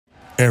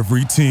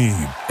Every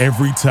team,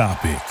 every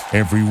topic,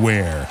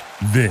 everywhere.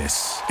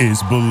 This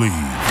is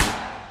Believe.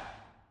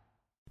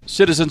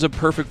 Citizens of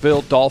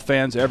Perfectville, Dolph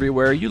fans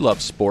everywhere, you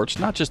love sports,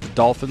 not just the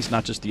Dolphins,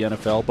 not just the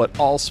NFL, but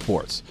all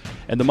sports.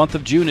 And the month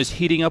of June is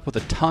heating up with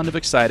a ton of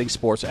exciting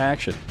sports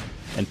action.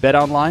 And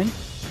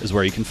BetOnline is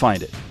where you can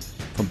find it.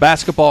 From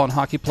basketball and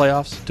hockey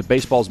playoffs to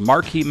baseball's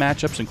marquee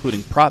matchups,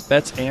 including prop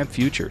bets and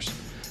futures,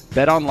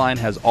 BetOnline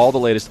has all the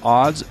latest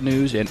odds,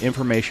 news, and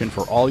information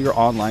for all your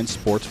online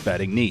sports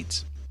betting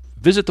needs.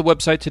 Visit the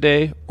website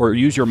today or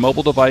use your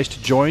mobile device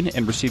to join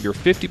and receive your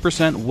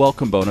 50%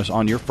 welcome bonus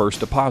on your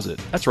first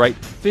deposit. That's right,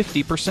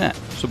 50%.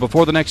 So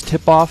before the next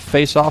tip-off,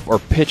 face-off, or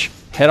pitch,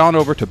 head on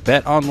over to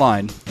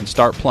BetOnline and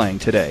start playing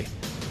today.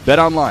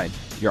 BetOnline,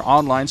 your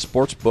online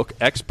sportsbook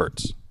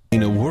experts.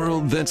 In a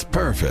world that's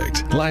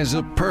perfect lies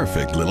a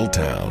perfect little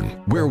town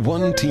where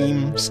one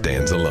team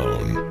stands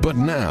alone. But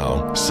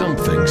now,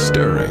 something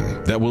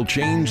stirring that will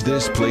change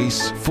this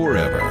place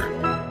forever.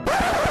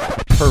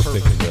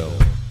 Perfectville.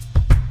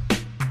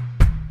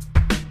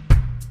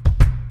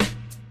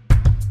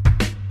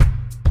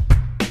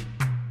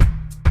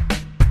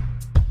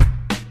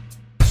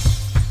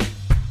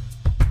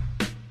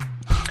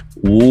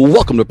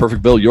 Welcome to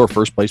Perfectville, your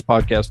first place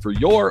podcast for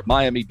your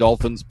Miami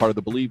Dolphins, part of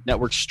the Believe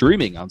Network,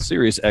 streaming on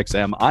Sirius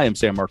XM. I am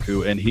Sam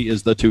Marcoux, and he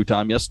is the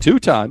two-time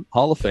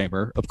Hall of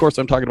Famer. Of course,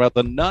 I'm talking about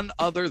the none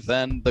other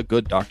than the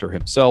good doctor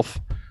himself,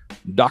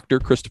 Dr.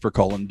 Christopher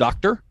Cullen.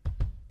 Doctor,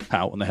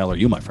 how in the hell are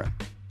you, my friend?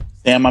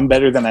 Sam, I'm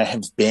better than I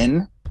have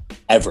been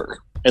ever.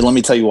 And let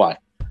me tell you why.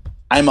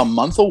 I'm a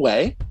month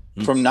away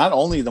from not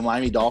only the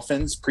Miami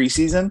Dolphins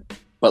preseason,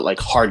 but like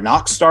Hard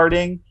Knocks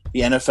starting,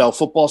 the NFL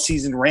football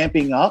season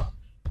ramping up.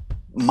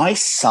 My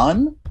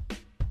son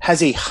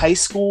has a high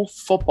school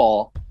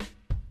football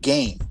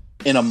game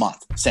in a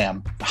month,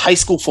 Sam. High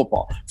school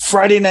football.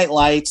 Friday Night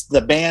Lights,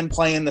 the band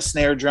playing the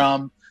snare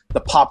drum, the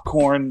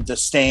popcorn, the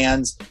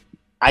stands.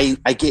 I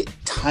get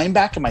time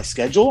back in my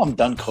schedule. I'm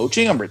done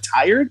coaching. I'm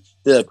retired.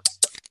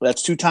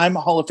 That's two-time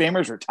Hall of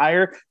Famers,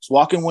 retire. Just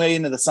walking away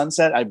into the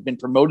sunset. I've been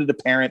promoted to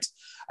parent.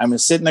 I'm going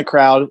to sit in the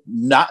crowd,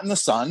 not in the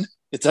sun.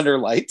 It's under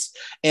lights,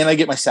 and I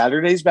get my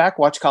Saturdays back,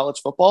 watch college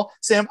football.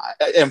 Sam,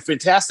 I am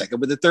fantastic. I'm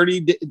with the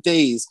 30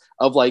 days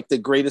of like the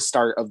greatest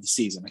start of the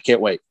season. I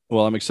can't wait.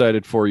 Well, I'm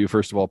excited for you.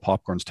 First of all,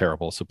 popcorn's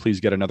terrible, so please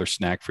get another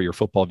snack for your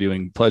football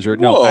viewing pleasure.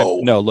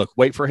 No, look,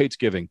 wait for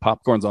Hatesgiving.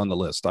 Popcorn's on the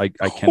list. I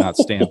cannot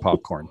stand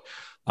popcorn.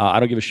 I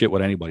don't give a shit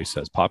what anybody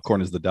says. Popcorn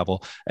is the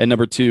devil. And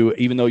number two,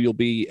 even though you'll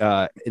be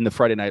in the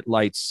Friday Night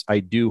Lights, I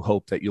do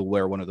hope that you'll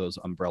wear one of those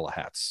umbrella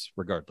hats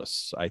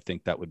regardless. I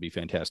think that would be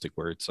fantastic,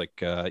 where it's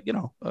like,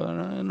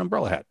 an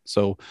umbrella hat.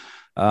 So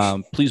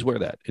please wear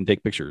that and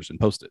take pictures and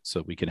post it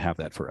so we can have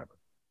that forever.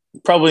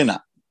 Probably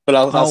not, but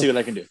I'll see what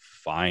I can do.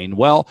 Fine.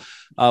 Well,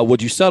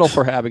 would you settle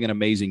for having an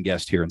amazing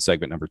guest here in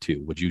segment number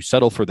 2? Would you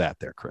settle for that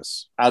there,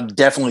 Chris? I'll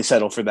definitely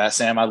settle for that,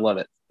 Sam. I love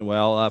it.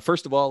 Well,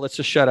 first of all, let's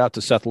just shout out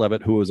to Seth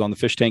Levitt, who is on the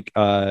Fish Tank.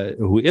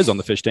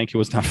 He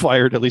was not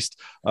fired, at least.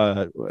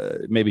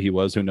 Maybe he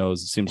was. Who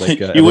knows? It seems like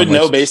you wouldn't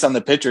know based on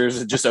the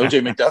pictures. Just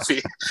OJ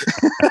McDuffie.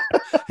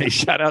 Hey,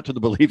 shout out to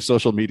the Believe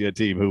social media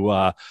team who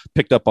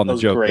picked up on the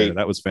joke there.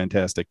 That was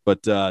fantastic.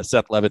 But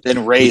Seth Levitt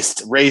and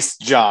race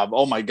job.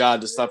 Oh my God,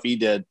 the stuff he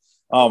did.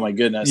 Oh my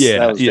goodness. Yeah,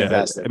 that was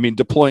fantastic. I mean,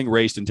 deploying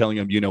race and telling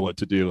him you know what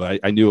to do.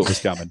 I knew it was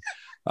coming.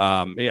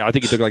 I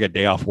think he took like a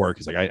day off work.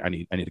 He's like, I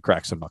need to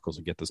crack some knuckles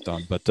and get this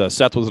done. But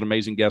Seth was an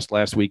amazing guest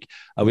last week.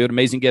 We have an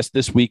amazing guest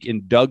this week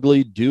in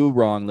Dudley Do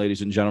Wrong,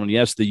 ladies and gentlemen.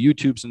 Yes, the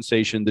YouTube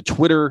sensation, the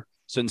Twitter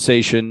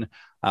sensation.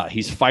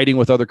 He's fighting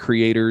with other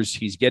creators.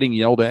 He's getting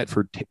yelled at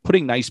for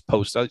putting nice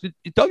posts.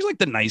 Doug's like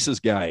the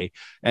nicest guy.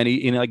 And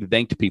he like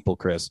thanked people,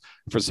 Chris,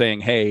 for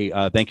saying, hey,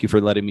 thank you for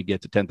letting me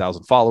get to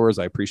 10,000 followers.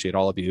 I appreciate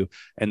all of you.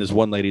 And this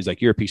one lady's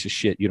like, you're a piece of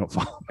shit. You don't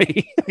follow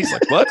me. He's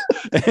like, what?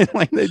 And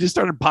like, they just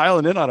started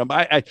piling in on him.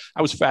 I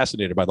was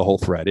fascinated by the whole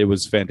thread. It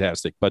was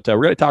fantastic. But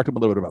we're going to talk to him a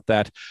little bit about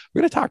that.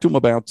 We're going to talk to him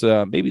about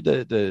maybe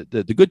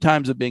the good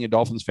times of being a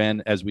Dolphins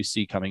fan as we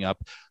see coming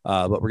up.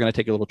 But we're going to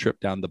take a little trip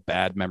down the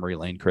bad memory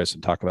lane, Chris,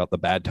 and talk about the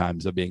bad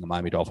times of being a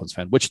Miami Dolphins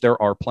fan, which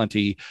there are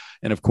plenty.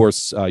 And of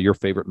course, your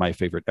favorite, my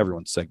favorite,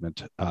 everyone's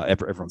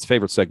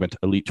favorite segment,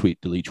 Elite Tweet,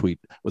 Delete Tweet,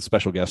 with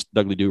special guest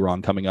Dudley Do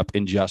Wrong coming up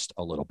in just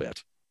a little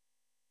bit.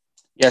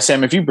 Yeah,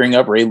 Sam, if you bring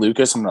up Ray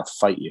Lucas, I'm going to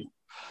fight you.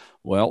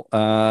 Well,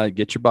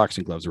 get your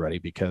boxing gloves ready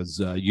because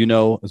you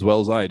know as well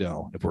as I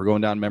know, if we're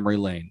going down memory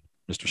lane,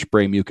 Mr.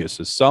 Spray Mucus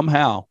is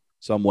somehow,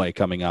 some way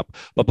coming up.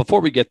 But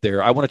before we get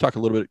there, I want to talk a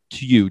little bit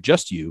to you,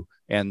 just you,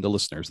 and the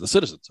listeners, the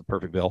citizens of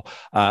Perfectville.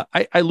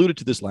 I alluded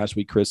to this last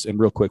week, Chris, and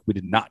real quick, we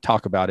did not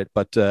talk about it,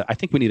 but I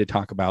think we need to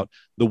talk about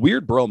the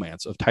weird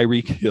bromance of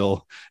Tyreek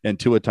Hill and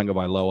Tua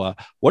Tagovailoa.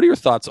 What are your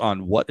thoughts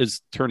on what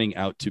is turning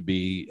out to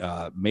be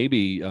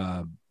maybe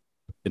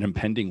an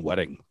impending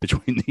wedding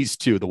between these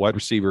two, the wide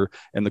receiver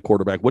and the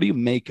quarterback. What do you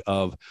make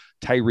of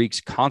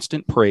Tyreek's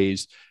constant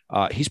praise?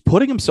 He's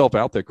putting himself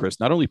out there, Chris,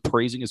 not only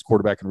praising his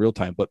quarterback in real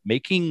time, but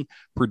making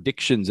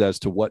predictions as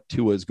to what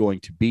Tua is going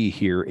to be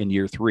here in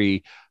year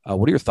 3.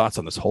 What are your thoughts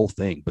on this whole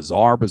thing?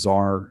 Bizarre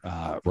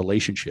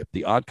relationship,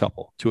 the odd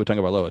couple, Tua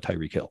Tagovailoa,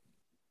 Tyreek Hill.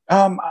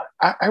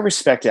 I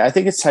respect it. I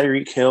think it's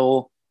Tyreek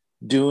Hill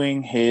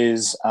doing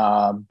his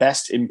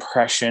best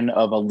impression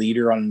of a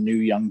leader on a new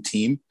young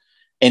team.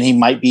 And he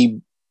might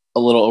be a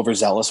little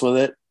overzealous with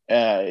it.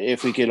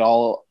 If we could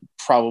all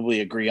probably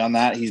agree on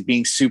that, he's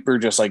being super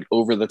just like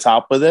over the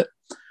top with it.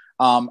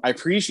 I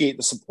appreciate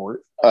the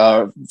support.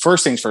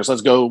 First things first,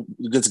 let's go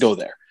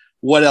there.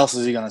 What else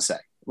is he going to say?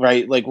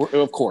 Right. Like,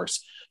 of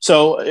course.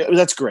 So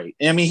that's great.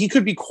 I mean, he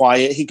could be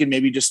quiet. He could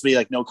maybe just be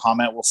like, no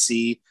comment. We'll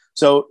see.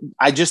 So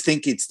I just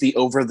think it's the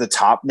over the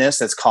topness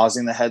that's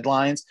causing the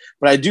headlines.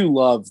 But I do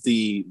love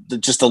the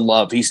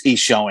love he's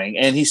showing,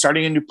 and he's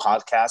starting a new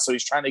podcast. So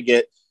he's trying to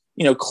get,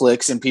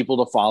 clicks and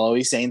people to follow.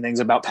 He's saying things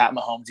about Pat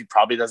Mahomes he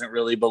probably doesn't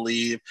really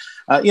believe,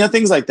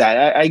 things like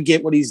that. I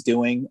get what he's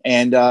doing,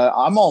 and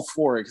I'm all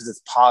for it because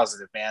it's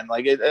positive, man.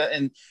 Like,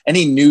 and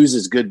any news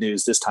is good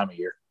news this time of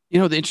year. The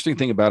interesting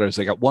thing about it is,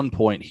 like, at one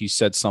point he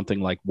said something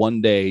like,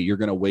 one day you're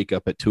going to wake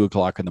up at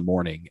 2:00 in the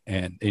morning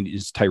and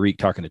it's Tyreek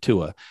talking to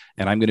Tua,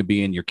 and I'm going to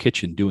be in your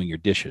kitchen doing your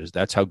dishes.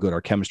 That's how good our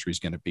chemistry is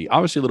going to be.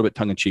 Obviously a little bit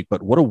tongue in cheek,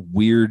 but what a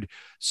weird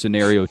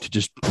scenario to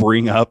just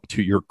bring up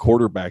to your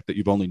quarterback that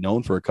you've only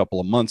known for a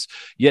couple of months.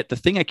 Yet the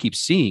thing I keep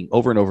seeing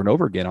over and over and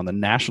over again on the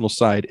national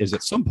side is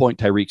at some point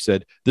Tyreek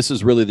said, this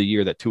is really the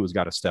year that Tua's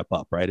got to step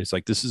up, right? It's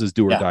like, this is his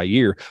do or die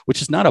year,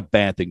 which is not a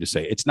bad thing to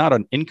say. It's not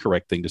an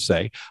incorrect thing to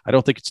say. I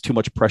don't think it's too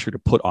much pressure to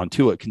put on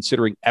Tua,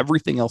 considering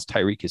everything else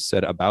Tyreek has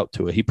said about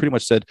Tua. He pretty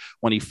much said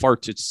when he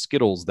farts, it's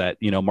Skittles that,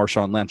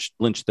 Marshawn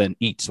Lynch then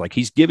eats. Like,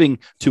 he's giving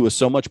Tua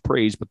so much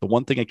praise, but the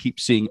one thing I keep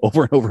seeing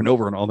over and over and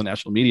over in all the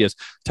national media is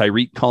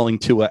Tyreek calling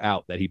Tua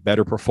out, that he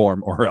better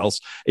perform or else.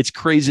 It's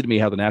crazy to me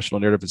how the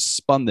national narrative has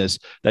spun this,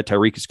 that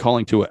Tyreek is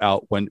calling Tua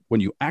out, when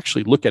you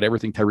actually look at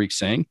everything Tyreek's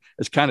saying,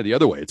 it's kind of the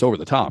other way. It's over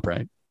the top,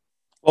 right?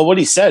 Well, what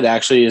he said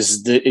actually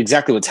is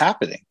exactly what's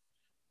happening,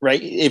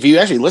 right? If you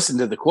actually listen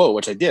to the quote,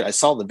 which I did, I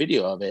saw the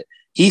video of it.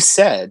 He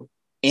said,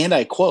 and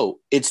I quote,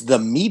 it's the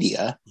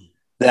media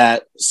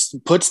that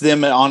puts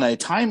them on a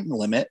time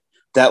limit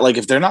that, like,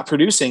 if they're not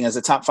producing as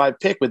a top 5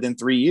 pick within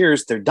 3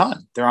 years, they're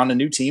done. They're on a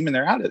new team and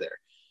they're out of there.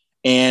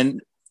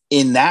 And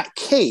in that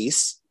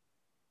case,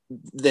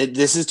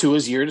 this is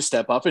Tua's year to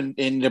step up and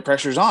the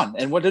pressure's on.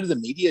 And what did the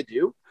media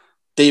do?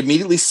 They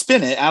immediately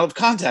spin it out of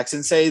context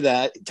and say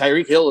that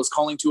Tyreek Hill is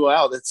calling Tua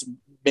out. That's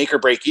make or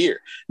break year.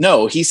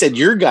 No, he said,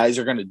 your guys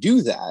are going to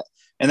do that.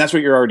 And that's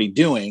what you're already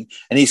doing.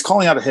 And he's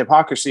calling out the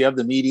hypocrisy of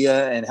the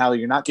media and how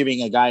you're not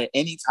giving a guy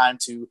any time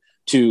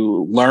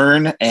to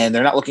learn, and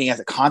they're not looking at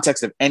the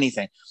context of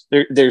anything.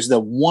 There's the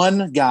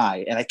one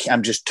guy, and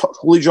I'm just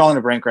totally drawing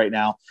a blank right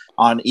now,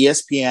 on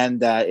ESPN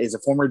that is a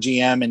former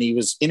GM, and he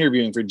was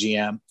interviewing for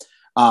GM,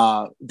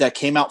 that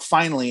came out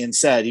finally and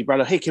said, he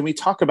brought up, hey, can we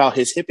talk about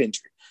his hip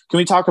injury? Can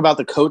we talk about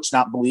the coach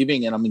not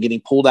believing in him and getting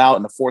pulled out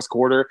in the fourth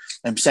quarter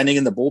and sending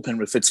in the bullpen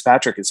with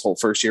Fitzpatrick his whole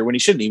first year when he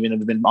shouldn't even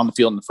have been on the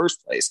field in the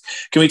first place?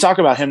 Can we talk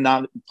about him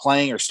not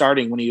playing or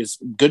starting when he was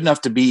good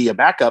enough to be a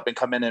backup and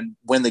come in and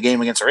win the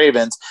game against the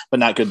Ravens, but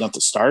not good enough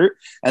to start?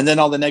 And then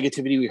all the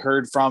negativity we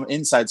heard from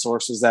inside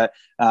sources that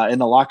in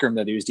the locker room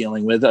that he was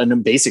dealing with,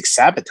 and basic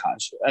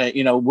sabotage.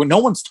 When no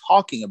one's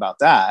talking about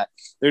that,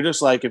 they're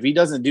just like, if he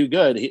doesn't do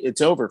good,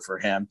 it's over for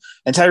him.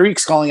 And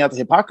Tyreek's calling out the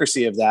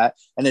hypocrisy of that.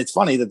 And it's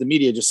funny that the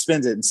media just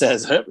spins it and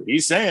says, hey,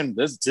 he's saying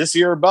this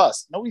year or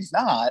bust. No, he's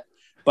not.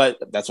 But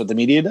that's what the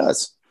media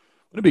does.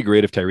 Wouldn't it be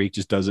great if Tyreek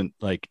just doesn't,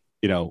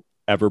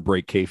 ever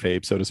break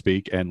kayfabe, so to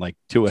speak, and like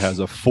Tua has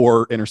a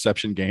 4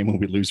 interception game when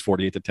we lose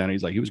 48-10.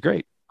 He's like, he was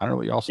great. I don't know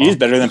what y'all saw. He's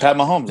better than Pat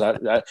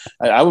Mahomes.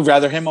 I would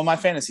rather him on my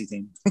fantasy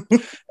team.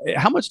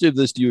 How much of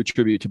this do you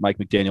attribute to Mike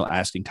McDaniel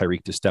asking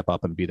Tyreek to step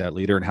up and be that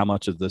leader? And how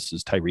much of this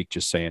is Tyreek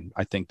just saying,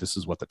 I think this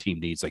is what the team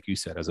needs, like you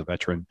said, as a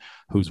veteran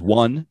who's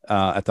won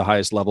at the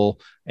highest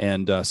level,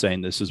 and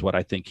saying this is what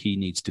I think he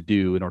needs to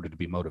do in order to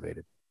be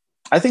motivated?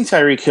 I think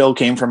Tyreek Hill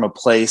came from a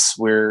place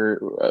where,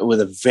 with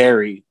a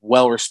very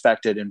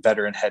well-respected and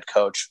veteran head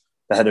coach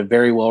that had a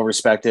very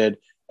well-respected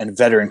and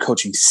veteran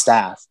coaching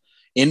staff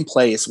in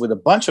place, with a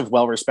bunch of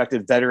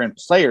well-respected veteran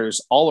players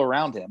all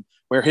around him,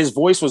 where his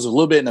voice was a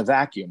little bit in a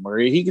vacuum, where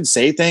he could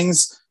say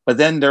things, but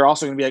then they're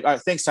also going to be like, all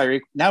right, thanks, Tyreek.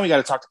 Now we got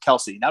to talk to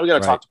Kelsey. Now we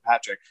got to talk to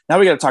Patrick. Now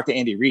we got to talk to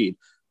Andy Reid.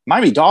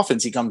 Miami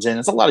Dolphins, he comes in.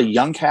 It's a lot of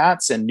young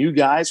cats and new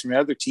guys from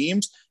other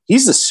teams.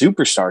 He's the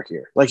superstar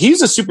here. Like,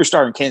 he's a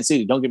superstar in Kansas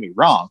City. Don't get me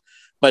wrong.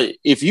 But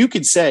if you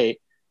could say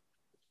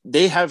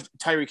they have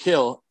Tyreek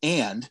Hill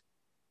and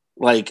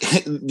like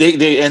and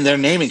they're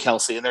naming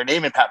Kelsey and they're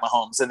naming Pat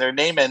Mahomes and they're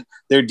naming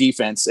their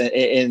defense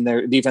and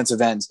their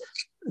defensive ends,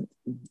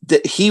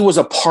 that he was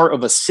a part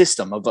of a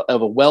system of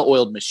a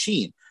well-oiled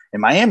machine.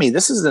 In Miami,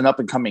 this is an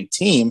up-and-coming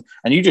team,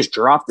 and you just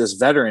drop this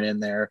veteran in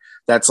there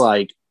that's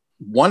like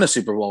won a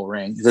Super Bowl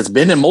ring, that's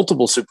been in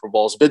multiple Super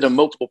Bowls, been in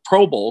multiple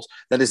Pro Bowls,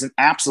 that is an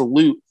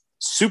absolute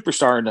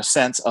superstar in a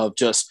sense of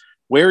just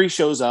where he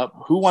shows up,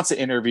 who wants to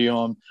interview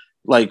him,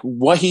 like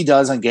what he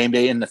does on game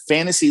day in the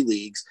fantasy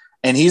leagues.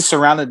 And he's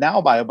surrounded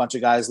now by a bunch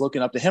of guys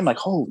looking up to him like,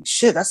 holy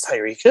shit, that's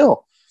Tyreek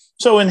Hill.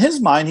 So in his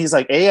mind, he's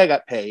like, A, I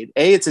got paid.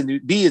 A,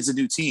 B, it's a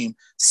new team.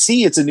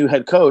 C, it's a new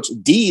head coach.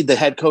 D, the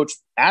head coach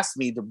asked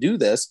me to do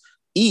this.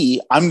 E,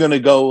 I'm going to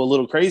go a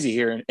little crazy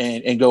here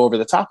and go over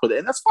the top with it.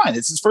 And that's fine.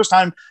 It's his first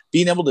time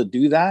being able to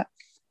do that.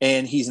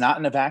 And he's not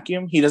in a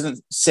vacuum. He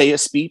doesn't say a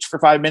speech for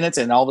 5 minutes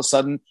and all of a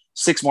sudden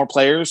 6 more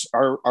players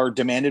are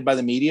demanded by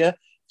the media.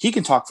 He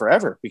can talk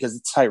forever because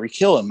it's Tyreek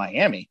Hill in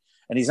Miami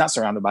and he's not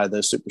surrounded by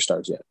those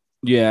superstars yet.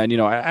 Yeah,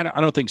 and I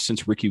don't think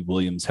since Ricky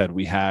Williams have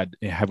we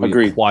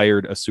Agreed.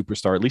 acquired a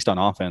superstar, at least on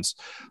offense,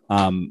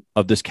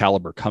 of this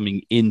caliber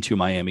coming into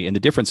Miami. And the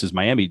difference is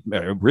Miami,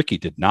 Ricky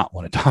did not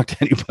want to talk to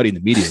anybody in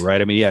the media,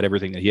 right? I mean, he had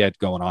everything that he had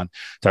going on.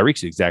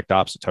 Tyreek's the exact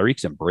opposite.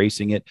 Tyreek's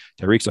embracing it.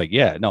 Tyreek's like,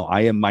 yeah, no,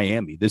 I am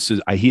Miami.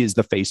 He is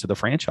the face of the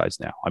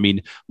franchise now. I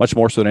mean, much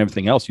more so than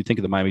everything else. You think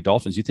of the Miami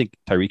Dolphins, you think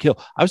Tyreek Hill.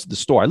 I was at the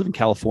store. I live in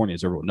California,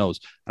 as everyone knows.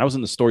 And I was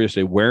in the store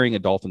yesterday wearing a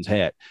Dolphins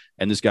hat.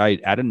 And this guy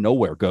out of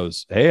nowhere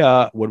goes, hey,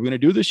 what are we going to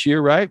do this year,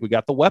 right? We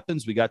got the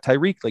weapons. We got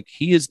Tyreek. Like,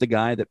 he is the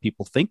guy that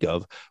people think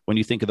of when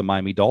you think of the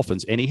Miami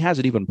Dolphins. And he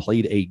hasn't even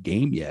played a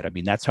game yet. I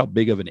mean, that's how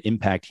big of an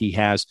impact he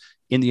has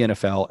in the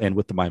NFL and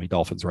with the Miami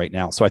Dolphins right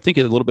now. So I think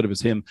a little bit of it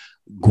is him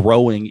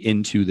growing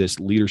into this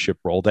leadership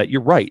role that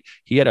you're right.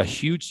 He had a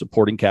huge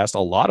supporting cast, a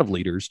lot of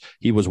leaders.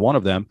 He was one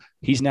of them.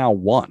 He's now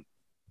one.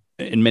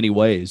 In many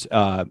ways,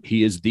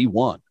 he is the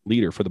one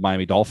leader for the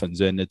Miami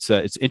Dolphins. And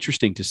it's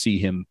interesting to see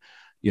him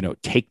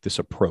take this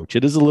approach.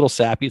 It is a little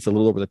sappy. It's a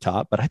little over the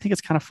top, but I think it's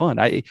kind of fun.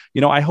 I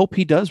hope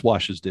he does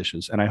wash his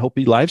dishes and I hope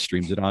he live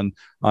streams it on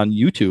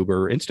YouTube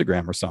or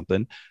Instagram or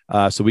something.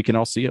 So we can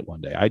all see it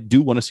one day. I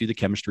do want to see the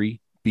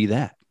chemistry be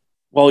that.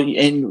 Well,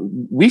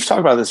 and we've talked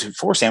about this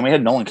before, Sam. We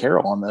had Nolan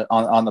Carroll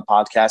on the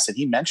podcast and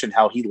he mentioned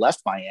how he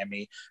left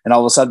Miami and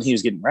all of a sudden he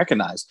was getting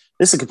recognized.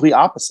 This is the complete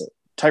opposite.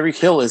 Tyreek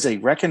Hill is a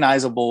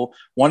recognizable,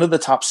 one of the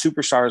top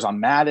superstars on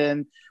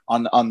Madden,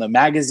 on the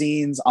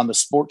magazines, on the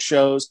sports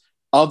shows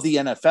of the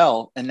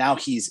NFL, and now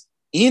he's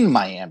in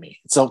Miami.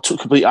 So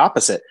complete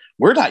opposite.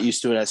 We're not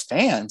used to it as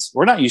fans.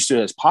 We're not used to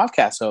it as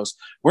podcast hosts.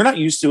 We're not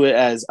used to it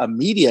as a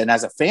media and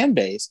as a fan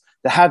base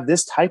to have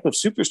this type of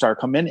superstar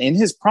come in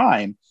his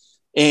prime,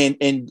 and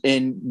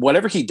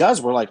whatever he does,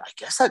 we're like, I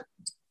guess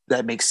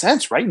that makes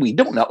sense, right? We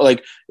don't know.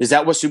 Like, is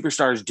that what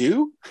superstars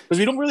do? Because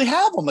we don't really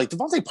have them. Like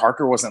Devontae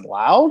Parker wasn't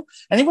loud,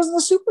 and he wasn't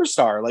a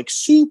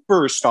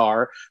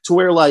superstar to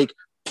where like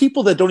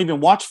people that don't even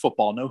watch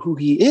football know who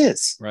he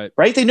is,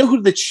 right? They know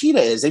who the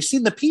cheetah is. They've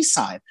seen the peace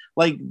sign.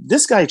 Like,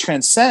 this guy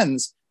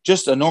transcends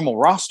just a normal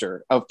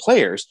roster of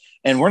players,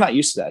 and we're not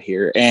used to that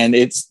here. And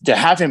it's to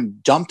have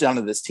him dumped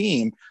onto this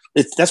team.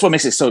 That's what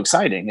makes it so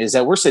exciting, is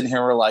that we're sitting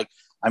here, we're like,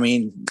 I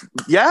mean,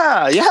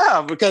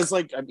 yeah, because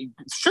like, I mean,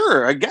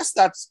 sure, I guess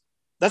that's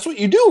what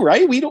you do,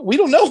 right? We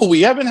don't know.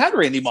 We haven't had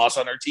Randy Moss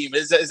on our team.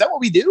 Is that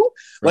what we do?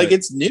 Right. Like,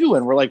 it's new,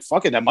 and we're like,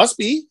 fuck it, that must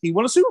be. He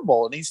won a Super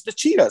Bowl, and he's the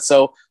cheetah.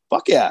 So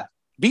fuck yeah.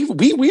 Be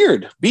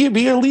weird. Be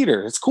a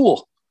leader. It's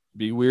cool.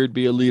 Be weird.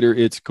 Be a leader.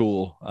 It's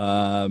cool.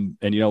 And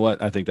you know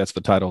what? I think that's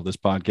the title of this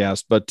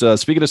podcast. But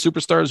speaking of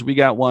superstars, we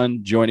got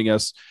one joining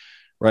us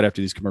right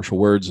after these commercial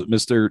words.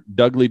 Mr.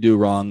 Dudley Do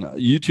Wrong,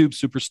 YouTube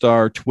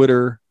superstar,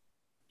 Twitter,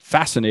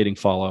 fascinating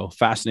follow,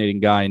 fascinating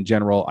guy in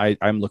general.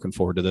 I'm looking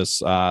forward to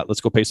this.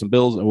 Let's go pay some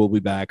bills, and we'll be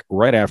back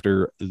right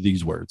after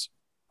these words.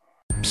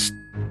 Psst.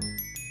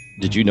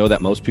 Did you know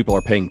that most people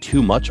are paying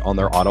too much on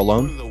their auto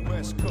loan?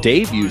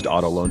 Dave used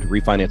auto loan to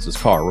refinance his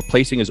car,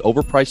 replacing his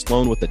overpriced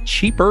loan with a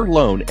cheaper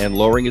loan and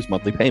lowering his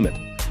monthly payment.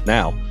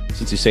 Now,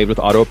 since he saved with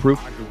Auto Approve,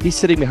 he's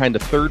sitting behind the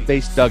third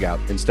base dugout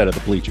instead of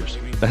the bleachers.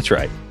 That's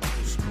right.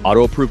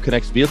 Auto Approve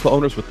connects vehicle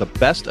owners with the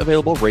best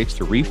available rates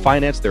to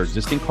refinance their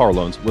existing car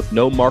loans with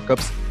no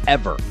markups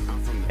ever,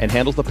 and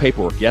handles the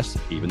paperwork, yes,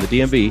 even the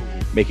DMV,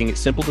 making it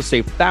simple to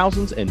save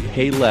thousands and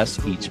pay less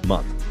each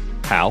month.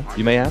 How,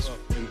 you may ask?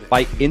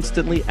 By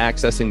instantly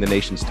accessing the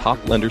nation's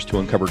top lenders to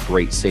uncover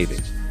great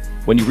savings.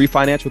 When you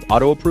refinance with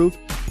Auto Approve,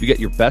 you get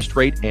your best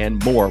rate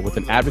and more with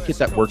an advocate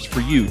that works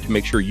for you to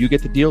make sure you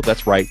get the deal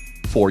that's right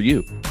for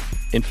you.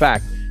 In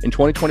fact, in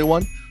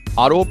 2021,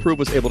 Auto Approve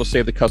was able to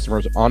save the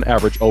customers on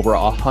average over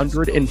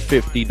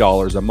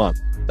 $150 a month.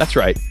 That's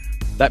right.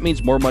 That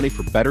means more money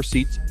for better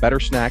seats,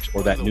 better snacks,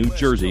 or that new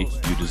jersey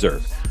you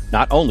deserve.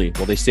 Not only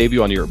will they save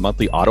you on your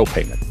monthly auto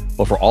payment,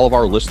 but for all of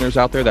our listeners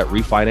out there that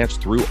refinance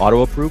through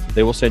Auto Approve,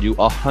 they will send you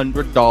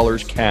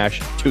 $100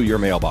 cash to your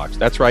mailbox.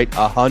 That's right,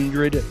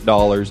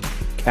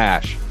 $100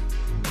 cash.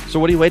 So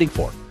what are you waiting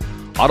for?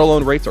 Auto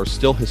loan rates are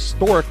still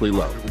historically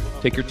low.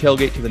 Take your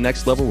tailgate to the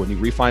next level when you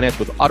refinance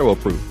with Auto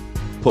Approve.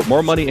 Put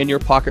more money in your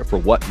pocket for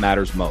what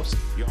matters most.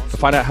 To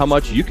find out how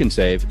much you can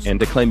save and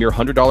to claim your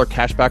 $100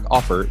 cashback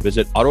offer,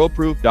 visit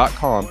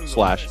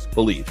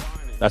autoapprove.com/believe.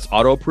 That's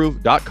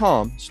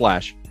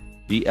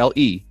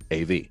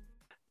autoapprove.com/BLEAV.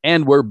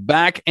 And we're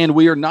back, and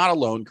we are not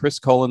alone. Chris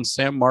Cullen,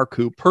 Sam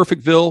Marcoux,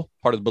 Perfectville,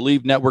 part of the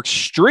Believe Network,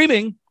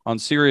 streaming on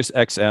Sirius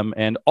XM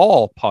and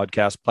all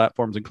podcast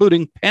platforms,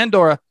 including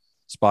Pandora,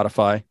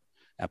 Spotify,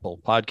 Apple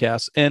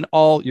Podcasts, and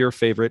all your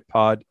favorite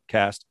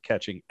podcast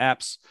catching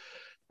apps.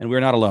 And we're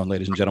not alone,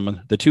 ladies and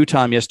gentlemen. The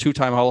two-time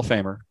Hall of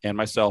Famer and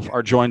myself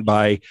are joined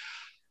by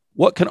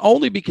what can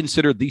only be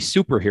considered the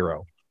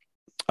superhero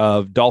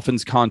of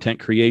Dolphins content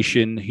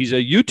creation. He's a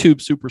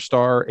YouTube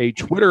superstar, a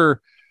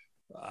Twitter,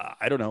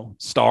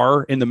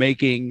 star in the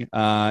making.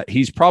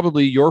 He's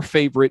probably your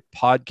favorite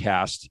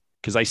podcast,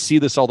 because I see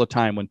this all the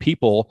time when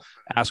people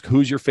ask,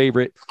 who's your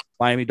favorite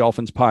Miami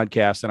Dolphins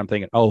podcast? And I'm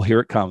thinking, oh,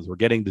 here it comes. We're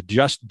getting the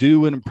just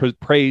due and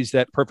praise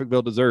that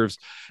Perfectville deserves.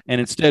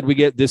 And instead we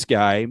get this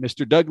guy,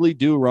 Mr. Dougley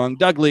Do Wrong.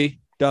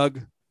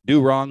 Doug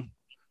Do Wrong,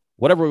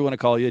 whatever we want to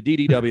call you,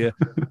 DDW.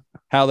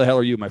 How the hell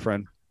are you, my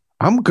friend?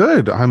 I'm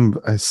good. I'm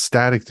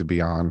ecstatic to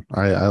be on.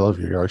 I love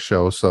your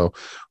show. So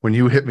when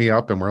you hit me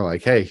up and we're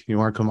like, hey, you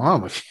want to come on?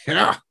 I'm like,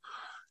 yeah.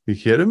 You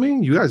kidding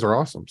me? You guys are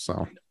awesome.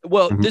 So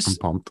well, I'm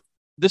pumped.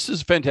 This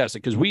is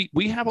fantastic because we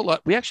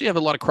actually have a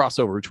lot of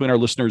crossover between our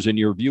listeners and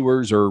your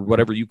viewers, or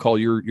whatever you call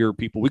your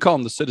people. We call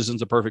them the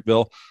citizens of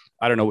Perfectville.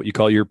 I don't know what you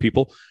call your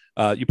people.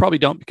 You probably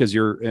don't, because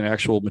you're an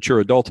actual mature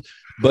adult.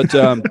 But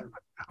I'm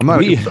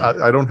not.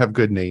 I don't have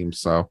good names,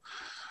 so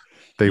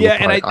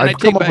I'd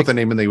come up with a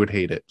name and they would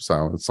hate it.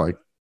 So it's like.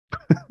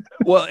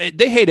 Well,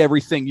 they hate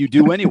everything you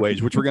do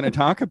anyways, which we're going to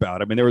talk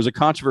about. I mean, there was a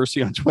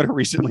controversy on Twitter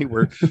recently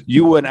where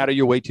you went out of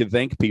your way to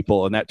thank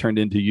people, and that turned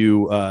into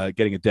you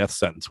getting a death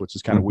sentence, which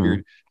is kind of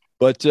weird.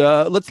 But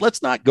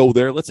let's not go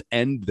there. Let's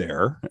end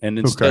there, and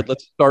instead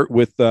let's start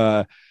with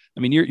your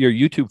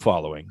YouTube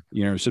following,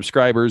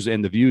 subscribers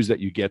and the views that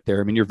you get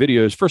there. I mean, your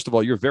videos. First of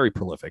all, you're very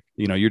prolific.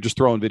 You're just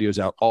throwing videos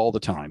out all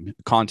the time,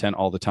 content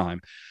all the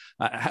time.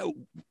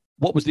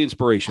 What was the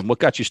inspiration? What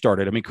got you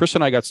started? I mean, Chris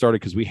and I got started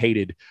because we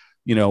hated,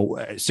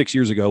 6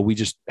 years ago, we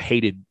just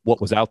hated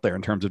what was out there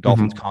in terms of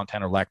Dolphins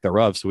content or lack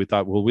thereof. So we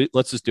thought, well,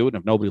 let's just do it.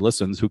 And if nobody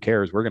listens, who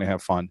cares? We're going to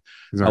have fun.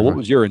 Exactly. What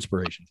was your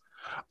inspiration?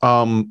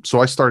 So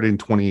I started in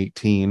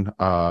 2018.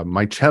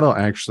 My channel,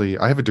 actually,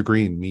 I have a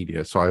degree in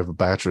media. So I have a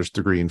bachelor's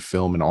degree in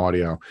film and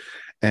audio.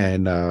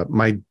 And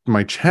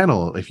my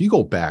channel, if you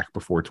go back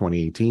before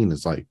 2018,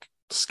 is like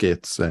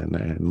skits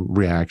and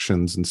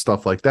reactions and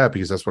stuff like that,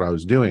 because that's what I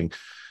was doing.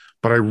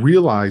 But I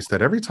realized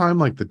that every time,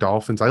 like, the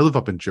Dolphins, I live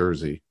up in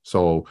Jersey,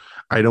 so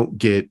I don't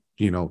get,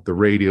 the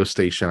radio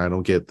station. I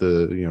don't get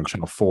the,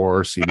 Channel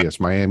 4, CBS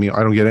Miami.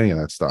 I don't get any of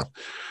that stuff.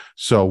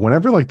 So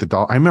whenever, like,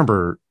 I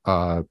remember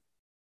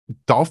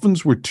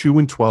Dolphins were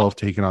 2-12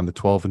 taking on the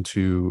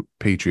 12-2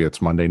 Patriots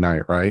Monday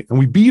night, right? And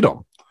we beat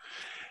them.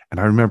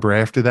 And I remember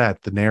after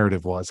that, the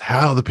narrative was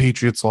how the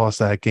Patriots lost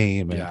that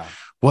game and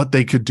what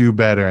they could do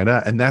better.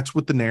 And that's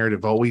what the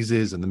narrative always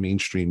is in the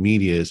mainstream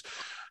media, is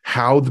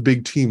how the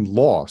big team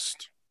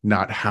lost,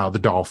 not how the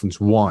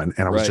Dolphins won.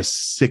 And I was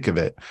just sick of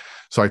it.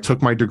 So I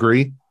took my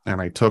degree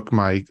and I took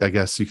my, I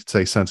guess you could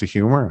say, sense of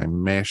humor. I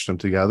mashed them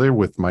together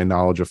with my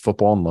knowledge of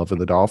football and love of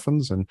the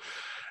Dolphins. And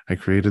I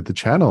created the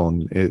channel.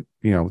 And it,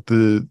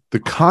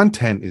 the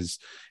content is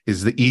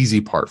the easy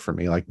part for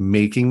me. Like,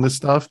 making the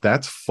stuff,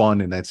 that's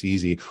fun and that's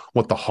easy.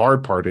 What the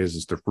hard part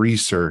is the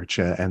research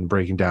and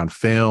breaking down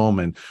film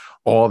and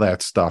all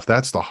that stuff.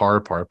 That's the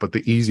hard part. But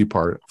the easy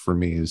part for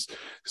me is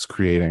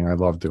creating. I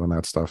love doing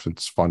that stuff.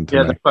 It's fun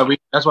to me.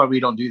 That's why we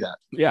don't do that.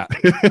 Yeah.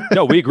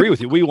 No, we agree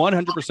with you. We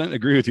 100%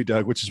 agree with you,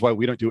 Doug, which is why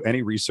we don't do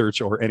any research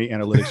or any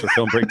analytics or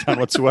film breakdown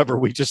whatsoever.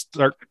 We just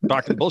start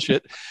talking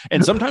bullshit.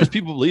 And sometimes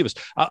people believe us.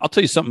 I'll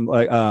tell you something,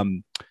 like,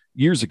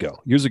 years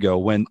ago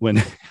when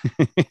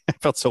I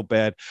felt so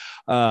bad.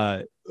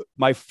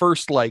 My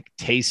first, like,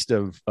 taste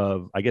of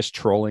I guess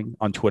trolling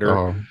on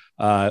Twitter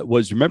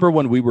was, remember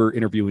when we were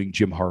interviewing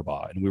Jim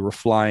Harbaugh and we were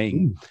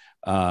flying,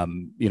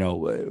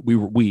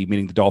 we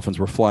meaning the Dolphins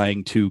were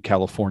flying to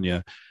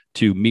California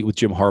to meet with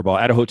Jim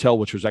Harbaugh at a hotel,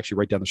 which was actually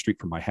right down the street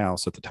from my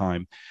house at the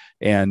time.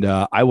 And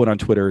I went on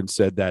Twitter and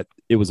said that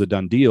it was a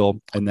done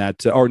deal, and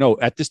that,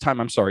 at this time,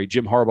 I'm sorry,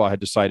 Jim Harbaugh had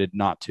decided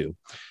not to,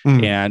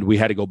 and we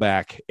had to go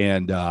back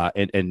and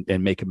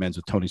make amends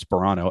with Tony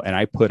Sperano. And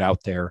I put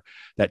out there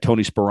that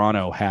Tony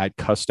Sperano had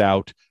cussed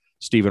out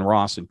Stephen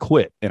Ross and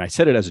quit, and I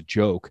said it as a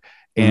joke,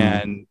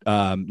 and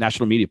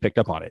national media picked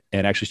up on it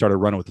and actually started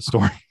running with the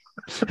story,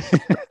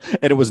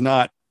 and it was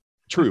not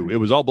true. It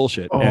was all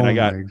bullshit. And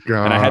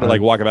I had to,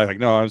 like, walk it back, like,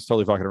 no, I was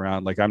totally fucking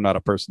around. Like, I'm not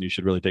a person you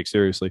should really take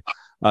seriously.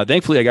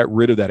 Thankfully I got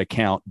rid of that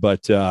account,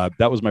 but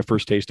that was my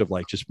first taste of,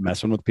 like, just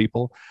messing with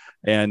people.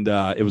 And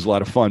it was a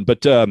lot of fun,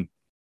 but I don't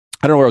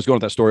know where I was going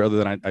with that story, other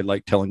than I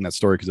like telling that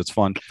story because it's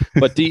fun.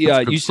 But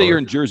you say you're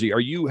in Jersey.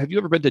 Have you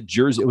ever been to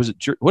Jersey?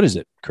 What is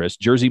it, Chris?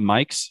 Jersey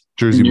Mike's?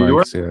 Jersey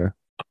Mike's, yeah.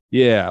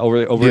 Yeah, over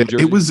in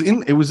Jersey. It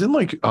was in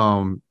like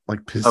a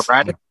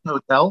Radisson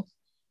hotel.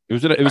 It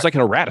was like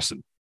in a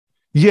Radisson.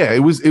 Yeah, it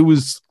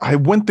was. I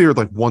went there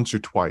like once or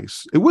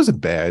twice. It wasn't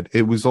bad.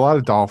 It was a lot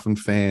of Dolphin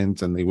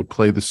fans, and they would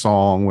play the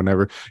song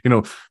whenever,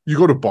 you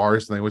go to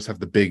bars and they always have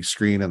the big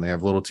screen and they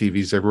have little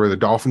TVs everywhere. The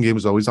Dolphin game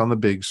was always on the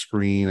big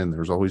screen, and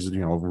there's always, a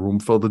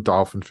room filled with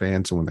Dolphin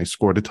fans. And when they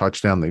scored a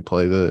touchdown, they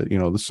play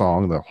the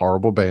song, the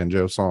horrible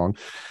banjo song.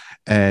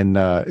 And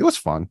it was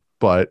fun,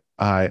 but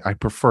I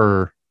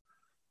prefer,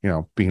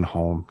 being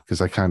home,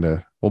 because I kind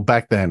of Well,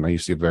 back then I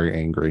used to get very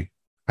angry.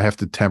 I have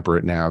to temper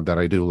it now that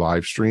I do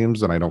live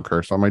streams and I don't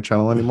curse on my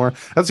channel anymore.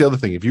 That's the other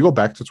thing. If you go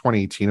back to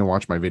 2018 and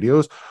watch my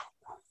videos,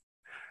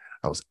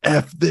 I was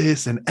F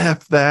this and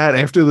F that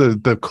after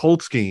the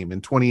Colts game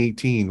in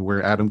 2018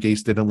 where Adam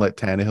Gase didn't let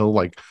Tannehill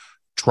like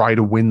try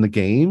to win the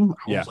game.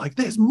 I was like,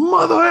 this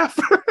mother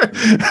effer.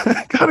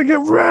 Gotta get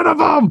rid of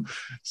him.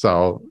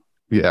 So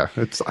yeah,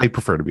 I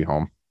prefer to be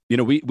home. You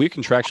know, we're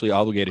contractually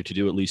obligated to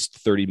do at least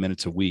 30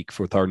 minutes a week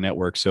with our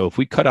network. So if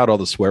we cut out all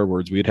the swear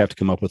words, we'd have to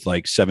come up with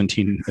like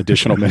 17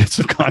 additional minutes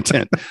of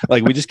content.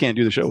 Like we just can't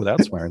do the show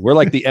without swearing. We're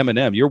like the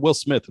Eminem. You're Will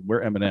Smith and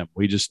we're Eminem.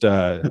 We just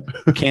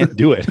can't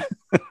do it.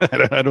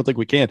 I don't think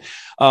we can.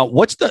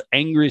 What's the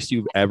angriest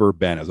you've ever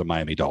been as a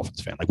Miami Dolphins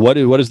fan? Like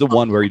what is the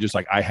one where you're just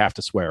like, I have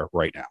to swear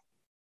right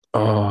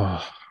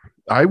now?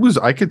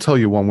 I could tell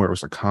you one where it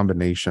was a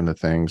combination of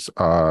things.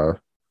 The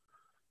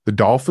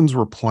Dolphins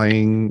were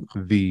playing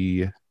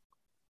the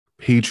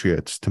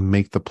Patriots to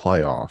make the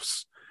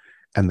playoffs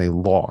and they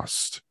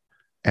lost,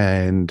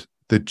 and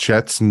the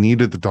Jets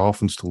needed the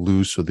Dolphins to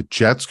lose so the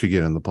Jets could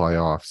get in the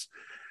playoffs.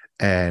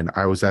 And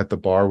I was at the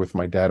bar with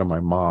my dad and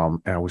my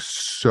mom, and I was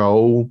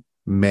so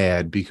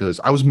mad because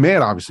I was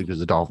mad obviously because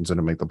the Dolphins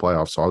didn't make the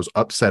playoffs, so I was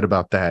upset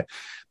about that.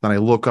 Then I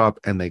look up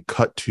and they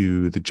cut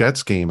to the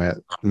Jets game at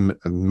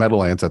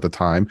Meadowlands at the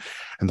time,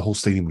 and the whole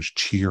stadium was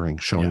cheering,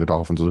 showing the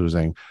Dolphins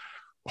losing.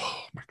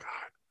 Oh my God.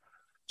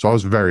 So I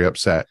was very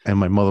upset, and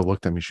my mother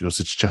looked at me. She goes,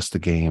 "It's just a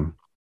game."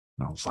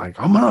 And I was like,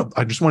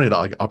 I just wanted to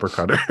like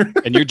uppercut her.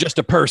 And you're just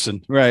a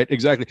person. Right.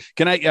 Exactly.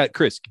 Can I,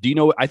 Chris, do you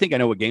know, I think I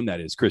know what game that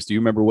is. Chris, do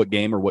you remember what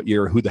game or what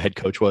year, who the head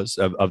coach was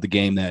of the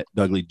game that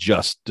Dudley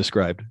just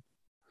described?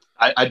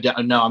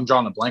 No, I'm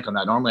drawing a blank on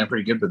that. Normally I'm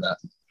pretty good with that.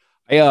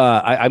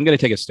 I'm going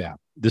to take a stab.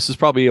 This is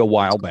probably a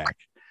while back,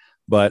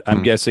 but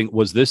I'm guessing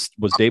was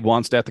Dave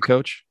Wannstedt the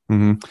coach?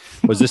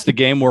 Mm-hmm. Was this the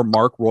game where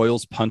Mark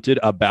Royals punted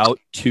about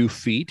 2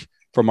 feet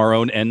from our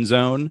own end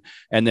zone,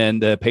 and then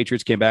the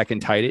Patriots came back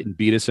and tied it and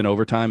beat us in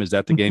overtime? Is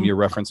that the game you're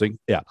referencing?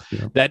 Yeah.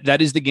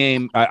 That is the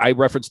game. I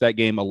reference that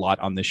game a lot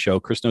on this show.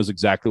 Chris knows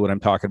exactly what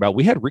I'm talking about.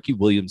 We had Ricky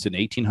Williams in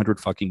 1,800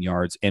 fucking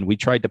yards, and we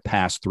tried to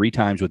pass 3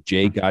 times with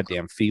Jay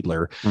goddamn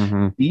Fiedler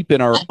deep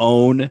in our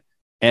own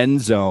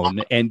end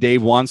zone. And Dave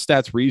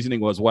Wannstedt's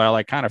reasoning was, well,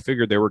 I kind of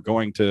figured they were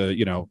going to,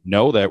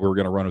 know that we were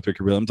going to run with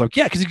Ricky Williams. Like,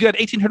 yeah, because he got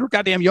 1,800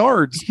 goddamn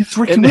yards. It's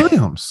Ricky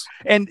Williams.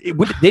 And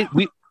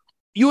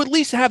you at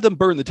least have them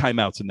burn the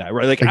timeouts in that,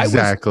 right? Like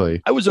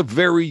exactly. I was a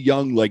very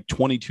young, like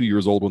 22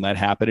 years old when that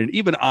happened. And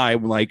even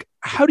I'm like,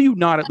 how do you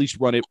not at least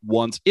run it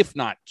once, if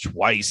not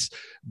twice,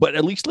 but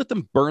at least let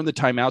them burn the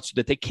timeouts so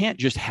that they can't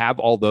just have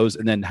all those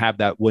and then have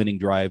that winning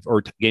drive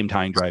or game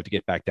tying drive to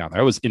get back down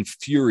there. I was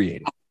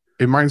infuriated.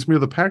 It reminds me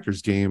of the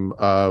Packers game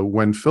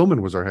when Philman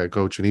was our head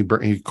coach,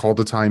 and he called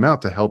a timeout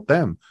to help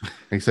them. And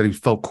he said he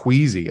felt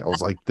queasy. I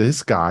was like,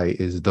 this guy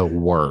is the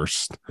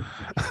worst.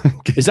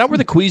 Is that where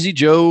the Queasy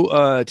Joe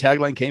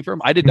tagline came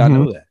from? I did not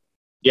know that.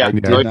 Yeah,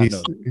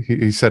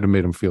 he said it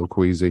made him feel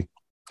queasy.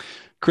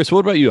 Chris, what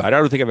about you? I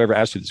don't think I've ever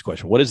asked you this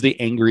question. What is the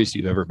angriest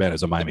you've ever been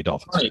as a Miami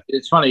Dolphins fan?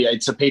 It's funny.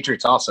 It's the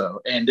Patriots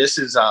also, and this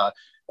is a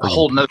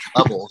whole nother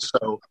level.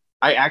 So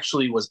I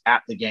actually was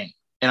at the game,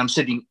 and I'm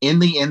sitting in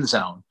the end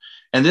zone.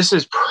 And this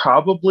is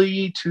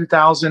probably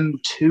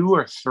 2002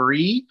 or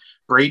 3.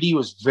 Brady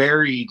was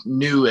very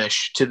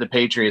newish to the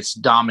Patriots,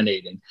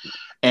 dominating.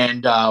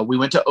 And we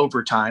went to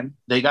overtime.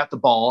 They got the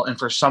ball, and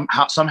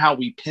somehow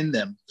we pinned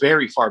them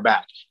very far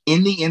back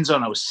in the end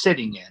zone I was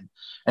sitting in.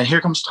 And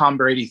here comes Tom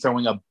Brady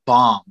throwing a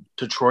bomb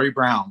to Troy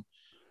Brown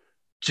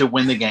to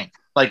win the game,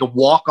 like a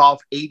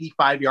walk-off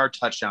 85-yard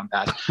touchdown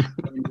pass.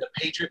 And the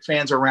Patriot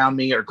fans around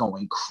me are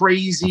going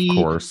crazy. Of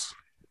course.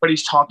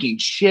 Everybody's talking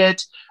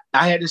shit.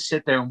 I had to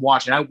sit there and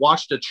watch, and I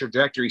watched the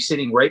trajectory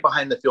sitting right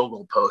behind the field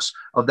goal post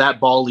of that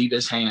ball leave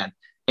his hand.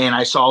 And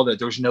I saw that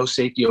there's no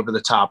safety over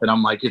the top, and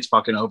I'm like, it's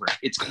fucking over.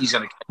 He's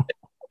going to catch it.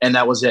 And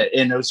that was it.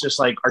 And it was just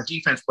like our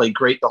defense played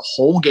great the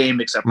whole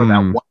game except for that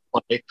one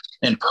play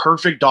in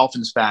perfect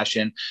Dolphins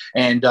fashion.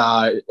 And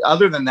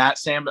other than that,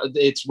 Sam,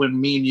 it's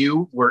when me and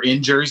you were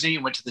in Jersey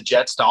and went to the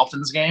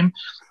Jets-Dolphins game,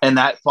 and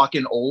that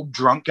fucking old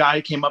drunk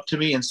guy came up to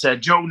me and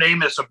said, Joe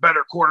Namath a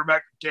better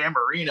quarterback than Dan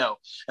Marino.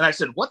 And I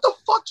said, what the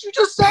fuck did you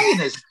just say? And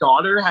his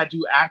daughter had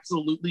to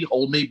absolutely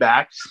hold me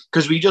back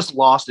because we just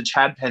lost to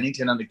Chad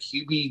Pennington on the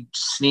QB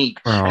sneak.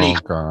 Oh,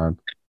 God.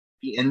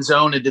 The end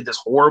zone and did this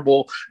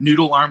horrible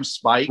noodle arm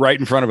spike right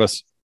in front of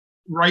us.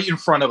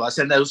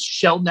 And those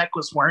shell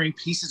necklace wearing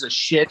pieces of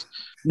shit,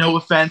 no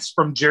offense,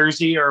 from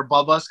Jersey or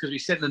above us, because we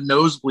sit in the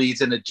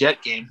nosebleeds in a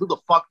Jet game. Who the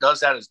fuck does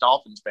that as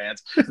Dolphins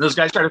fans? And those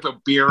guys tried to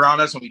put beer on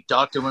us, and we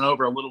ducked and went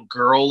over a little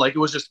girl. Like, it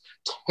was just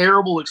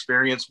terrible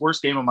experience,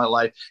 worst game of my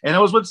life. And I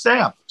was with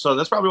Sam, so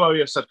that's probably why we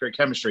have such great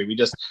chemistry. We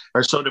just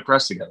are so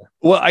depressed together.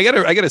 Well, I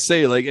gotta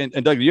say, like, and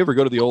Doug, do you ever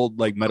go to the old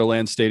like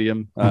Meadowlands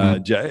Stadium?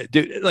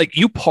 Dude, like,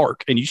 you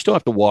park and you still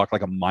have to walk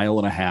like a mile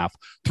and a half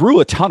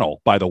through a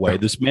tunnel. By the way,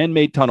 this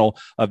man-made tunnel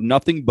of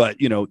nothing but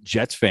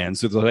Jets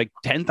fans. So there's like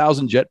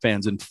 10,000 Jet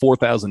fans and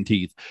 4,000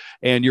 teeth.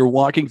 And you're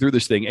walking through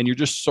this thing and you're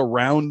just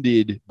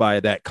surrounded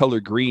by that color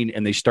green.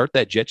 And they start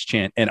that Jets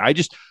chant. And I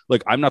just,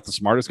 like, I'm not the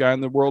smartest guy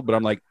in the world, but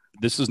I'm like,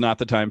 this is not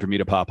the time for me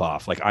to pop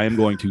off. Like, I am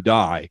going to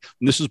die.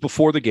 And this is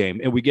before the game.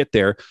 And we get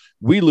there,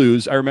 we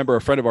lose. I remember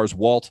a friend of ours,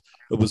 Walt,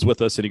 was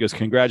with us, and he goes,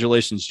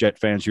 "Congratulations, Jet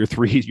fans. You're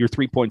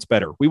 3 points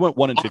better." We went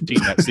 1-15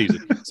 that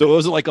season. So it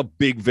wasn't like a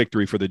big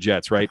victory for the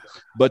Jets, right?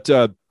 But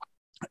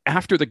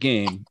after the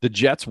game, the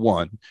Jets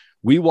won.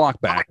 We walk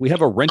back. We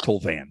have a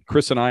rental van.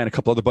 Chris and I and a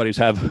couple other buddies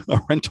have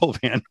a rental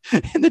van,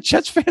 and the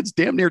Jets fans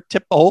damn near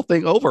tipped the whole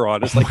thing over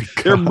on us. Like,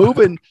 they're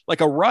moving like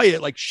a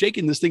riot, like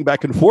shaking this thing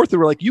back and forth. And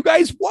we're like, "You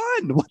guys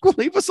won! Like,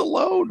 leave us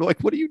alone! Like,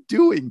 what are you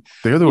doing?"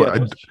 The other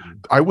one,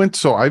 I went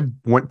to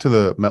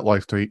the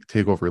MetLife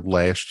takeover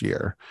last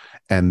year,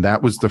 and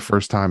that was the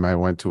first time I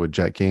went to a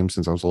Jet game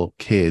since I was a little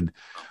kid.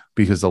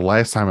 Because the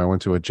last time I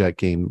went to a Jet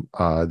game,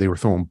 they were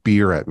throwing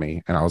beer at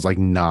me, and I was like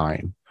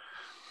 9.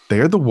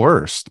 They're the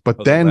worst.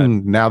 But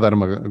then now that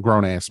I'm a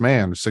grown ass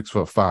man,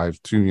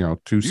 6'5",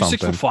 2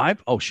 something. 6'5"?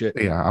 Oh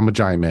shit. Yeah, I'm a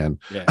giant man.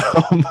 Yeah.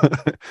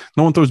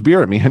 No one throws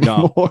beer at me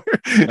anymore.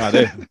 No,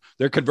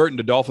 they're converting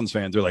to Dolphins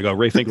fans. They're like, "Oh,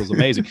 Ray Finkel's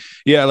amazing."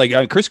 Yeah,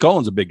 like Chris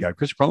Cullen's a big guy.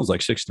 Chris Cullen's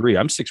like 6'3".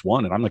 I'm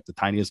 6'1", and I'm like the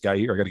tiniest guy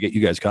here. I got to get you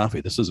guys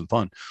coffee. This isn't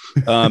fun.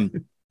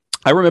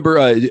 I remember,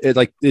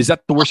 is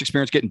that the worst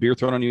experience, getting beer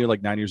thrown on you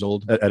like 9 years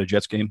old at a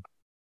Jets game?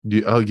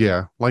 Yeah,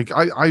 yeah. Like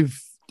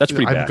that's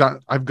pretty bad.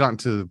 I've gotten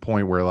to the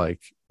point where like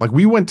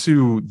we went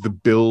to the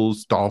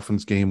Bills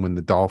Dolphins game when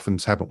the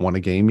Dolphins haven't won a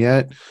game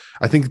yet.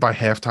 I think by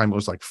halftime it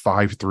was like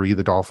 5-3.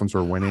 The Dolphins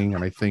were winning,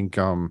 and I think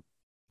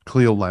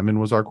Cleo Lemon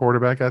was our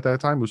quarterback at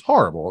that time. It was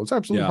horrible. It was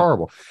absolutely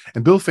horrible.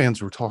 And Bill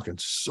fans were talking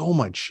so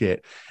much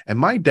shit. And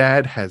my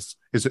dad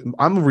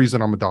I'm the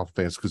reason I'm a Dolphin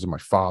fan is because of my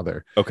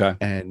father. Okay.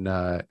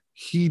 And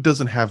he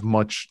doesn't have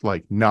much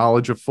like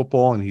knowledge of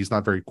football, and he's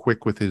not very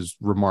quick with his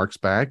remarks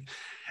back.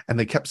 And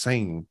they kept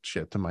saying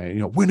shit to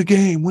my, win a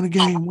game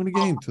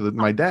to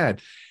my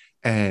dad.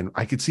 And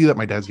I could see that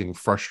my dad's getting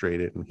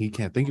frustrated and he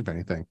can't think of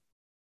anything.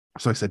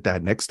 So I said,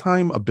 "Dad, next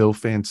time a Bill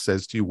fan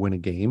says to you, win a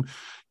game,"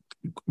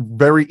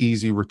 very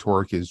easy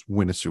rhetoric is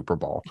win a Super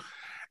Bowl.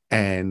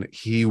 And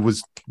he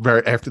was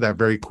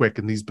very quick.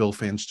 And these Bill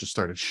fans just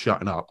started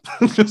shutting up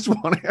just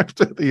one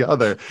after the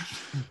other.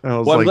 And I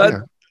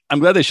was I'm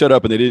glad they shut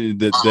up and they didn't.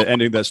 The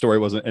ending of that story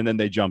wasn't, and then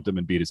they jumped him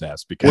and beat his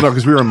ass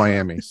because we were in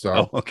Miami.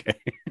 So okay.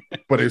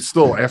 But it's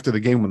still after the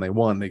game when they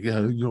won, they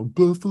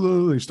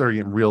Buffalo. They started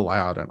getting real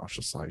loud, and I was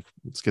just like,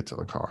 "Let's get to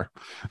the car."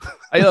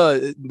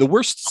 The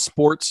worst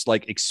sports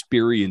like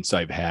experience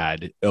I've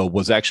had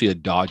was actually a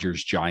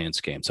Dodgers Giants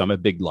game. So I'm a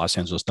big Los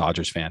Angeles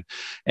Dodgers fan,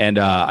 and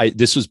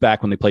this was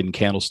back when they played in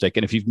Candlestick.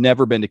 And if you've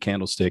never been to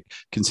Candlestick,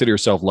 consider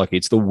yourself lucky.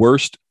 It's the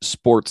worst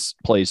sports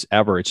place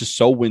ever. It's just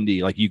so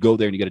windy. Like, you go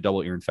there and you get a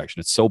double ear infection.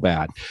 It's so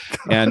bad.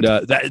 And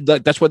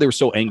that's why they were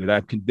so angry.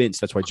 I'm convinced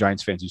that's why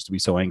Giants fans used to be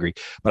so angry.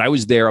 But I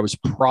was there. I was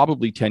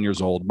probably 10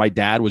 years old. My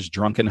dad was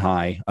drunk and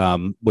high,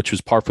 which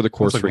was par for the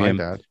course for him.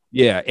 Dad.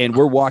 Yeah, and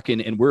we're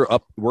walking, and we're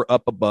up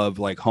above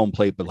like home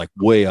plate, but like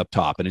way up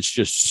top, and it's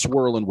just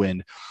swirling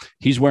wind.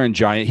 He's wearing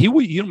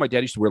my dad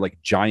used to wear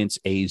like Giants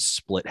A's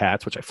split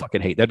hats, which I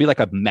fucking hate. That'd be like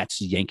a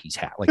Mets Yankees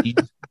hat. Like, you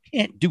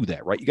can't do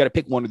that, right? You got to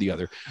pick one or the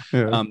other.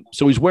 Yeah.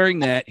 So he's wearing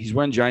that. He's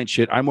wearing Giant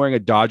shit. I'm wearing a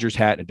Dodgers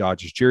hat and a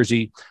Dodgers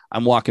jersey.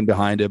 I'm walking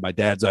behind him. My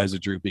dad's eyes are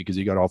droopy because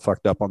he got all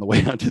fucked up on the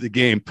way out to the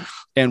game.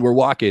 And we're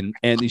walking,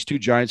 and these two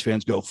Giants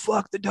fans go,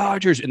 "Fuck the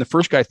Dodgers!" And the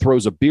first guy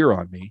throws a beer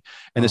on me,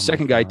 and the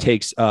second guy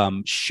takes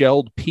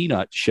shelled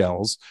peanut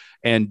shells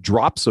and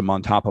drops them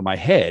on top of my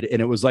head.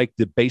 And it was like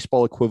the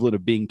baseball equivalent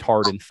of being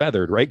tarred and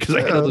feathered, right? Because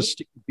I had all the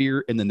sticky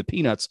beer and then the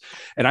peanuts,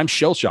 and I'm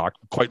shell shocked,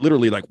 quite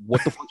literally, like,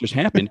 what the fuck just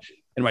happened?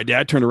 And my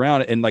dad turned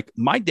around, and like,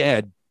 my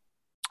dad,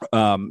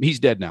 he's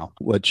dead now,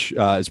 which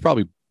is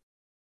probably,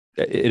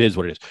 it is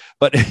what it is.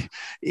 But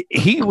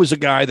he was a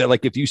guy that,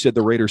 like, if you said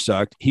the Raiders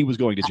sucked, he was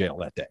going to jail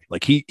that day.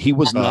 Like, he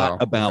was not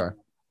about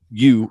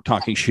you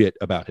talking shit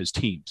about his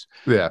teams.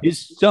 Yeah.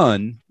 His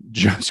son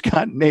just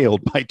got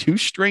nailed by two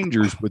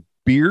strangers with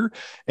beer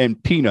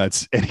and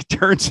peanuts, and he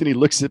turns and he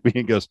looks at me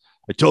and goes,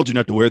 "I told you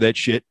not to wear that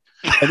shit."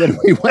 And then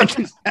we went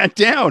and sat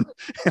down,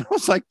 and I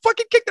was like,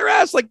 "Fucking kick their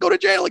ass, like, go to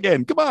jail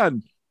again. Come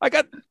on.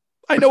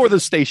 I know where the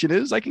station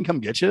is. I can come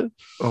get you."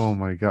 Oh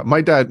my God.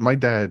 My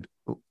dad,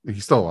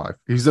 he's still alive.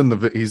 He's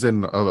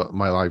in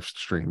my live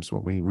streams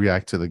when we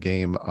react to the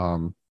game.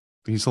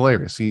 He's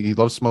hilarious. He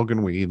loves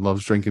smoking weed,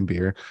 loves drinking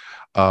beer.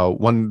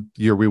 One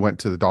year we went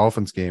to the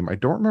Dolphins game. I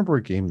don't remember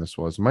what game this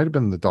was. It might have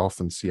been the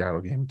Dolphins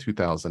Seattle game in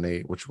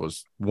 2008, which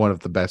was one of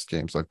the best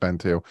games I've been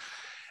to.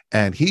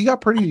 And he got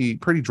pretty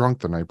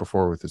drunk the night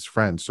before with his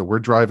friends. So we're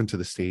driving to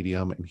the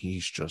stadium, and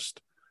he's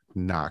just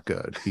not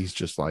good. He's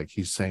just like,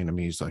 he's saying to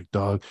me, he's like,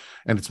 "Doug,"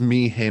 and it's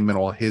me, him, and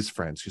all his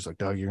friends. He's like,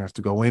 "Doug, you're gonna have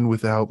to go in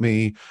without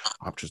me.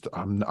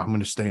 I'm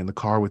gonna stay in the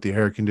car with the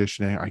air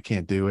conditioning. I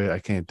can't do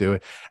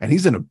it. And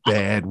he's in a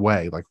bad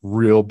way, like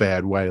real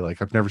bad way.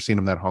 Like, I've never seen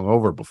him that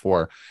hungover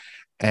before.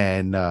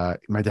 And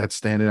my dad's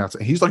standing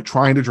outside. He's like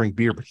trying to drink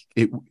beer, but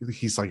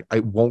he's like,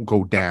 I won't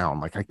go down.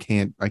 Like I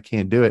can't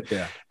do it.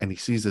 Yeah. And he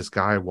sees this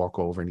guy walk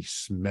over and he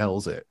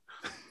smells it.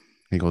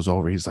 He goes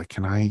over. He's like,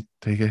 can I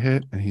take a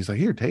hit? And he's like,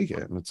 here, take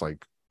it. And it's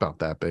like about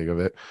that big of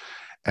it.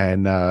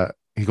 And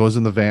he goes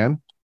in the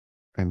van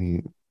and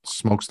he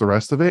smokes the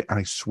rest of it. And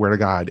I swear to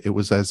God, it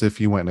was as if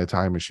he went in a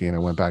time machine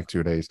and went back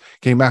 2 days.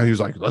 Came out, he was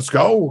like, let's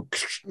go.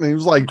 And he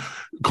was like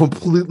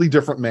completely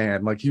different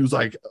man. Like he was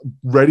like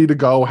ready to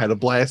go, had a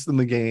blast in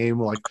the game,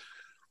 like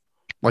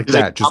He's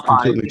that. like Just Popeye,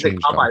 completely he's like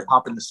changed him. Popeye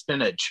popping the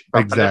spinach.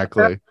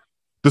 Exactly.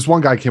 This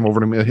one guy came over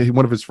to me.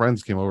 One of his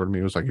friends came over to me.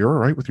 He was like, "You're all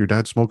right with your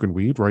dad smoking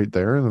weed right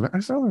there?" And I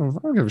said, "I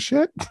don't give a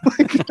shit."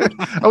 Like,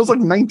 I was like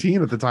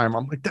 19 at the time.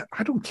 I'm like,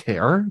 I don't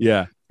care.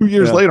 Yeah. 2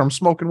 years Yeah. later, I'm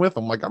smoking with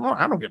him. Like,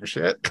 I don't give a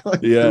shit.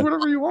 Like, Yeah. do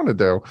whatever you want to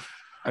do.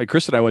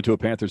 Chris and I went to a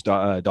Panthers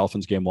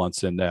Dolphins game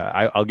once, and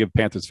I'll give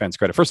Panthers fans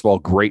credit. First of all,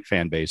 great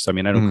fan base. I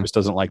mean, I know Chris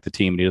doesn't like the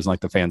team and he doesn't like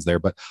the fans there,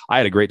 but I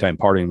had a great time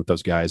partying with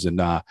those guys.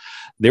 And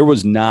there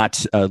was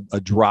not a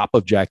drop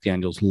of Jack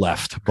Daniels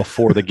left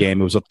before the game.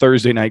 It was a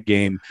Thursday night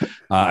game.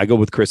 I go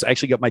with Chris. I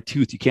actually got my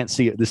tooth. You can't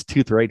see it. This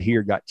tooth right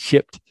here got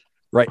chipped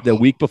right the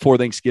week before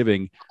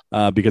Thanksgiving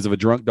because of a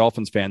drunk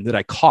Dolphins fan that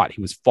I caught.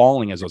 He was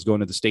falling as I was going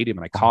to the stadium,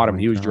 and I caught him.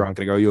 He was drunk,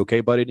 and I go, "Are you okay,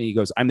 buddy?" And he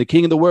goes, "I'm the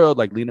king of the world,"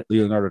 like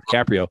Leonardo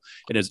DiCaprio.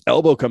 And his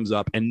elbow comes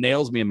up and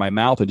nails me in my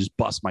mouth and just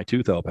busts my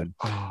tooth open.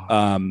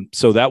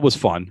 So that was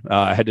fun.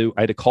 I had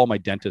to call my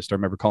dentist. I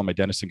remember calling my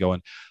dentist and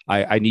going,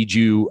 I need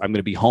you. I'm going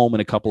to be home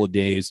in a couple of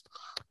days,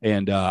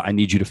 and I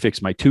need you to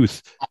fix my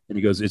tooth. And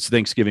he goes, "It's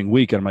Thanksgiving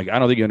week." And I'm like, "I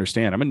don't think you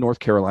understand. I'm in North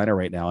Carolina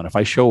right now. And if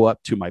I show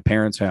up to my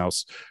parents'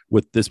 house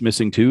with this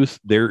missing tooth,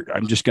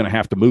 I'm just going to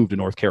have to move to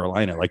North Carolina.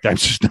 Like, I'm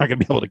just not going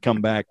to be able to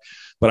come back."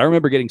 But I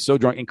remember getting so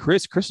drunk. And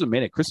Chris is a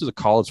minute. Chris is a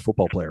college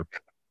football player,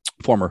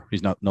 former.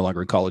 He's no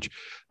longer in college.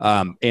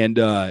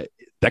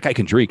 That guy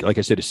can drink. Like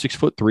I said, a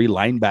 6'3"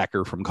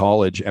 linebacker from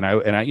college. And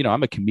I, you know,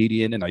 I'm a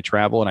comedian and I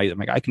travel, and I'm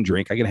like, I can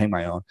drink. I can hang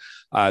my own.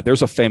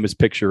 There's a famous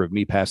picture of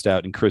me passed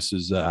out in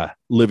Chris's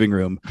living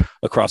room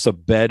across a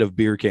bed of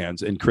beer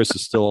cans, and Chris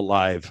is still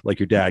alive, like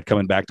your dad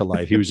coming back to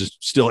life. He was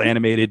just still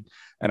animated,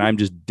 and I'm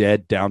just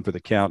dead down for the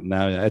count. And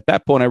now at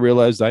that point, I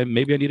realized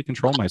maybe I need to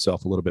control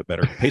myself a little bit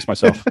better, pace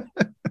myself.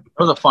 That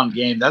was a fun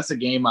game. That's the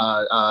game.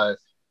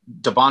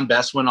 Devon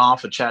Best went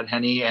off with Chad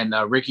Henne, and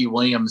Ricky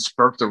Williams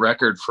broke the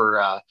record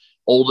for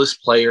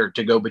oldest player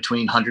to go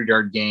between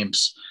 100-yard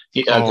games.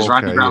 Because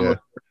Ronnie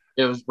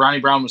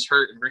Brown was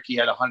hurt, and Ricky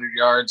had 100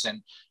 yards.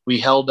 And we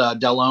held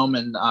Delhomme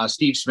and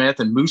Steve Smith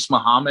and Moose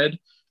Muhammad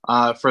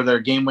for their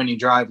game-winning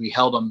drive. We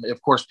held them,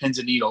 of course, pins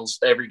and needles.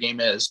 Every game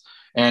is.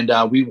 And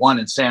we won.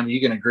 And Sam, you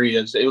can agree,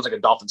 it was like a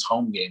Dolphins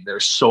home game.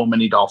 There's so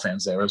many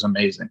Dolphins there. It was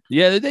amazing.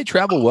 Yeah, they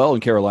travel well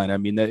in Carolina. I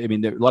mean, there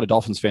are a lot of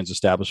Dolphins fans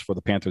established before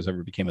the Panthers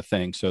ever became a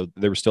thing. So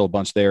there was still a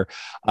bunch there.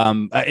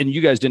 And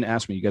you guys didn't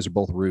ask me. You guys are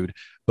both rude.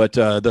 But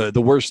the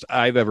worst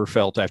I've ever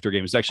felt after a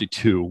game is actually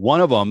two. One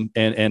of them,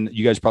 and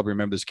you guys probably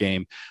remember this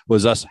game,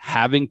 was us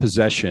having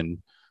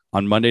possession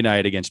on Monday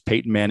night against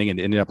Peyton Manning and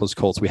the Indianapolis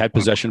Colts. We had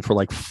possession for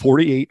like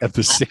 48 of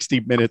the 60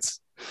 minutes.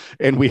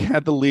 And we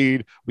had the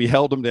lead. We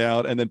held them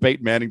down. And then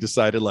Peyton Manning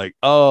decided, like,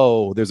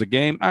 oh, there's a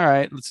game. All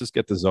right, let's just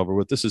get this over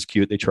with. This is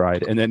cute. They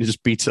tried. And then it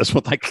just beats us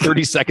with like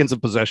 30 seconds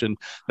of possession.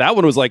 That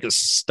one was like a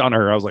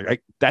stunner. I was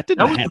like, that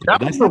didn't happen.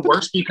 That was the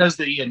worst, because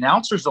the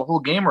announcers the whole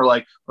game were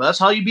like, well, that's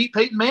how you beat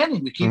Peyton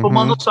Manning. We keep them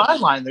on the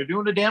sideline. They're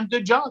doing a damn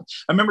good job.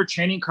 I remember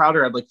Channing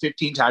Crowder had like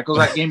 15 tackles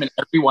that game, and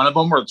every one of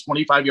them were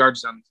 25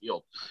 yards down the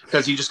field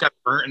because he just got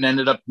burnt and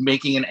ended up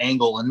making an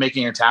angle and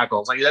making a tackle.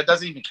 It's like, that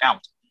doesn't even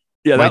count.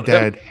 Yeah, my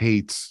dad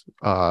hates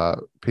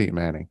Peyton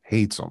Manning,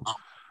 hates him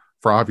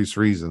for obvious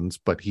reasons.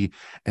 But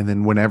and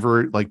then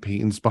whenever like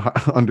Peyton's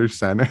under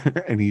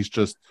center and he's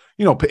just,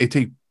 you know, it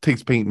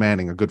takes Peyton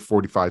Manning a good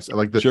 45.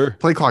 Like the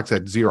play clock's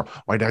at 0.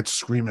 My dad's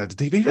screaming at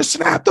the TV, just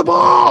snap the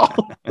ball.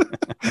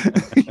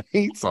 He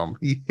hates him.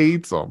 He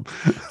hates him.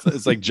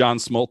 It's like John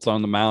Smoltz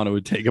on the mound. It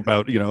would take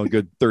about, you know, a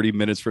good 30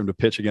 minutes for him to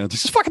pitch again.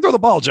 Just fucking throw the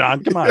ball,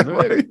 John. Come on.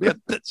 Right. We got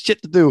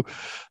shit to do.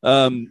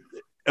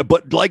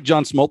 But like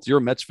John Smoltz, you're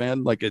a Mets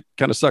fan. Like, it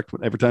kind of sucked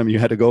every time you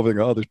had to go over there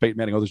and go, oh, there's Peyton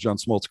Manning. Oh, there's John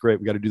Smoltz. Great.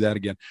 We got to do that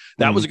again.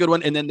 That was a good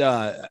one. And then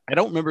I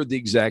don't remember the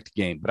exact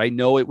game, but I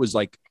know it was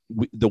like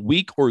the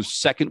week or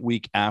second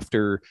week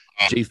after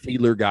Jay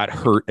Fiedler got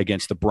hurt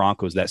against the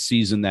Broncos that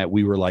season that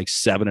we were like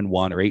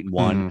 7-1 or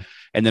 8-1.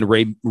 And then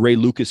Ray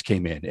Lucas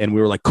came in and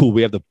we were like, cool,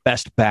 we have the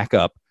best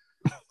backup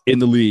in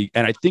the league.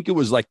 And I think it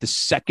was like the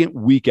second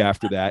week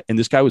after that. And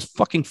this guy was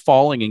fucking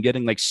falling and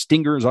getting like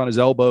stingers on his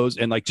elbows.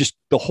 And like just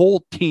the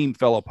whole team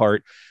fell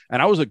apart. And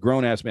I was a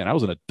grown ass man. I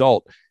was an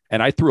adult.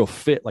 And I threw a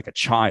fit like a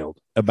child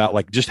about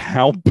like just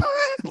how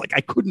like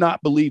I could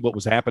not believe what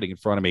was happening in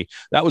front of me.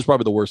 That was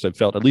probably the worst I've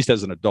felt, at least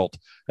as an adult,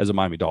 as a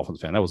Miami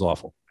Dolphins fan. That was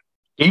awful.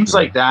 Games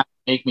like that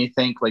make me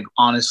think, like,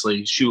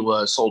 honestly,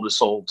 Shula sold his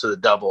soul to the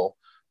devil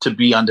to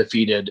be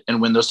undefeated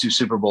and win those 2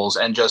 Super Bowls.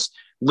 And just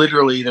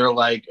literally they're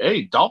like,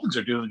 hey, Dolphins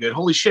are doing good.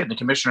 Holy shit. And the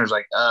commissioner's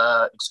like,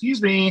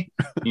 excuse me,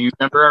 you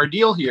remember our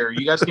deal here.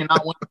 You guys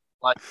cannot win.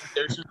 Like,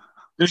 there's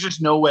There's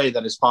just no way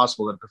that it's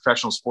possible that a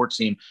professional sports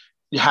team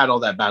had all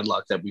that bad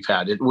luck that we've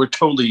had. We're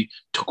totally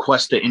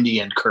Tequesta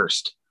Indian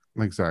cursed.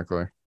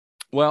 Exactly.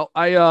 Well,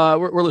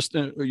 we're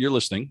listening. You're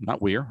listening,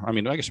 not we're. I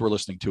mean, I guess we're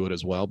listening to it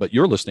as well. But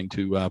you're listening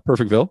to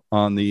Perfectville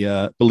on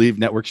the Believe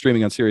Network,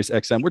 streaming on Sirius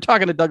XM. We're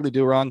talking to Dudley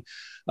Durong.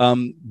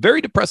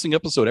 Very depressing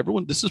episode.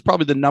 Everyone, this is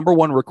probably the number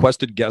one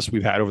requested guest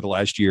we've had over the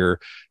last year,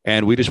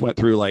 and we just went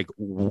through like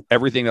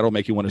everything that'll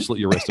make you want to slit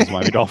your wrist as a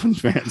Miami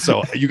Dolphins fan.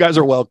 So you guys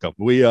are welcome.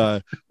 We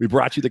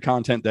brought you the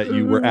content that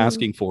you were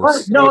asking for.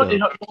 Right. No,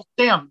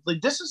 damn.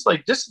 This is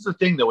the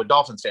thing though with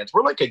Dolphins fans.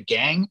 We're like a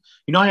gang.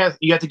 You know,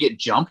 you have to get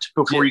jumped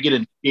before you get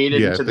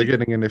initiated. Yeah, they're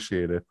getting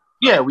initiated.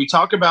 Yeah, we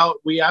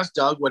asked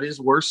Doug what his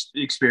worst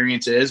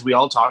experience is. We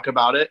all talk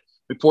about it.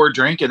 We pour a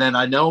drink, and then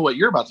I know what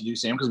you're about to do,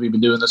 Sam, because we've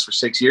been doing this for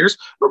 6 years.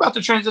 We're about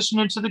to transition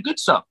into the good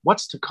stuff.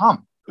 What's to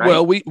come? Right?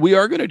 Well, we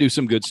are going to do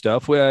some good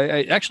stuff.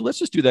 Actually, let's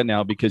just do that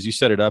now because you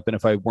set it up. And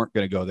if I weren't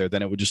going to go there,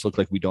 then it would just look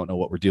like we don't know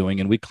what we're doing.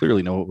 And we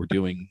clearly know what we're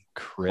doing,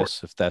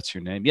 Chris, if that's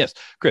your name. Yes,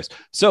 Chris.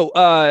 So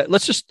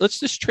let's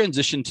just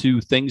transition to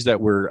things that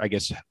we're, I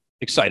guess,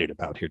 excited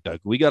about here, Doug.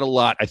 We got a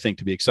lot, I think,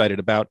 to be excited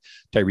about.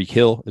 Tyreek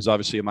Hill is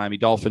obviously a Miami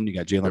Dolphin. You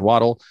got Jalen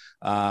Waddle.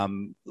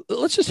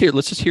 Let's just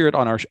hear it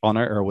on our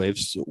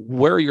airwaves.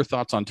 Where are your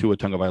thoughts on Tua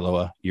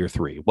Tagovailoa year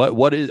 3?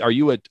 Are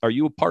you a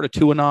part of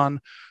Tuanon?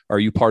 Are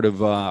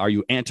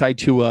you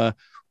anti-Tua?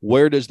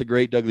 Where does the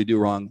great Dudley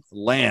Durong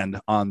land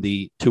on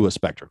the Tua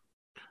spectrum?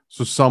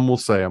 So some will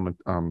say I'm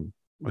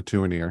a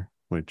Tuaneer,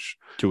 which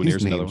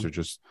these names are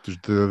just the it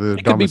could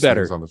be dumbest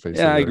better things on the face.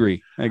 Yeah, of I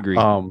it. agree.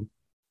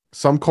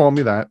 Some call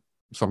me that.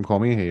 Some call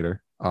me a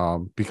hater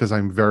because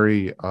I'm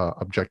very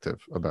objective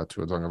about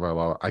Tua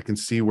Tagovailoa. I can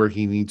see where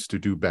he needs to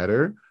do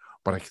better,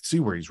 but I can see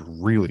where he's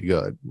really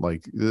good.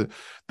 Like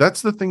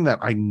that's the thing that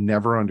I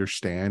never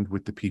understand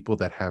with the people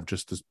that have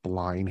just this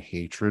blind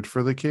hatred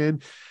for the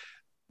kid.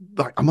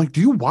 Like, I'm like,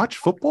 do you watch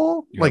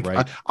football? You're like,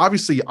 right.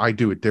 obviously, I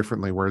do it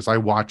differently. Whereas I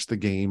watch the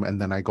game and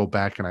then I go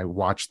back and I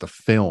watch the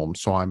film,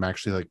 so I'm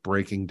actually like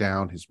breaking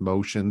down his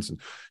motions and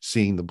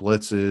seeing the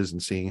blitzes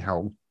and seeing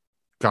how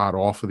god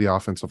awful the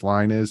offensive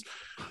line is.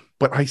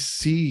 But I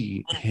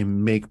see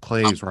him make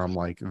plays where I'm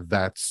like,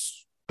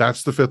 that's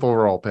the 5th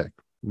overall pick.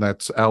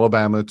 That's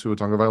Alabama to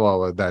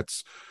Tagovailoa.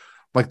 That's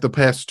like the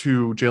past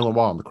 2 Jalen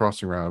Waddle in the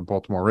crossing round,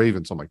 Baltimore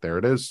Ravens. I'm like, there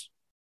it is.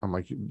 I'm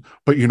like,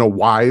 but you know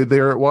why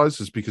there it was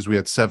is because we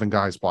had 7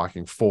 guys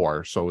blocking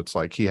 4. So it's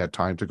like he had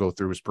time to go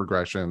through his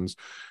progressions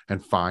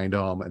and find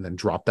them and then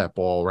drop that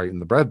ball right in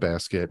the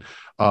breadbasket.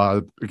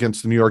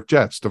 Against the New York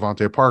Jets,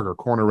 Devontae Parker,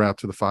 corner route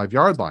to the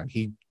 5-yard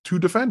line. 2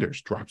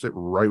 defenders, drops it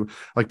right.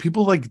 Like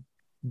people like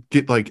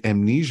get like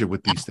amnesia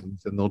with these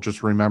things and they'll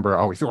just remember,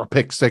 oh, we threw a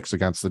pick 6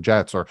 against the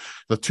Jets or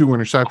the 2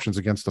 interceptions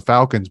against the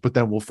Falcons, but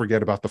then we'll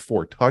forget about the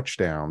 4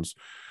 touchdowns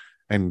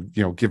and,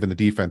 you know, given the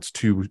defense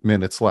 2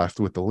 minutes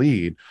left with the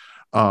lead.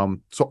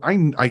 So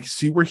I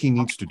see where he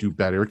needs to do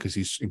better because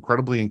he's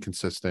incredibly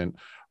inconsistent.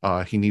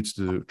 He needs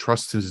to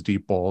trust his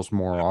deep balls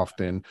more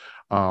often.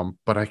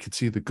 But I could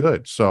see the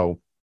good. So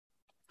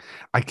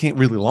I can't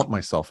really lump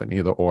myself in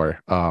either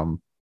or.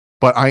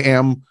 But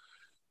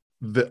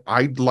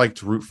I'd like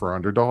to root for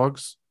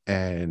underdogs.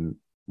 And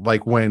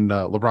like when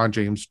LeBron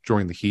James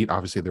joined the Heat,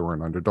 obviously they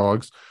weren't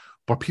underdogs,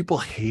 but people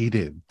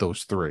hated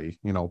those 3,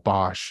 you know,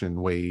 Bosh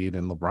and Wade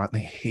and LeBron. They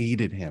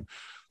hated him.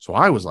 So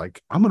I was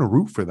like, I'm going to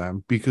root for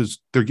them because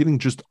they're getting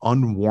just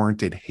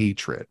unwarranted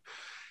hatred.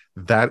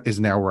 That is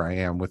now where I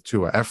am with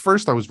Tua. At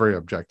first, I was very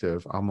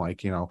objective. I'm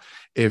like, you know,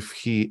 if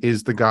he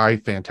is the guy,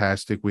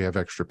 fantastic. We have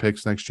extra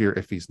picks next year.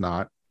 If he's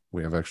not,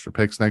 we have extra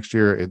picks next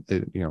year.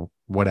 You know,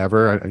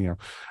 whatever.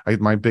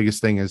 My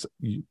biggest thing is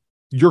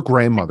your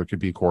grandmother could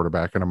be a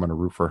quarterback, and I'm going to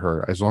root for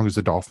her as long as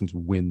the Dolphins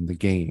win the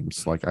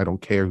games. Like, I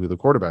don't care who the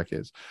quarterback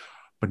is.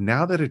 But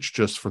now that it's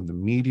just from the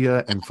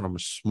media and from a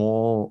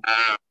small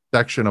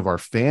section of our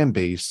fan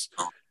base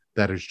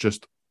that is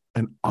just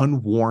an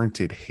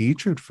unwarranted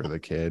hatred for the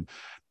kid,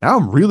 now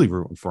I'm really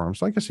rooting for him.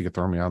 So I guess you could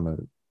throw me on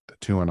the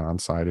Tuanon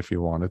side if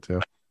you wanted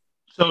to.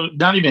 So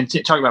not even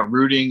talking about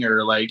rooting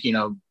or like, you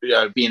know,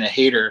 being a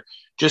hater,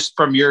 just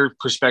from your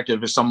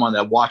perspective as someone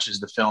that watches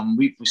the film,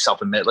 we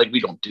self-admit, like,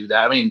 we don't do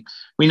that. I mean,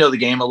 we know the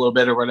game a little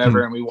bit or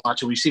whatever, and we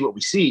watch it, we see what we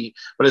see.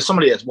 But as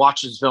somebody that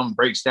watches the film and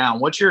breaks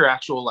down, what's your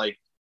actual like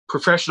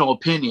professional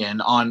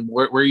opinion on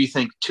where you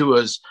think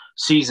Tua's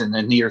season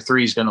in year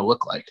 3 is going to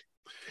look like?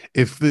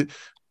 If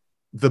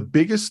the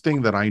biggest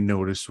thing that I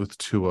noticed with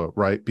Tua,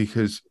 right,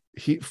 because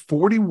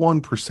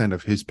 41%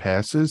 of his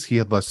passes, he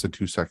had less than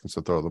 2 seconds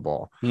to throw the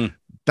ball.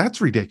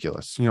 That's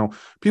ridiculous. You know,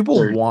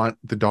 people want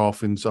the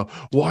Dolphins.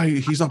 Why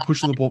he's not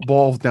pushing the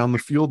ball down the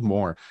field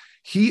more.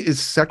 He is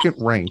second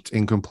ranked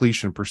in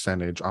completion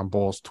percentage on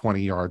balls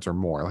 20 yards or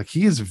more. Like,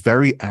 he is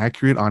very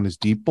accurate on his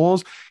deep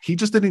balls. He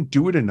just didn't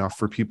do it enough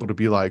for people to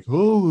be like,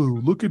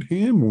 oh, look at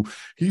him.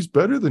 He's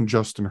better than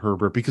Justin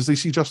Herbert, because they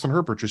see Justin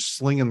Herbert just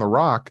slinging the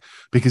rock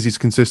because he's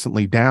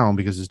consistently down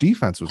because his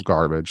defense was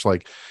garbage.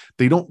 Like,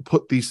 they don't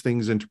put these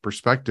things into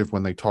perspective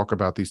when they talk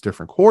about these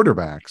different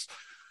quarterbacks.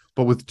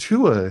 But with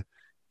Tua,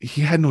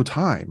 he had no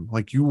time.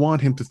 Like, you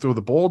want him to throw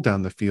the ball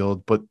down the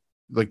field, but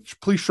Like,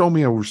 please show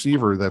me a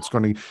receiver that's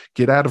going to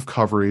get out of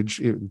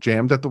coverage,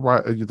 jammed at the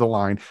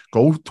line,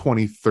 go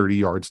 20, 30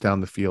 yards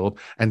down the field,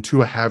 and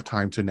Tua have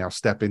time to now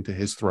step into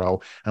his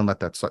throw and let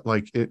that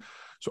like it.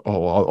 So,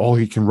 all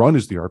he can run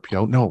is the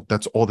RPO. No,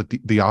 that's all that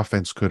the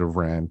offense could have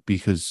ran,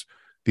 because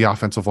the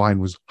offensive line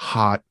was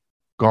hot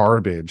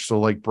garbage. So,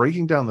 like,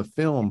 breaking down the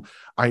film,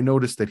 I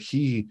noticed that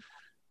he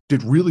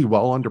did really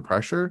well under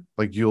pressure.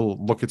 Like,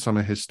 you'll look at some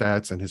of his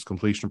stats and his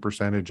completion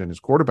percentage and his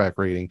quarterback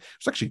rating.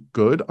 It's actually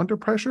good under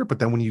pressure, but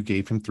then when you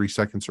gave him 3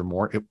 seconds or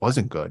more, it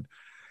wasn't good.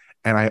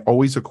 And I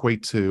always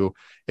equate to,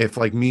 if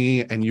like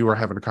me and you are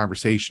having a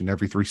conversation,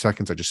 every 3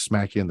 seconds, I just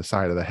smack you in the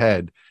side of the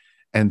head.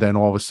 And then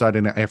all of a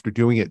sudden, after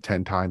doing it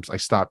 10 times, I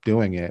stop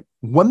doing it.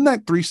 When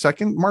that 3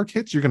 second mark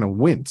hits, you're going to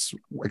wince,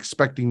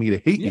 expecting me to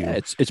hate you. Yeah,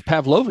 it's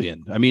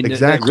Pavlovian. I mean,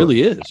 exactly. It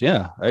really is.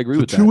 Yeah, I agree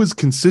with that. Tua is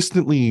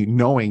consistently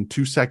knowing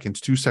 2 seconds,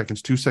 2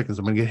 seconds, 2 seconds.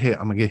 I'm going to get hit.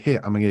 I'm going to get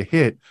hit. I'm going to get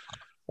hit.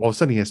 All of a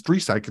sudden, he has 3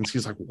 seconds.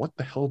 He's like, what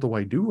the hell do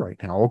I do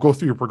right now? I'll go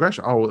through your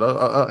progression.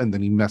 And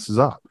then he messes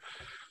up.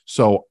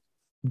 So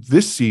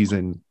this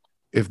season,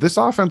 if this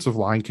offensive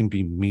line can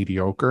be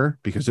mediocre,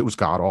 because it was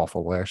god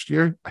awful last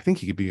year, I think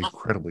he could be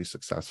incredibly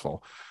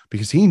successful,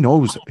 because he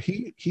knows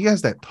he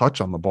has that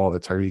touch on the ball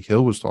that Tyreek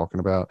Hill was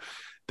talking about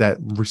that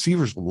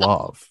receivers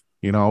love.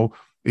 You know,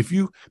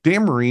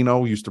 Dan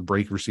Marino used to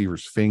break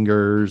receivers'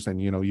 fingers,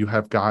 and, you know, you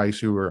have guys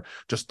who are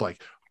just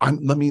like,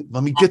 let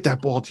me get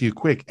that ball to you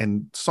quick.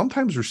 And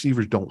sometimes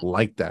receivers don't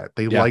like that.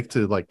 They like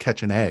to like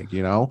catch an egg,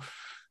 you know.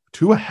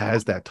 Tua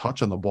has that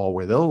touch on the ball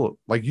where they'll,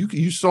 like,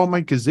 you saw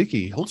Mike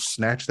Gesicki, he'll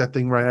snatch that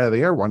thing right out of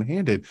the air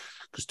one-handed,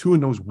 because Tua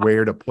knows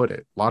where to put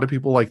it. A lot of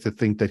people like to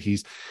think that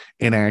he's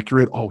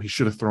inaccurate. Oh, he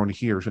should have thrown it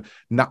here.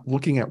 Not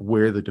looking at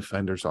where the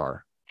defenders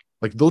are.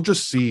 Like, they'll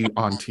just see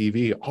on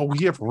TV, oh,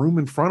 we have room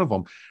in front of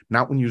them.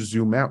 Not when you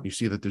zoom out, you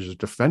see that there's a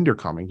defender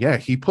coming. Yeah,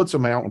 he puts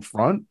him out in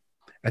front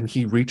and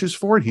he reaches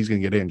for it, he's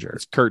going to get injured.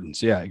 It's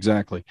curtains. Yeah,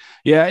 exactly.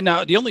 Yeah.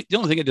 Now, the only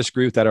thing I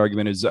disagree with that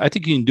argument is I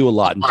think you can do a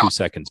lot in 2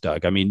 seconds,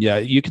 Doug. I mean, yeah,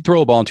 you can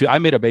throw a ball in 2. I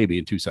made a baby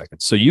in 2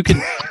 seconds. So you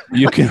can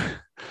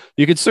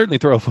certainly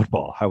throw a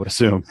football, I would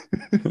assume,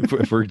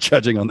 if we're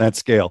judging on that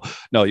scale.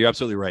 No, you're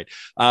absolutely right.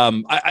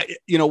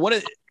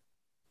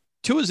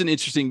 Tua is an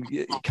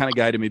interesting kind of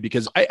guy to me,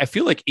 because I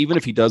feel like even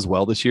if he does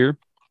well this year,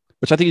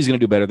 which I think he's going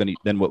to do better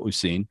than what we've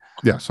seen.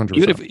 Yes, 100%.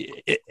 Even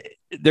if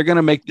they're going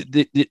to make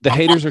the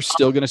haters are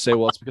still going to say,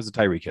 well, it's because of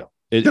Tyreek Hill.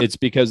 It's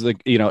because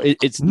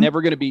it's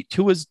never going to be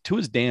Tua's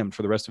damned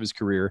for the rest of his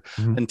career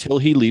until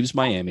he leaves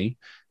Miami,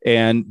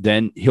 and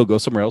then he'll go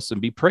somewhere else and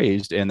be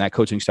praised, and that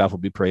coaching staff will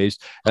be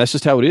praised. And that's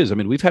just how it is. I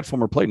mean, we've had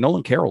former players.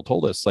 Nolan Carroll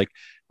told us, like,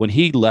 when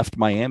he left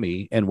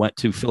Miami and went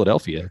to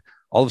Philadelphia,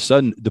 all of a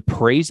sudden the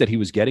praise that he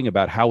was getting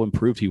about how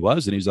improved he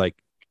was, and he's like,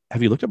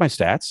 have you looked at my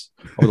stats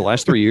over the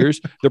last 3 years?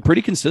 They're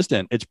pretty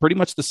consistent. It's pretty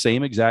much the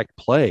same exact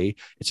play.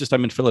 It's just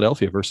I'm in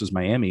Philadelphia versus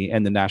Miami,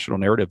 and the national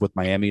narrative with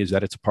Miami is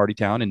that it's a party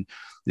town and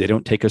they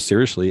don't take us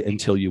seriously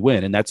until you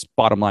win. And that's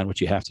bottom line. What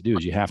you have to do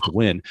is you have to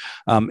win.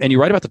 And you're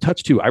right about the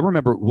touch too. I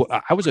remember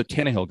I was a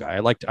Tannehill guy. I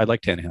liked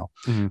Tannehill,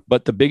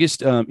 but the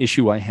biggest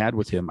issue I had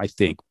with him, I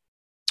think,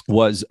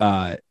 was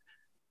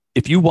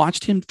if you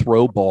watched him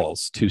throw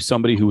balls to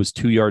somebody who was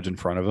 2 yards in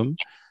front of him,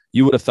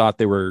 you would have thought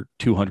they were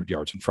 200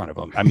 yards in front of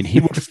him. I mean, he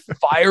would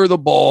fire the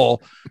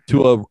ball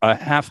to a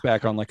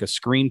halfback on like a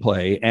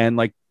screenplay, and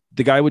like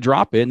the guy would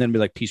drop it and then be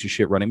like, piece of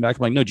shit running back.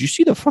 I'm like, no, did you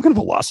see the fucking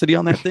velocity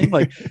on that thing?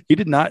 Like, he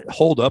did not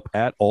hold up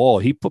at all.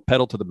 He put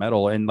pedal to the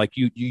metal. And like,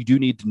 you do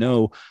need to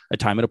know a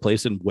time and a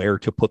place and where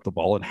to put the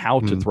ball and how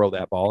to throw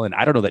that ball. And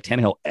I don't know that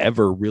Tannehill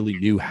ever really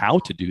knew how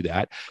to do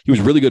that. He was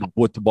really good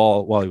with the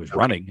ball while he was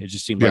running. It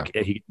just seemed like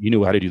he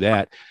knew how to do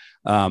that.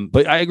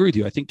 But I agree with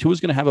you. I think Tua's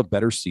going to have a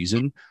better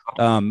season.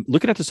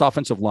 Looking at this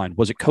offensive line,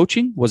 was it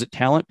coaching? Was it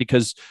talent?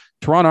 Because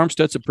Teron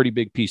Armstead's a pretty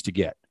big piece to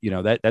get. You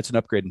know, that's an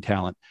upgrade in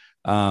talent.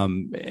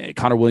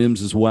 Connor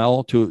Williams as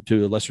well to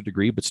a lesser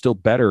degree, but still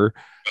better.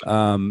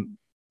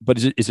 But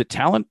is it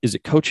talent? Is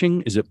it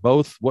coaching? Is it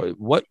both?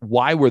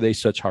 Why were they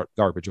such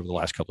garbage over the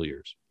last couple of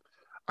years?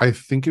 I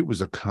think it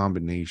was a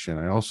combination.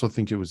 I also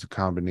think it was a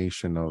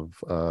combination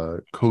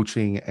of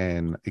coaching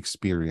and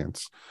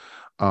experience.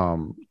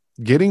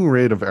 Getting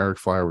rid of Eric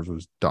Flowers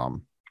was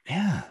dumb.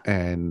 Yeah.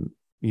 And,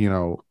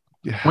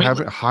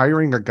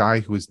 hiring a guy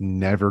who has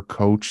never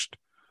coached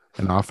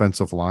an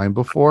offensive line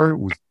before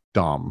was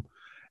dumb.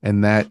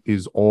 And that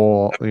is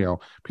all,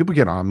 people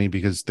get on me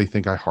because they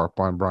think I harp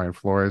on Brian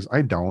Flores.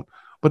 I don't,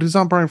 but it's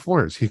on Brian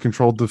Flores. He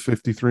controlled the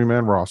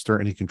 53-man roster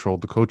and he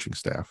controlled the coaching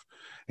staff.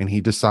 And he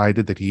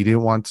decided that he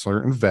didn't want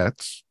certain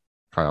vets,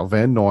 Kyle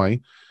Van Noy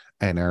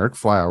and Eric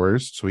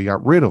Flowers, so he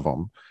got rid of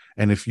them.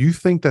 And if you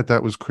think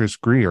that was Chris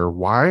Grier,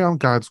 why on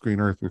God's green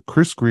earth would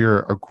Chris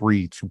Grier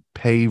agree to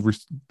pay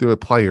the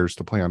players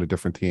to play on a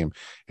different team?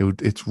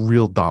 It's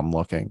real dumb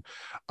looking.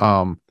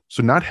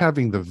 So not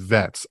having the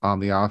vets on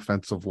the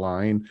offensive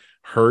line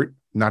hurt.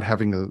 Not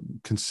having a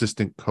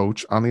consistent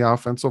coach on the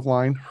offensive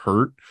line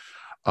hurt.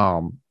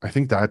 I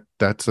think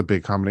that's a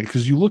big combination,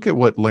 because you look at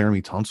what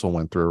Laramie Tunsil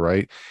went through,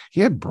 right?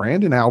 He had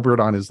Brandon Albert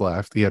on his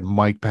left, he had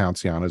Mike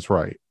Pouncey on his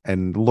right,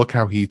 and look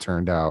how he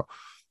turned out.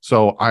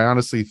 So I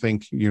honestly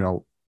think,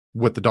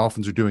 what the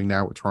Dolphins are doing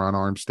now with Teron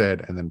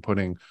Armstead and then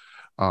putting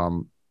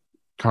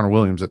Connor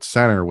Williams at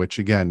center, which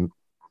again,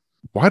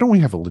 why don't we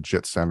have a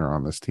legit center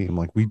on this team?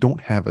 Like, we don't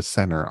have a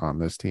center on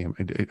this team.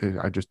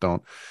 I just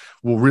don't.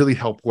 Will really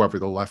help whoever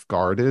the left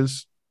guard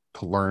is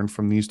to learn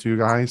from these two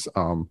guys.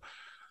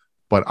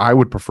 But I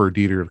would prefer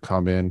Dieter to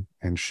come in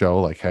and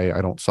show like, hey,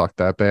 I don't suck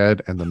that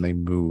bad, and then they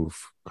move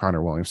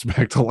Connor Williams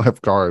back to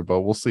left guard.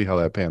 But we'll see how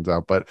that pans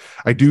out. But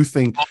I do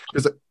think,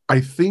 because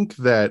I think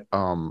that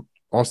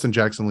Austin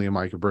Jackson, Liam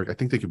Eichenberg, I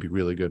think they could be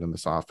really good in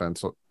this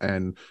offense,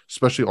 and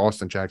especially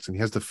Austin Jackson. He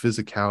has the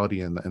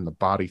physicality and the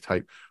body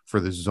type for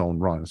this zone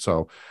run.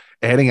 So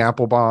adding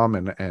Applebaum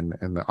and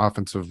the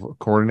offensive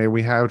coordinator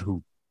we had,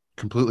 who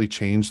completely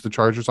changed the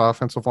Chargers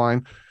offensive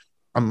line,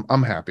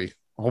 I'm happy.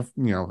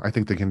 I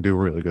think they can do a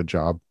really good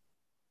job.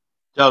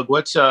 Doug,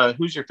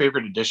 who's your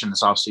favorite addition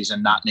this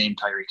offseason, not named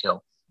Tyreek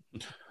Hill?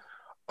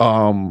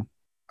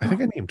 I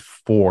think I named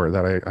 4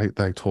 that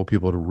I told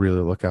people to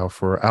really look out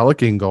for.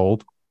 Alec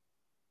Ingold,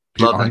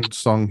 the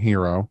unsung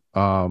hero.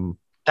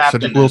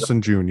 Cedric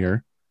Wilson Jr.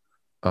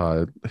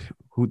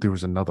 There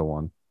was another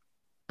one,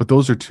 but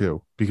those are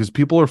 2, because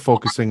people are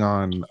focusing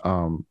on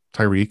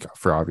Tyreek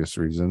for obvious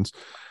reasons,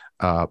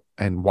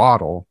 and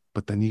Waddle.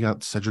 But then you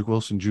got Cedric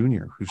Wilson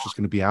Jr., who's just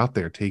going to be out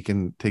there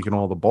taking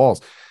all the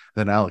balls.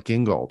 Then Alec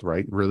Ingold,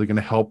 right? Really going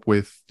to help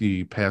with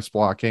the pass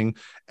blocking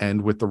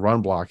and with the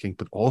run blocking.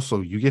 But also,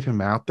 you get him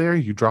out there,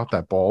 you drop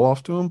that ball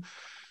off to him.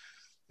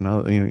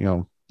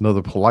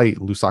 Another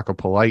Lusaka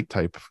Polite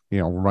type,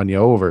 run you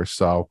over.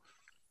 So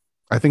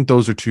I think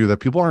those are 2 that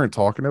people aren't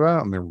talking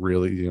about, and they're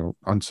really,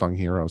 unsung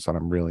heroes that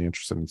I'm really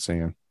interested in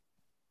seeing.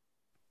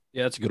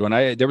 Yeah, that's a good one.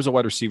 There was a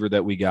wide receiver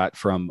that we got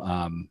from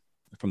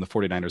the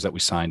 49ers that we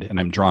signed, and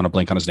I'm drawing a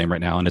blank on his name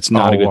right now, and it's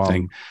not a good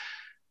thing.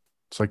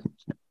 It's like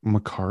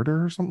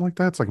McCarter or something like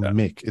that. It's like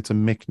Mick. It's a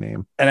Mick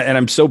name. And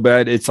I'm so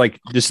bad. It's like,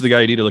 this is the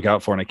guy you need to look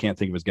out for, and I can't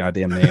think of his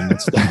goddamn name.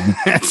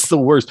 That's the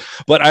worst.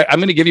 But I'm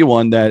going to give you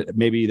one that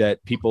maybe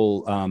that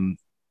people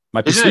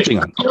might be switching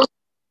on.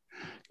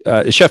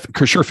 Kirk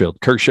Sherfield,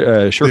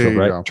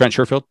 right? Go. Trent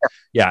Sherfield.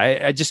 Yeah,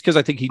 I just because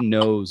I think he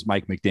knows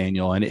Mike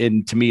McDaniel,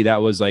 and to me that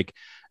was like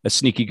a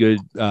sneaky good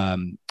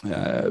kind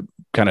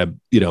of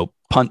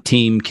punt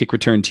team, kick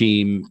return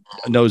team,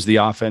 knows the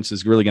offense,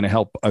 is really going to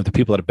help the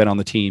people that have been on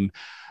the team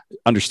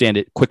understand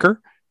it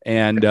quicker.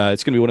 And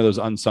it's going to be one of those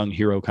unsung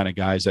hero kind of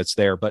guys that's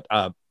there. But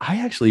I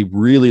actually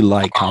really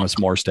like Thomas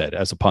Morstead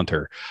as a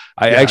punter.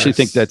 I actually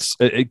think that's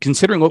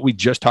considering what we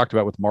just talked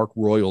about with Mark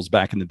Royals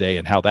back in the day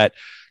and how that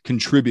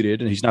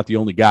contributed, and he's not the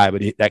only guy,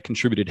 but that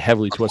contributed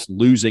heavily to us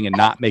losing and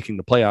not making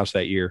the playoffs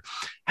that year.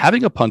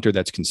 Having a punter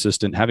that's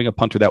consistent, having a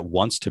punter that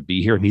wants to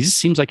be here, and he just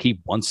seems like he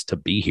wants to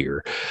be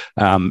here.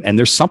 And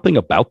there's something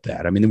about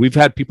that. I mean, we've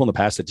had people in the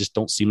past that just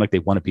don't seem like they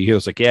want to be here.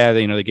 It's like,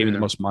 they gave me the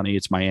most money.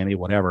 It's Miami,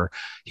 whatever.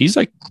 He's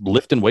like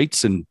lifting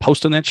weights and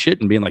posting that shit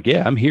and being like,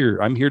 I'm here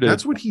to.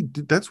 That's what he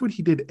did. That's what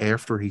he did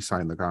after he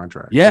signed the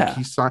contract. Yeah. Like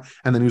he signed,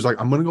 and then he was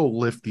like, I'm going to go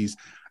lift these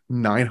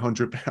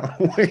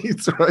 900-pound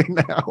weights right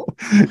now.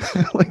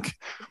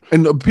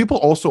 And people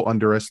also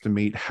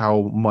underestimate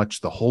how much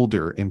the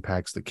holder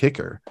impacts the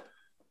kicker.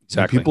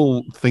 Exactly. And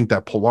people think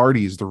that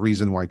Pilardi is the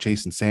reason why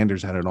Jason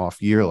Sanders had an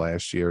off year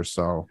last year.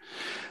 So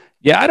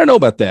yeah, I don't know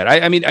about that.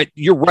 I mean,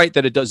 you're right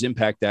that it does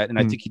impact that, and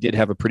I think he did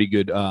have a pretty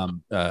good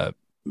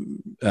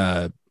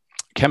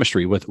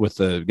chemistry with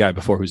the guy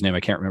before whose name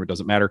I can't remember. It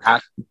doesn't matter.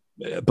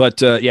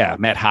 But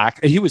Matt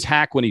Hack. He was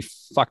Hack when he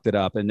fucked it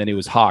up, and then he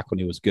was Hawk when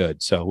he was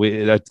good. So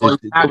now it's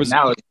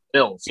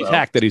Bill. So. He's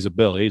Hack that he's a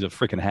Bill. He's a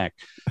freaking hack.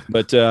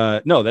 But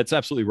no, that's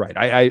absolutely right.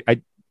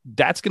 I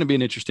that's going to be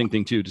an interesting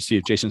thing too, to see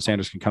if Jason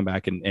Sanders can come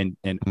back and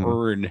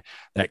earn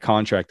that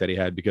contract that he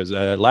had, because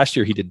last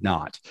year he did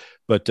not,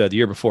 but the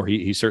year before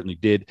he certainly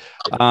did.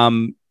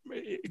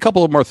 A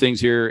couple of more things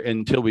here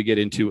until we get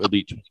into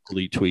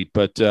elite tweet.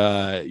 But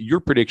your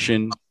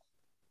prediction,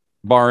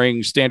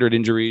 barring standard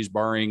injuries,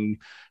 barring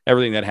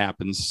everything that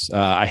happens.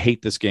 I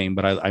hate this game,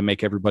 but I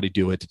make everybody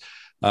do it.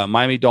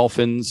 Miami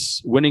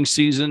Dolphins winning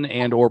season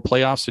and or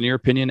playoffs, in your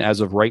opinion,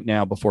 as of right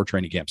now before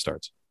training camp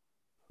starts?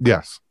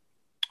 Yes.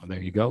 Well, there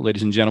you go,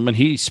 ladies and gentlemen.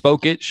 He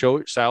spoke it,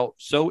 so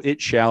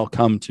it shall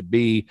come to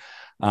be.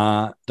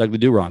 Doug the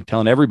Duron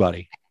telling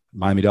everybody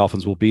Miami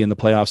Dolphins will be in the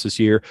playoffs this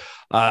year.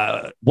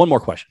 One more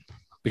question,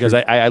 because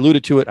I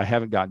alluded to it. I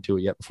haven't gotten to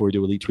it yet before we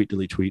do elite tweet,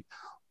 delete tweet.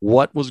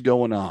 What was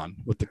going on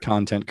with the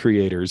content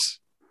creators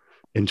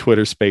in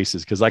Twitter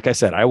Spaces? Because like I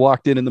said, I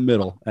walked in the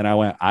middle and I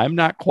went, I'm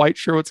not quite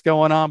sure what's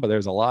going on, but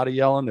there's a lot of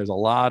yelling. There's a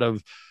lot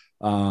of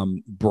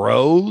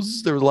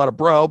bros. There was a lot of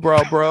bro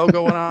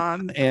going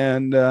on.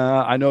 And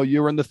I know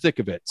you were in the thick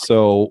of it.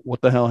 So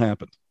what the hell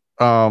happened?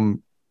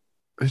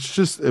 It's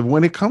just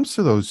when it comes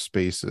to those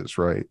spaces,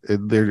 right?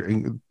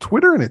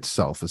 Twitter in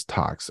itself is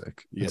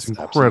toxic. Yes, it's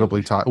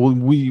incredibly toxic.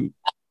 Well,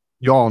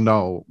 y'all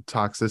know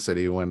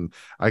toxicity when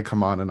I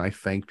come on and I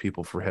thank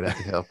people for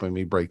helping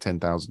me break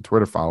 10,000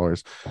 Twitter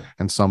followers,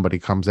 and somebody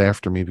comes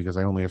after me because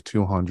I only have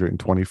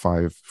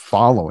 225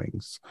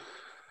 followings.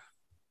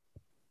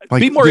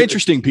 Be more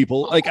interesting,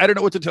 people. Like, I don't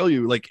know what to tell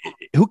you. Like,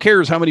 who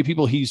cares how many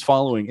people he's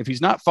following? If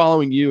he's not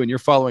following you and you're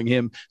following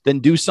him,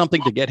 then do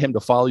something to get him to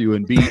follow you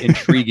and be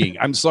intriguing.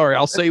 I'm sorry.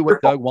 I'll say what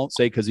Doug won't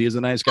say because he is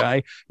a nice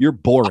guy. You're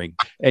boring,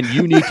 and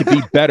you need to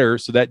be better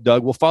so that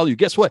Doug will follow you.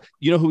 Guess what?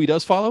 You know who he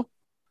does follow?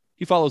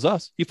 He follows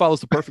us. He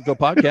follows the Perfect Go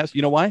podcast.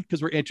 You know why?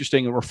 Because we're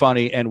interesting and we're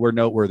funny and we're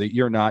noteworthy.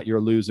 You're not. You're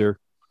a loser.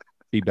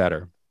 Be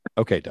better.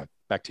 Okay, Doug,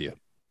 back to you.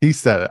 He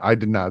said it. I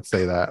did not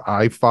say that.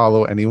 I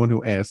follow anyone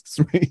who asks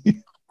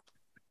me.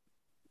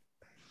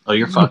 Oh,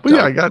 you're fucked but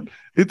yeah, up.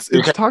 it's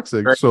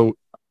toxic. So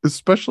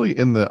especially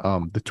in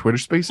the Twitter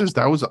spaces,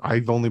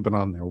 I've only been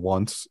on there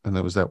once, and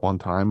it was that one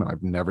time, and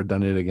I've never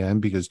done it again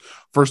because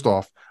first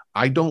off,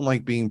 I don't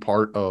like being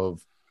part of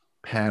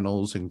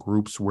panels and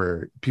groups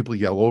where people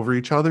yell over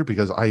each other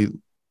because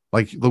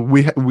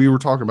we were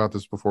talking about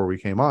this before we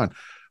came on.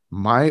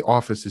 My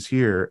office is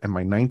here, and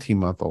my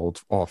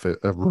 19-month-old office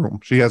room.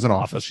 She has an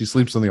office. She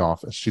sleeps in the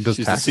office. She's the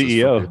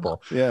CEO. For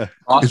people. Yeah,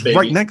 it's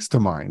right next to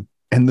mine.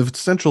 And the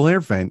central air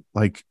vent,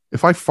 like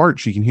if I fart,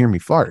 she can hear me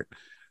fart.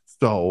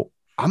 So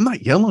I'm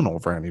not yelling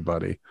over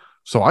anybody.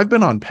 So I've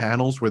been on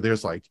panels where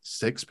there's like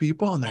 6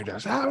 people and they're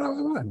just,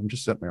 and I'm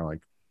just sitting there like,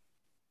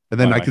 and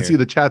then I can see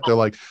the chat. They're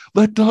like,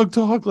 let Doug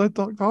talk.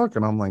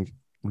 And I'm like,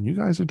 when you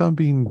guys are done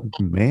being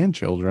man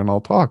children,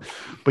 I'll talk.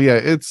 But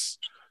yeah,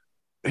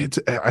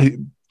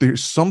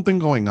 there's something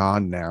going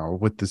on now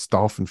with this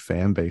Dolphin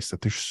fan base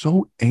that they're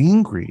so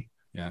angry.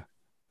 Yeah.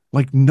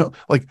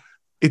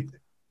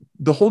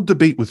 The whole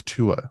debate with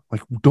Tua,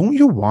 like, don't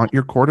you want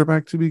your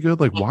quarterback to be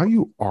good? Like, why are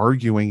you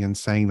arguing and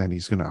saying that he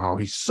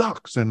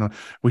sucks and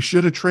we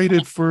should have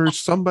traded for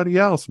somebody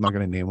else? I'm not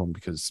going to name him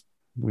because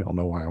we all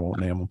know why I won't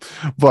name him,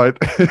 but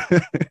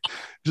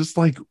just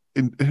like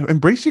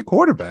embrace your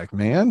quarterback,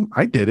 man.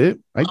 I did it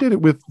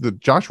with the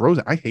Josh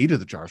Rosen. I hated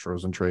the Josh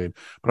Rosen trade,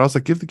 but I was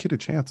like, give the kid a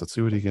chance. Let's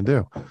see what he can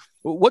do.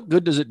 What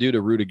good does it do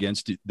to root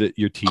against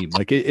your team?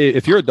 Like,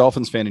 if you're a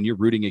Dolphins fan and you're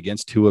rooting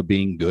against Tua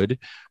being good,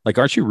 like,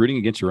 aren't you rooting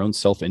against your own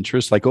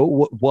self-interest? Like,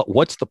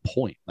 what's the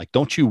point? Like,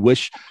 don't you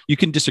wish you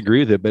can disagree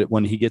with it, but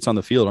when he gets on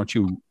the field, aren't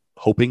you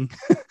hoping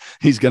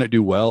he's going to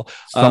do well?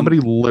 Somebody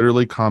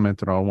literally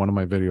commented on one of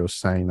my videos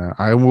saying that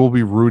I will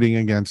be rooting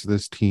against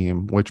this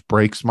team, which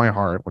breaks my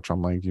heart, which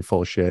I'm like, you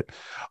full of shit.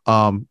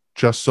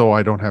 Just so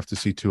I don't have to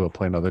see Tua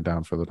play another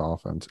down for the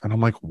Dolphins. And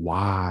I'm like,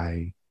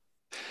 why?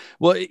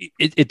 Well,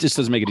 it just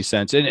doesn't make any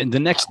sense. And the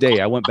next day,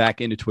 I went back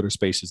into Twitter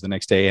Spaces the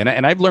next day, and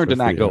I've learned to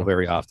not go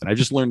very often. I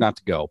just learned not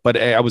to go, but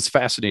I was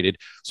fascinated.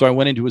 So I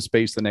went into a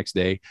space the next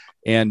day,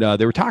 and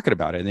they were talking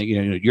about it. And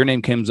your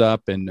name comes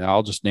up, and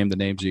I'll just name the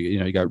names.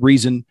 You got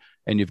Reason,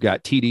 and you've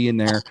got TD in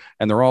there,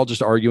 and they're all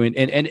just arguing.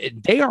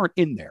 And they aren't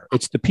in there.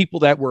 It's the people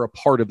that were a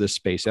part of this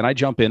space. And I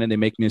jump in, and they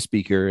make me a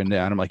speaker, and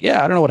I'm like,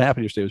 yeah, I don't know what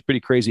happened yesterday. It was pretty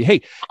crazy.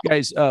 Hey,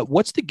 guys,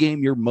 what's the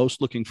game you're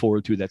most looking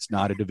forward to that's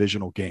not a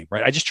divisional game,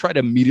 right? I just try to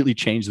immediately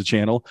change the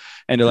channel,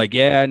 and they're like,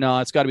 yeah, no,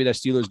 it's got to be that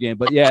Steelers game.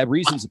 But yeah,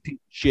 Reason's a piece of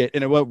shit.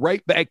 And it went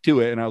right back to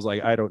it, and I was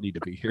like, I don't need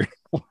to be here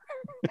anymore.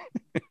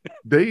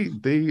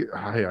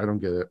 I don't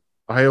get it.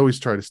 I always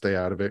try to stay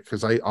out of it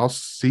because I'll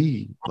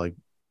see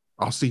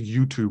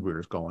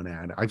YouTubers going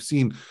at it. I've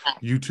seen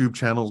YouTube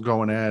channels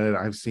going at it.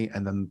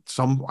 And then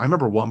I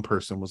remember one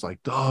person was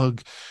like,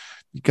 Doug,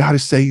 you got to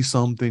say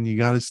something. You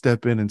got to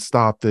step in and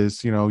stop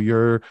this.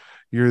 You're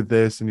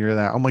this and you're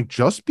that. I'm like,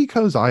 just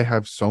because I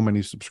have so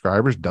many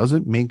subscribers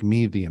doesn't make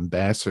me the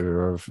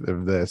ambassador of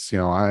this.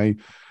 I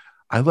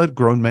let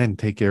grown men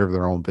take care of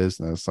their own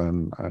business.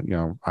 And,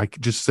 I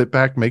could just sit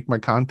back, make my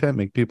content,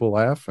 make people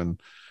laugh.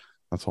 And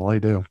that's all I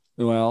do.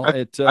 Well,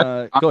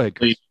 go ahead,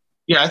 Chris.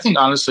 Yeah, I think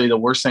honestly the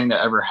worst thing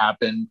that ever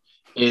happened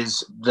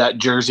is that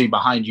jersey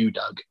behind you,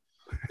 Doug,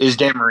 is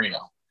Dan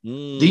Marino.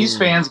 These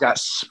fans got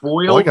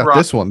spoiled. I got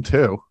this one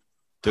too.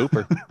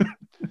 Duper.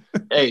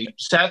 Hey,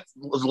 Seth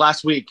was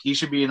last week. He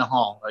should be in the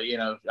hall.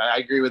 I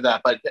agree with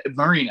that. But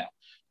Marino,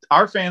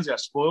 our fans got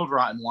spoiled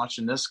rotten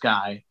watching this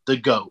guy, the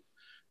GOAT,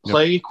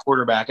 play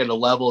quarterback at a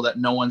level that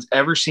no one's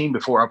ever seen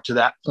before up to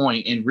that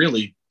point in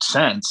really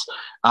since,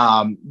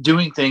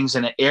 doing things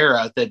in an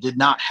era that did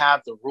not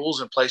have the rules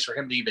in place for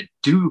him to even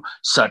do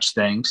such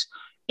things.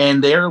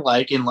 And they're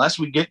like, unless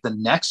we get the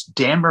next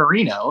Dan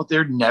Marino,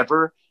 they're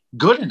never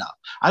good enough.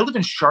 I live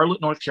in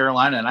Charlotte, North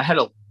Carolina, and I had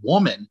a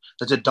woman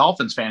that's a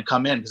Dolphins fan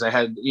come in because I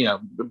had,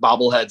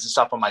 bobbleheads and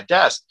stuff on my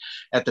desk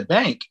at the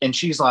bank. And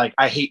she's like,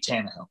 I hate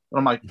Tannehill. And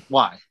I'm like,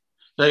 why?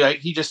 Like,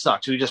 he just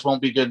sucks. He just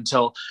won't be good and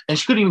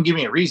she couldn't even give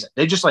me a reason.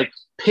 They just like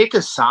pick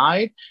a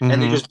side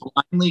and they just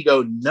blindly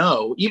go,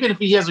 no, even if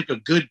he has like a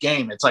good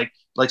game. It's like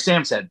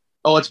Sam said,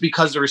 oh, it's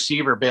because the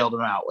receiver bailed him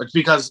out. It's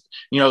because,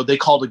 they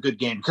called a good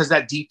game because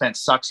that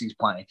defense sucks he's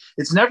playing.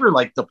 It's never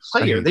like the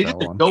player. They just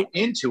go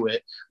into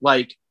it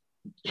like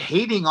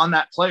hating on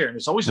that player. And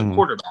it's always the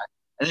quarterback.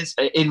 And it's,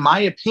 in my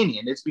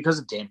opinion, it's because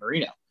of Dan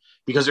Marino.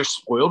 because they're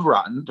spoiled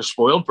rotten, they're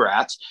spoiled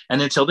brats.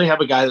 And until they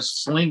have a guy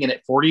that's slinging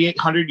it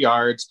 4,800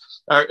 yards,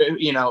 or,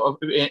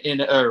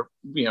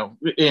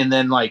 and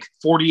then like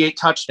 48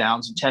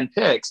 touchdowns and 10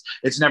 picks,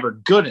 it's never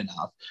good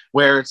enough.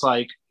 Where it's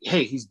like,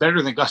 hey, he's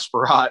better than Gus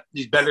Barat.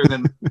 He's better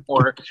than,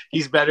 or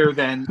he's better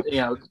than,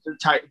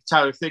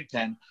 Tyler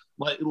Thigpen.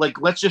 Like,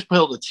 let's just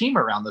build a team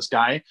around this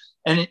guy.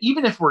 And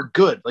even if we're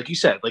good, like you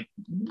said, like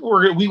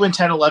we win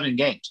 10, 11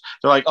 games.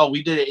 They're like, oh,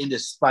 we did it in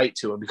despite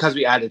to him because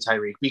we added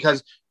Tyreek.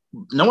 Because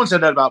no one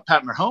said that about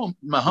Pat Mahomes.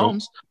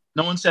 Nope.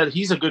 No one said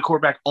he's a good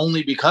quarterback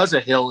only because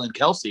of Hill and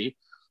Kelsey.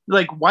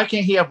 Like, why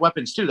can't he have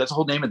weapons too? That's the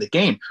whole name of the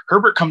game.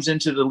 Herbert comes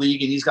into the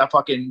league and he's got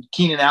fucking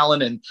Keenan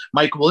Allen and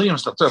Mike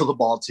Williams to throw the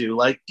ball to.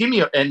 Like,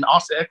 and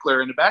Austin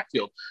Eckler in the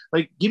backfield.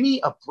 Like, give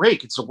me a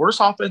break. It's the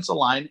worst offensive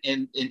line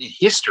in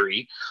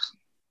history.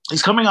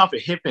 He's coming off a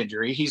hip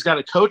injury. He's got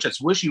a coach that's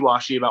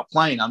wishy-washy about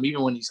playing him,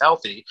 even when he's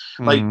healthy.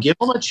 Like, give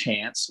him a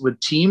chance with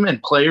team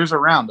and players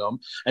around him.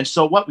 And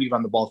so what? We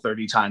run the ball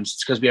 30 times.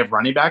 It's because we have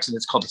running backs, and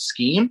it's called a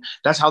scheme.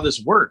 That's how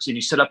this works. And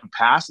you set up a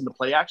pass in the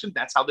play action.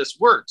 That's how this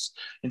works.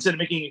 Instead of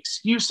making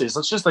excuses,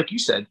 let's just, like you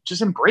said,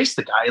 just embrace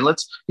the guy.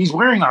 He's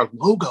wearing our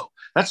logo.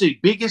 That's the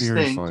biggest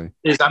thing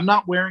is I'm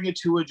not wearing a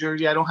Tua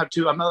jersey. I don't have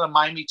Tua. I'm not a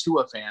Miami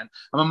Tua fan.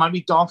 I'm a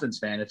Miami Dolphins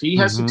fan. If he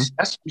has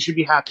success, we should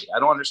be happy. I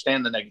don't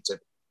understand the negativity.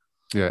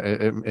 Yeah,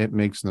 it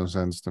makes no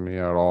sense to me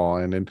at all.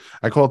 And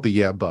I call it the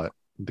yeah,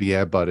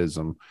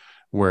 buttism,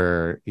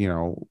 where,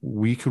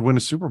 we could win a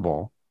Super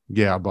Bowl.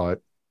 Yeah, but,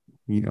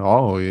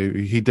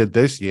 he did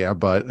this. Yeah,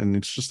 but, and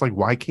it's just like,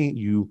 why can't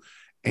you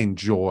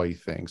enjoy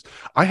things?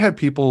 I had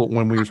people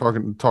when we were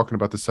talking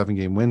about the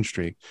 7-game win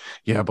streak.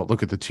 Yeah, but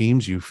look at the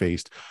teams you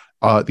faced.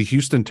 The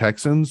Houston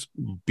Texans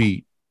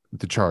beat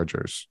the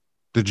Chargers.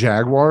 The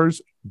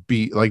Jaguars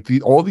beat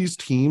all these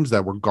teams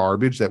that were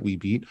garbage that we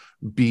beat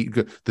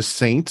the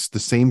Saints. The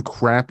same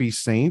crappy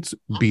Saints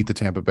beat the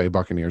Tampa Bay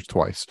Buccaneers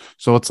twice.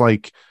 So it's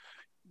like,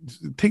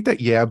 take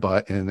that yeah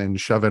but and then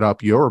shove it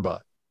up your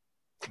butt.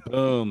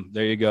 Boom,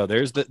 there you go.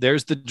 There's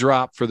the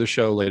drop for the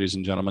show, ladies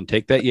and gentlemen.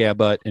 Take that yeah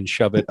but and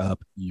shove it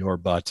up your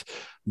butt.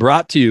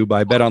 Brought to you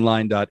by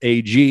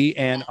betonline.ag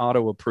and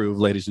auto approve,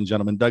 ladies and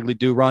gentlemen. Dudley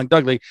Do Wrong.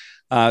 Dudley,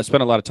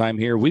 spent a lot of time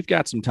here. We've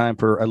got some time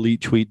for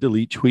elite tweet,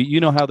 delete tweet. You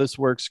know how this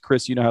works.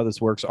 Chris, you know how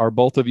this works. Are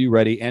both of you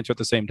ready? Answer at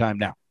the same time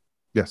now.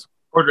 Yes.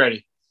 We're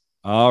ready.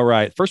 All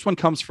right. First one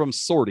comes from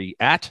Sorty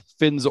at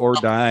Fins or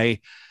Die.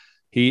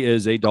 He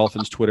is a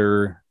Dolphins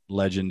Twitter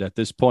legend at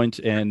this point,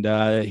 and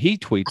he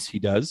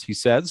tweets. He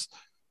says,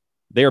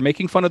 they are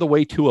making fun of the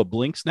way Tua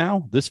blinks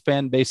now. This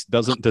fan base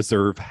doesn't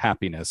deserve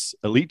happiness.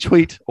 Elite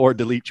tweet or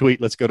delete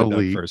tweet? Let's go to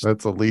Doug first.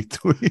 That's elite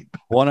tweet.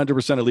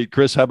 100% elite.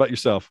 Chris, how about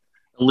yourself?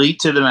 Elite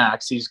to the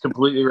max. He's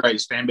completely right.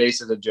 His fan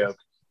base is a joke.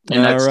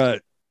 And all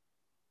right.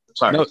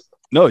 Sorry.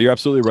 No, you're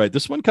absolutely right.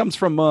 This one comes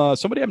from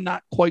somebody I'm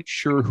not quite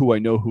sure who I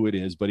know who it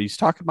is, but he's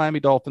talking Miami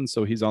Dolphins,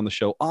 so he's on the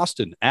show.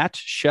 Austin at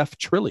Chef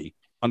Trilly.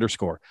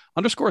 Underscore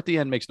at the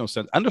end makes no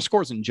sense.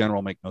 Underscores in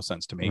general make no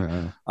sense to me.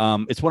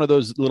 It's one of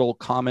those little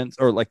comments,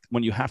 or like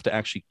when you have to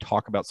actually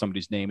talk about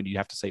somebody's name and you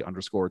have to say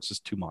underscore, it's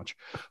just too much.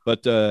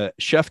 But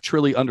Chef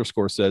Trilly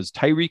underscore says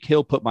Tyreek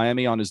Hill put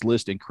Miami on his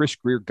list and Chris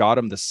Greer got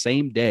him the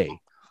same day.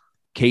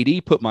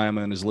 KD put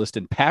Miami on his list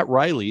and Pat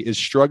Riley is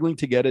struggling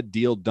to get a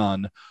deal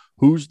done.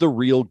 Who's the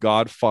real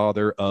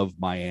godfather of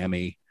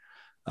Miami?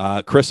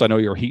 Chris, I know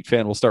you're a Heat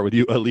fan. We'll start with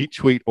you. Elite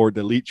tweet or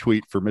delete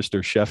tweet for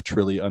Mr. Chef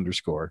Trilly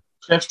underscore.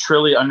 Chef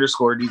Trilly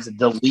underscore needs to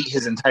delete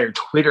his entire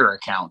Twitter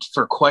account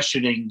for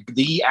questioning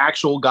the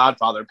actual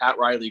godfather, Pat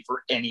Riley,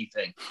 for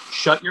anything.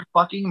 Shut your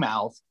fucking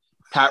mouth.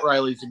 Pat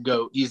Riley's a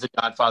goat. He's the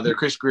godfather.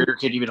 Chris Greer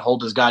can't even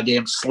hold his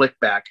goddamn slick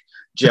back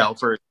gel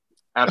for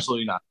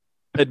absolutely not.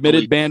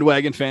 Admitted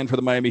bandwagon fan for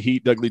the Miami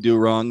Heat, Dudley Do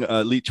Wrong.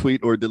 Elite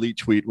tweet or delete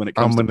tweet when it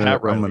comes to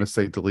Pat Riley? I'm going to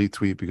say delete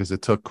tweet because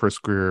it took Chris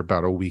Greer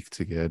about a week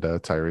to get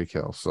Tyreek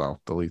Hill. So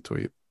delete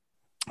tweet.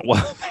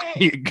 Well,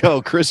 there you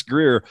go. Chris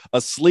Greer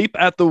asleep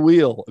at the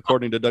wheel,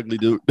 according to Dudley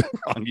Do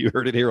Wrong. You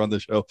heard it here on the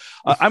show.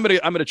 I'm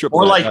gonna triple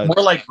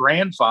more like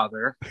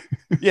grandfather.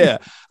 Yeah.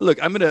 Look,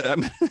 I'm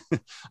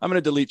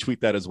gonna delete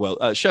tweet that as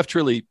well. Chef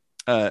Trilly.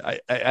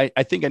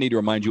 I think I need to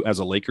remind you as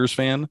a Lakers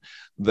fan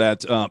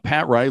that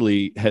Pat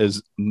Riley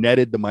has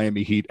netted the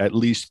Miami Heat at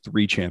least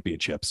 3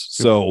 championships.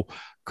 So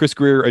Chris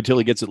Greer, until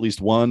he gets at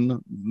least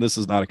one, this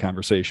is not a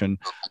conversation.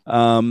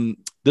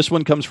 This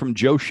one comes from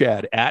Joe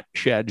Shad at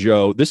Shad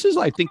Joe. This is,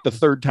 I think, the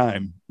third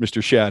time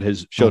Mr. Shad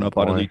has shown up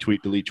on elite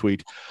tweet, delete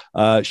tweet.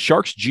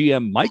 Sharks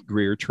GM Mike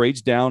Greer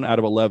trades down out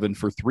of 11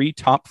 for 3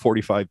 top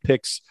 45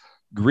 picks.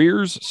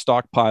 Greer's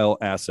stockpile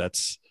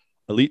assets.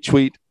 Elite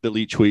tweet,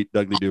 delete tweet,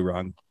 Dudley Do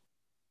Wrong.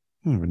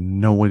 I don't even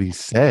know what he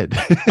said.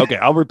 Okay,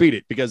 I'll repeat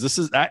it because this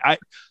is I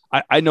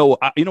know.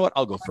 You know what?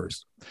 I'll go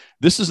first.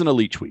 This is an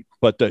elite tweet,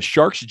 but the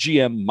Sharks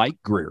GM Mike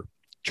Greer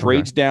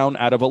trades down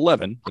out of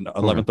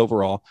 11th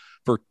overall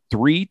for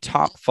 3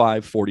 top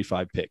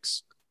 45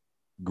 picks.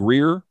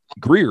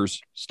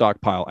 Greer's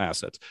stockpile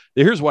assets.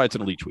 Here's why it's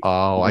an elite tweet.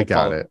 Oh, I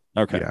got it.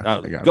 Okay.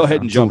 Yeah, Go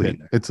ahead and jump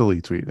in. It's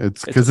elite tweet.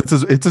 It's because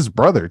it's his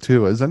brother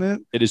too, isn't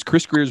it? It is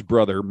Chris Greer's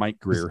brother, Mike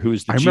Greer, who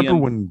is the GM. Remember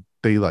when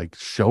they like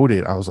showed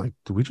it, I was like,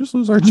 did we just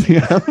lose our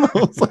GM? I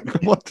was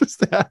like, what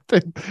just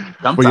happened?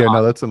 But yeah,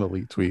 no, that's an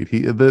elite tweet.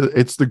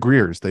 It's the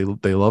Greers. They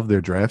love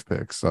their draft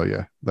picks. So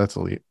yeah, that's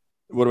elite.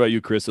 What about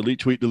you, Chris? Elite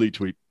tweet, delete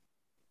tweet.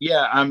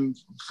 Yeah, I'm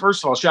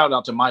first of all, shout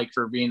out to Mike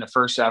for being the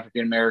first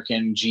African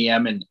American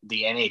GM in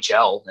the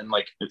NHL and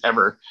like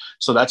ever.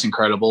 So that's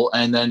incredible.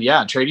 And then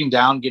trading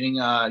down, getting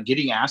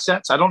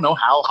assets. I don't know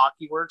how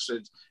hockey works.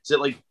 Is it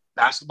like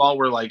basketball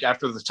where like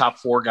after the top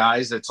 4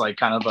 guys, it's like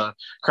kind of a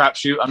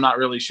crapshoot? I'm not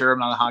really sure. I'm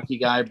not a hockey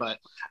guy, but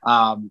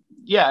I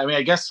mean,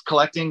 I guess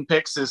collecting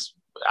picks is.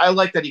 I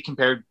like that he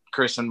compared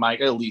Chris and Mike.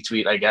 Elite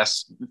tweet, I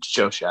guess.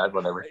 Joe Shad,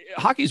 whatever.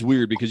 Hockey's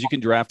weird because you can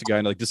draft a guy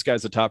and like, this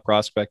guy's the top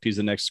prospect. He's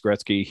the next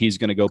Gretzky. He's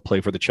going to go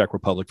play for the Czech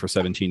Republic for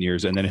 17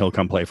 years, and then he'll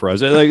come play for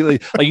us.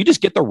 Like you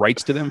just get the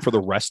rights to them for the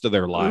rest of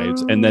their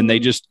lives, and then they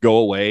just go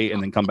away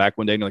and then come back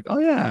one day and you're like, oh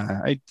yeah,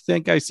 I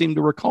think I seem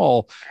to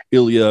recall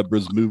Ilya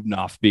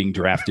Brezmovnov being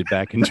drafted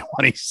back in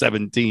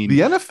 2017. The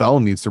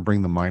NFL needs to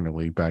bring the minor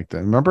league back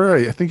then. Remember,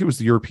 I think it was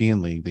the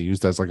European League they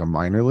used as like a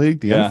minor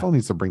league. The NFL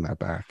needs to bring that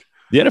back.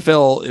 The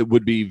NFL, it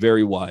would be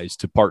very wise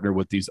to partner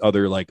with these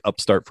other like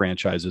upstart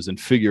franchises and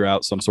figure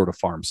out some sort of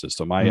farm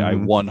system. I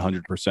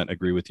 100%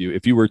 agree with you.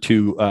 If you were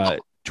to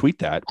tweet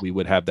that, we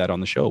would have that on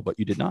the show, but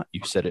you did not.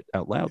 You said it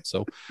out loud.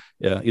 So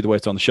yeah, either way,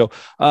 it's on the show.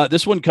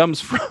 This one comes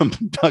from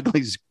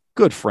Douglas'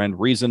 good friend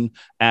Reason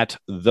at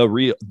the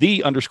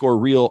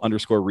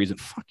 _real_ Reason.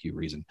 Fuck you,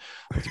 Reason.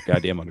 That's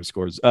goddamn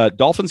underscores.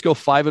 Dolphins go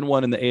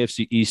 5-1 in the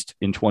AFC East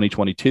in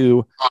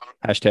 2022.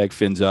 Hashtag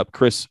fins up.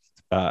 Chris,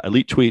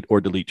 elite tweet or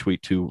delete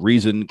tweet to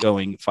Reason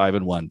going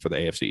 5-1 for the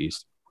AFC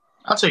East?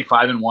 I'll take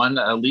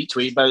 5-1 elite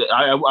tweet, but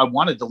I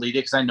want to delete it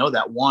because I know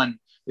that one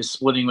is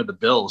splitting with the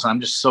Bills.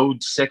 I'm just so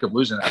sick of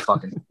losing that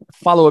fucking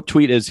follow-up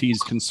tweet is he's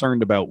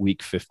concerned about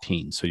week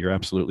 15. So you're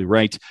absolutely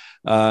right.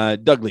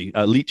 Dougley,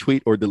 elite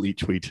tweet or delete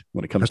tweet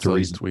when it comes to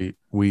Reason? Tweet.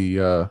 We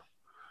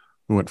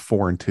went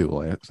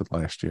 4-2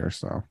 last year,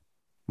 so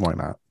why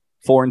not?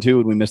 4-2,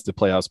 and we missed the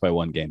playoffs by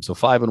 1 game. So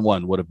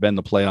 5-1 would have been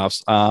the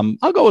playoffs.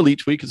 I'll go elite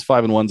tweet because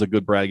 5-1 is a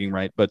good bragging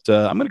right, but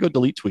I'm going to go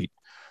delete tweet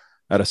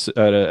out of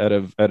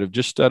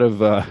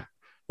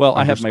well,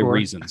 I have my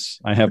reasons.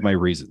 I have my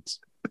reasons.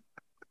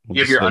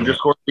 You have your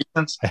underscore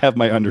reasons? I have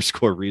my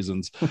underscore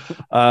reasons.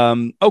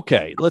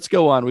 Okay, let's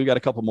go on. We've got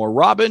a couple more.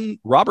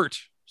 Robert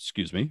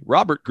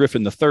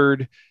Griffin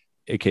III,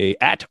 aka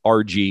at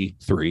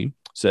RG3,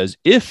 says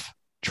if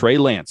Trey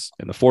Lance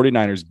and the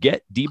 49ers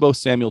get Deebo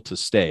Samuel to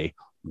stay,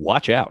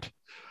 watch out.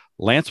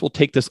 Lance will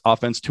take this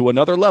offense to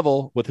another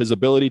level with his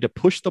ability to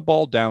push the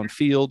ball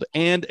downfield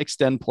and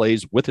extend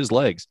plays with his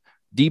legs.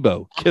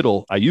 Deebo,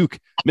 Kittle, Ayuk,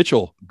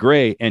 Mitchell,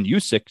 Gray, and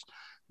Usyk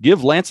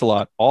give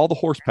Lancelot all the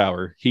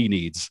horsepower he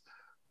needs.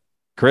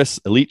 Chris,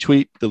 elite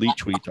tweet, delete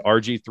tweet to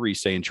RG3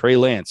 saying Trey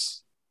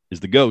Lance is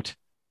the GOAT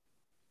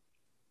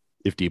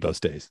if Deebo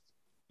stays.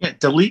 Yeah,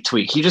 delete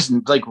tweet. He just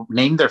like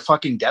named their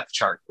fucking depth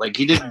chart. Like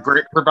he didn't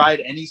provide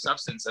any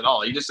substance at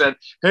all. He just said,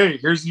 hey,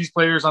 here's these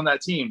players on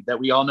that team that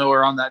we all know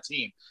are on that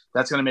team.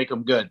 That's going to make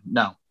them good.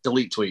 No,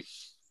 delete tweet.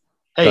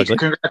 Hey,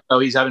 congrats. Oh,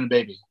 he's having a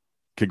baby.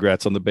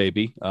 Congrats on the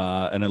baby.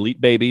 An elite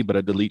baby, but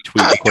a delete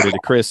tweet according to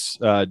Chris.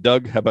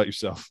 Doug, how about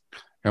yourself?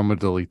 I'm going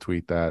to delete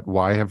tweet that.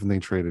 Why haven't they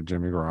traded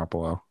Jimmy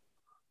Garoppolo?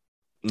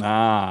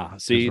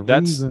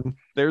 There's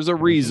a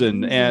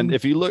reason. And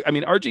if you look, I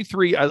mean,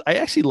 RG3, I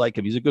actually like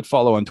him. He's a good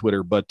follow on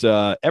Twitter, but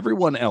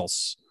everyone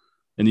else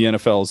in the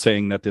NFL is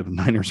saying that the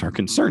Niners are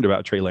concerned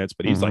about Trey Lance,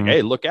 but he's like,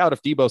 hey, look out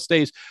if Deebo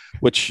stays,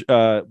 which,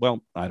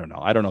 well, I don't know.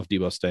 I don't know if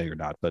Deebo's staying or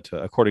not, but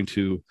according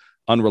to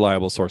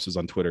unreliable sources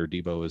on Twitter,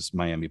 Deebo is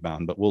Miami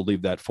bound, but we'll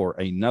leave that for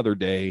another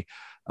day.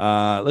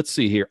 Let's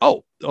see here.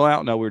 No, we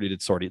already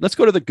did sortie. Let's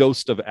go to the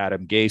ghost of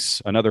Adam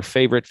Gase, another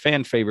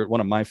fan favorite,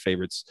 one of my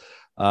favorites.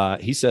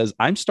 He says,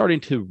 I'm starting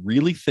to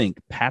really think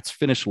Pats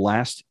finish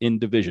last in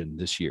division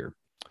this year.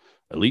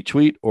 Elite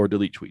tweet or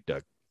delete tweet,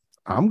 Doug?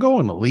 I'm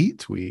going elite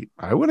tweet.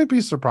 I wouldn't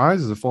be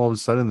surprised if all of a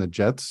sudden the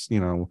Jets,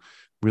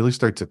 really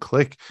start to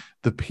click.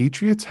 The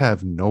Patriots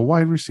have no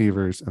wide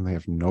receivers and they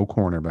have no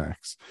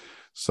cornerbacks.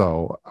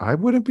 So I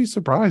wouldn't be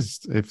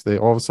surprised if they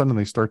all of a sudden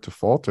they start to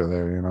falter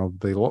there.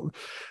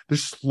 They're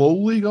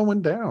slowly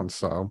going down.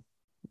 So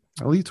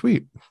elite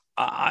tweet.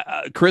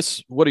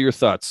 Chris, what are your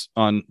thoughts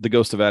on the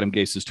ghost of Adam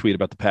Gase's tweet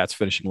about the Pats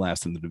finishing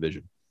last in the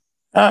division?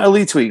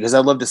 Elite tweet, because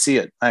I'd love to see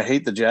it. I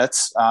hate the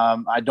Jets.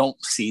 I don't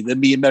see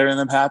them being better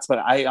than the Pats, but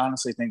I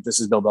honestly think this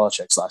is Bill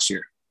Belichick's last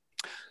year.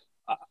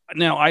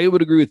 Now, I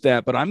would agree with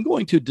that, but I'm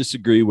going to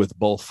disagree with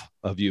both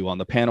of you on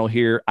the panel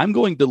here. I'm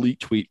going to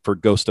delete tweet for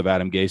ghost of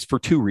Adam Gase for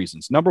 2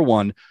 reasons. Number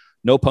one,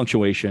 no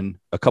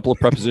punctuation. A couple of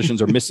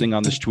prepositions are missing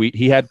on this tweet.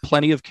 He had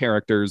plenty of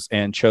characters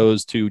and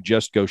chose to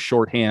just go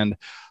shorthand.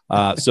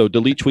 So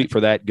delete tweet for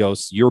that,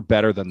 Ghost. You're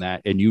better than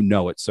that, and you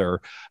know it, sir.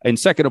 And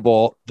second of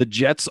all, the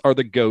Jets are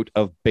the GOAT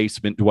of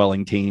basement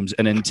dwelling teams.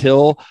 And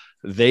until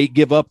they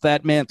give up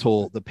that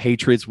mantle, the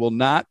Patriots will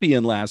not be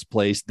in last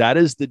place. That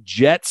is the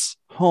Jets'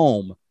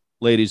 home,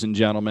 ladies and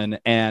gentlemen.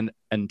 And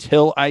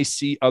until I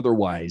see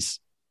otherwise,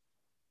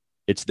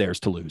 it's theirs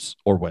to lose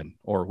or win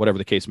or whatever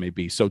the case may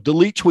be. So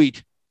delete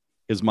tweet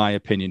is my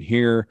opinion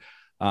here.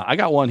 I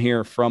got one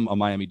here from a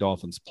Miami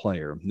Dolphins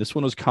player. This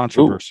one was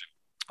controversial.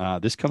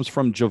 This comes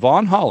from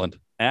Javon Holland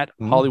at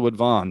Hollywood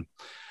Vaughn.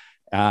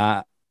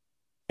 And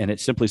it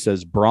simply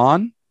says,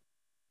 Braun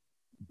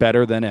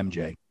better than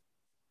MJ.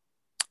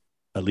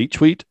 Elite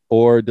tweet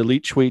or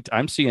delete tweet?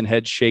 I'm seeing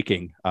heads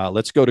shaking.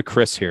 Let's go to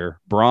Chris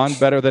here. Braun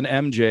better than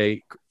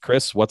MJ.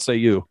 Chris, what say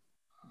you?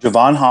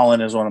 Javon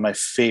Holland is one of my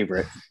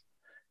favorite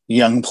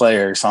young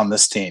players on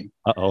this team.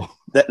 Uh-oh.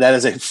 That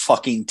is a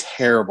fucking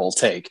terrible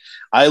take.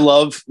 I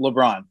love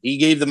LeBron. He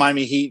gave the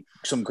Miami Heat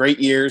some great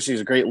years.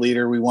 He's a great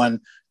leader. We won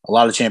a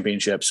lot of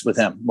championships with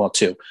him. Well,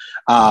 2.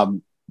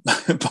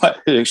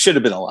 But it should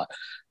have been a lot.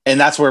 And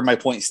that's where my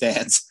point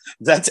stands.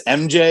 That's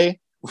MJ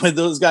with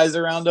those guys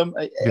around him.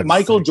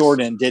 Michael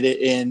Jordan did it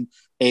in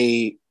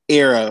a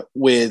era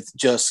with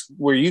just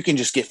where you can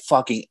just get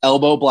fucking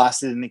elbow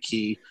blasted in the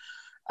key.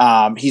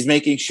 He's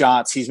making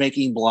shots. He's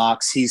making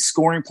blocks. He's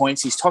scoring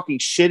points. He's talking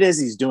shit as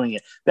he's doing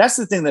it. That's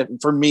the thing that,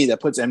 for me, that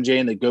puts MJ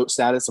in the GOAT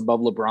status above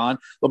LeBron.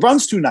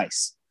 LeBron's too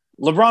nice.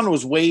 LeBron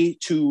was way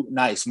too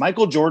nice.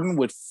 Michael Jordan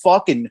would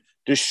fucking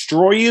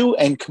destroy you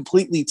and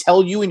completely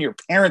tell you and your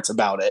parents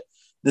about it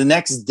the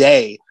next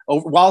day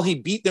while he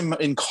beat them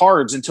in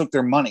cards and took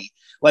their money.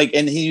 Like,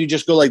 and he would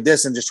just go like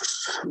this and just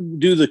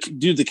do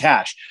the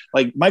cash.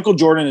 Like, Michael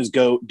Jordan is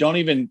GOAT. Don't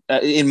even,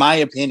 in my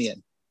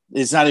opinion,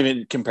 it's not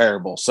even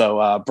comparable.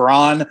 So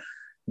Braun,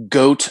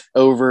 GOAT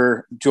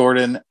over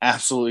Jordan.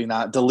 Absolutely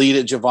not. Delete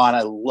it, Javon.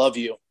 I love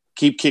you.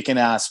 Keep kicking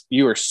ass.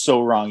 You are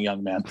so wrong,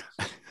 young man.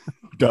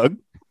 Doug?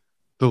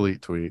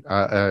 Delete tweet.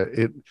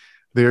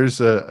 There's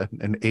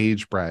an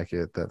age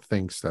bracket that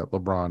thinks that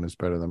LeBron is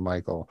better than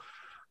Michael. I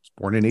was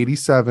born in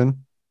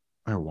 87.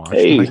 I watched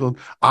Michael.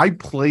 I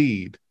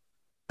played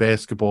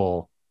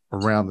basketball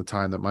around the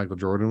time that Michael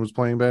Jordan was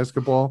playing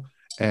basketball.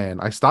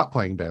 And I stopped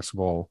playing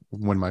basketball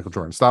when Michael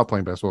Jordan stopped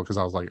playing basketball because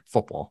I was like,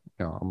 football.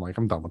 I'm like,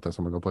 I'm done with this.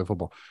 I'm going to go play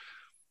football.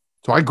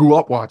 So I grew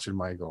up watching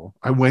Michael.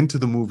 I went to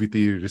the movie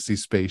theater to see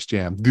Space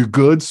Jam, the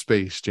good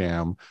Space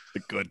Jam.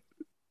 The good.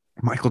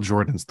 Michael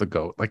Jordan's the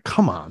GOAT. Like,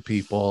 come on,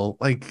 people.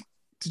 Like,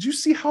 did you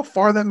see how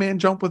far that man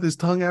jumped with his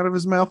tongue out of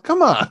his mouth?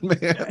 Come on,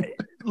 man.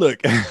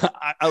 Look,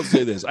 I'll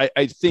say this.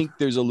 I think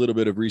there's a little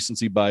bit of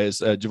recency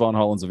bias. Javon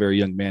Holland's a very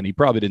young man. He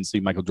probably didn't see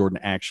Michael Jordan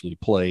actually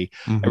play.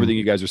 Mm-hmm. Everything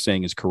you guys are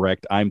saying is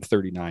correct. I'm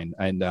 39,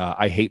 and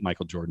I hate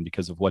Michael Jordan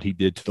because of what he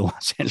did to the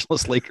Los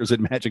Angeles Lakers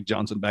and Magic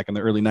Johnson back in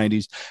the early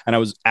 90s, and I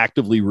was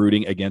actively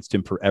rooting against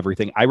him for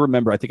everything. I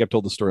remember, I think I've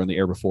told the story on the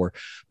air before,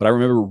 but I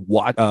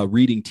remember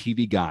reading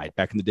TV Guide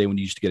back in the day when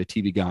you used to get a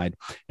TV Guide,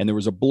 and there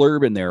was a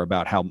blurb in there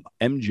about how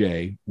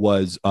MJ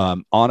was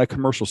on a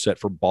commercial set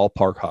for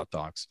Ballpark hot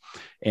dogs.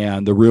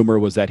 And the rumor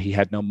was that he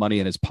had no money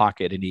in his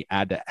pocket and he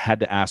had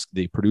to ask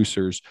the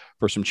producers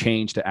for some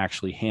change to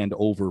actually hand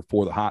over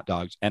for the hot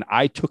dogs. And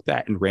I took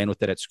that and ran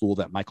with it at school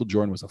that Michael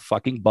Jordan was a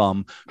fucking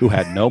bum who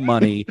had no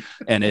money.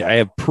 And I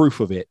have proof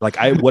of it. Like,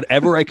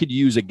 whatever I could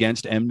use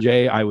against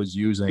MJ, I was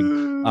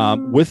using.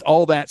 With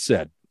all that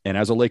said, and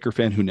as a Laker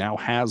fan who now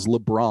has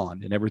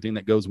LeBron and everything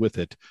that goes with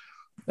it,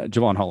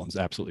 Javon Holland's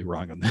absolutely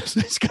wrong on this.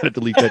 He's got to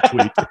delete that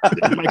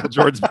tweet. Michael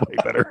Jordan's way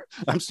better.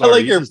 I'm sorry. I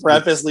like your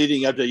preface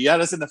leading up to you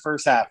had us in the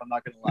first half. I'm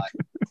not going to lie.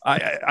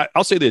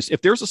 I'll say this.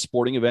 If there's a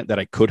sporting event that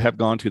I could have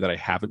gone to that I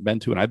haven't been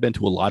to, and I've been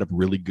to a lot of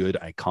really good,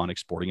 iconic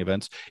sporting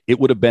events, it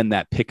would have been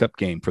that pickup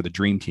game for the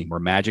Dream Team where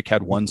Magic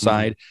had one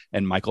side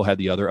and Michael had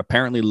the other.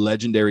 Apparently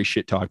legendary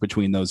shit talk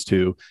between those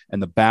two.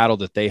 And the battle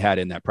that they had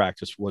in that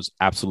practice was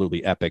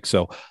absolutely epic.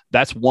 So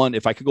that's one.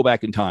 If I could go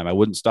back in time, I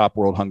wouldn't stop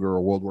world hunger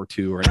or World War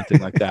II or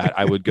anything like that.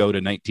 I would go to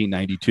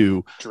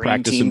 1992 Dream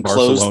practice Team in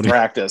Barcelona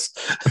practice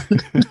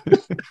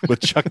with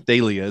Chuck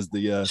Daly as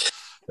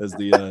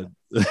the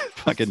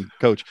fucking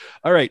coach.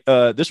 All right.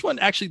 This one,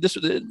 actually,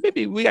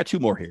 maybe we got two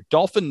more here.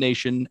 Dolphin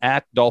Nation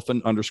at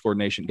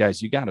Dolphin_Nation.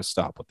 Guys, you got to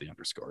stop with the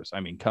underscores.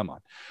 I mean, come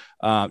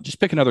on. Just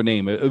pick another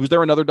name. Was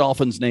there another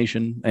Dolphins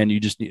Nation? And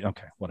you just need,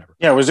 okay, whatever.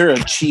 Yeah. Was there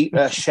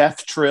a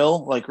Chef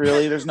Trill? Like,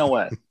 really? There's no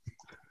way.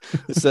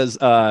 It says,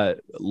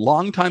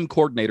 longtime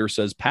coordinator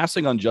says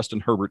passing on Justin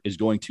Herbert is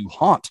going to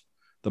haunt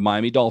the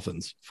Miami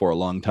Dolphins for a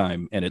long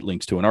time, and it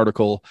links to an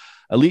article.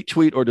 Elite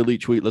tweet or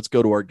delete tweet? Let's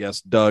go to our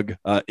guest, Doug.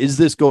 Is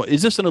this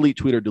an elite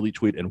tweet or delete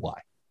tweet, and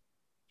why?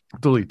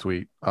 Delete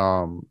tweet.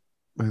 What'll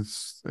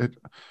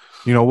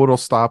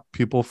stop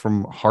people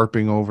from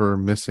harping over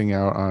missing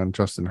out on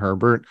Justin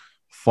Herbert?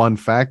 Fun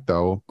fact,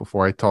 though,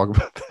 before I talk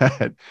about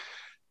that,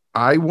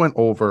 I went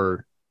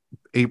over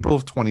April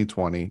of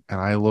 2020 and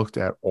I looked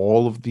at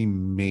all of the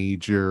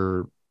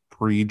major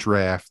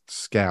pre-draft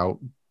scout,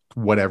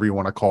 whatever you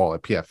want to call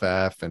it,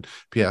 PFF and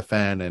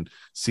PFN and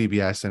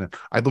CBS, and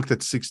I looked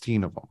at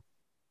 16 of them,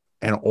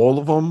 and all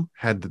of them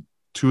had the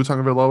Tua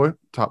Tagovailoa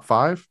top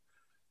 5,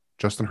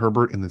 Justin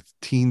Herbert in the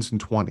teens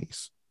and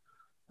 20s,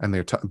 and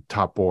they're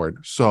top board.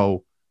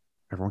 So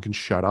everyone can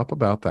shut up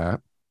about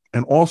that.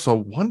 And also,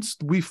 once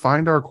we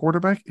find our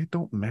quarterback, it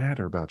don't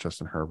matter about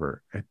Justin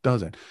Herbert. It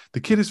doesn't.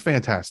 The kid is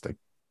fantastic.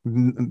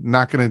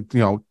 Not going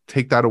to,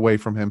 take that away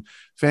from him.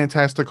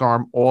 Fantastic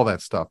arm, all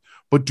that stuff.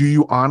 But do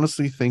you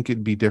honestly think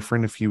it'd be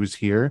different if he was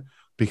here?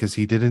 Because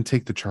he didn't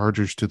take the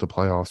Chargers to the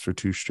playoffs for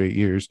 2 straight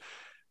years.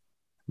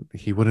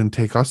 He wouldn't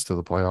take us to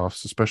the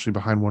playoffs, especially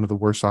behind one of the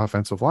worst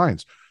offensive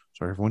lines.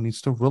 So everyone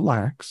needs to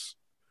relax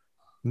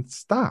and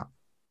stop.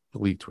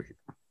 Delete tweet.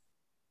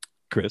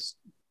 Chris?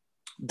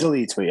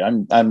 Delete tweet.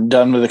 I'm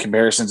done with the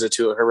comparisons of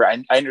Tua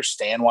Herbert. I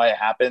understand why it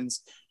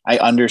happens. I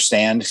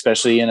understand,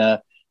 especially in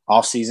a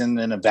off season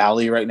in a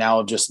valley right now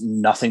of just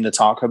nothing to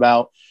talk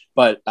about.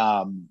 But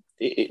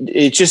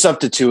it's just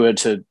up to Tua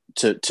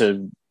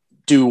to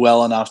do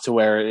well enough to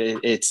where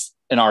it's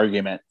an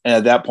argument, and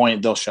at that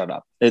point they'll shut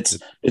up. It's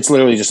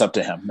literally just up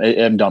to him.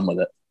 I'm done with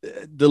it.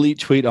 Delete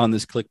tweet on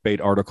this clickbait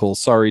article.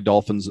 Sorry,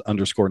 Dolphins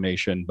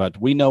 _nation, but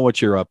we know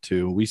what you're up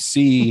to. We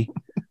see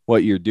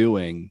what you're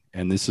doing,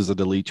 and this is a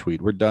delete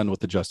tweet. We're done with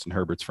the Justin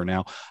Herberts for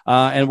now,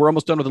 and we're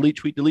almost done with delete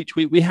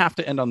tweet. We have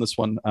to end on this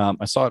one.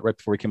 I saw it right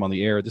before we came on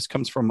the air. This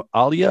comes from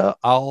Alia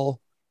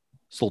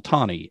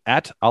Al-Sultani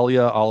at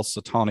Alia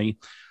Al-Sultani.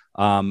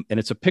 And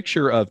it's a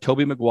picture of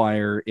Tobey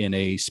Maguire in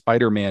a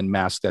Spider-Man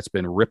mask that's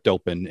been ripped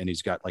open, and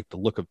he's got like the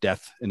look of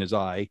death in his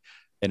eye.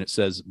 And it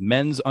says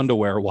men's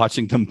underwear,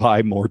 watching them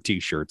buy more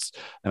t-shirts.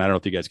 And I don't know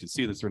if you guys can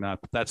see this or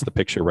not, but that's the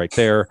picture right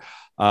there.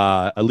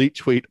 Elite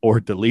tweet or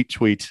delete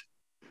tweet.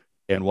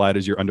 And why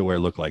does your underwear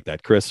look like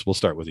that? Chris, we'll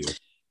start with you.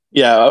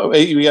 Yeah,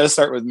 we got to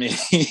start with me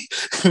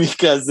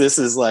because this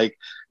is like,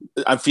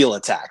 I feel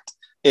attacked.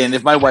 And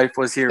if my wife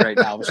was here right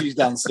now, she's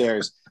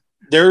downstairs.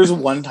 There's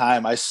one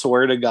time, I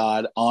swear to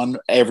God, on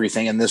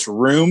everything in this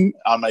room,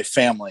 on my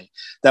family,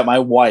 that my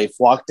wife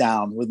walked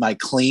down with my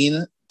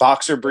clean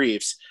boxer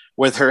briefs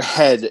with her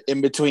head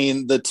in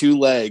between the 2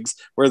 legs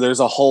where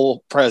there's a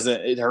hole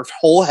present. Her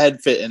whole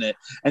head fit in it.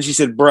 And she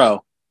said,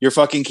 bro, you're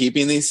fucking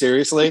keeping these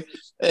seriously?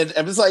 And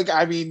I was like,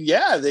 I mean,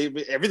 yeah,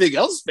 everything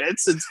else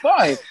fits. It's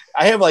fine.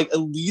 I have like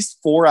at least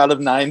 4 out of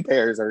 9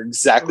 pairs are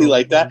exactly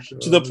like that,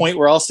 to the point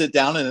where I'll sit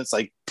down and it's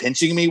like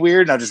pinching me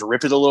weird. And I'll just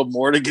rip it a little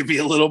more to give me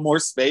a little more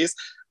space.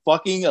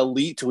 Fucking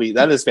elite tweet.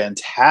 That is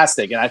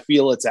fantastic. And I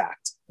feel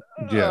attacked.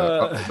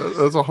 Yeah,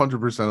 that's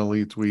 100%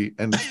 elite tweet.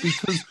 And it's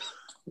because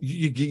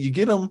you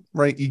get them,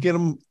 right? You get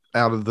them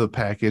out of the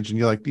package and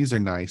you're like, these are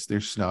nice, they're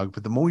snug,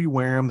 but the more you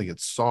wear them, they get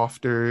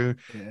softer.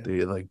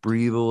 They like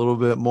breathe a little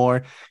bit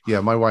more.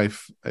 Yeah, my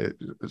wife,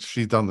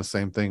 she's done the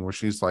same thing where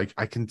she's like,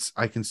 I can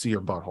see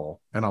your butthole,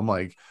 and I'm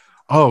like,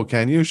 oh,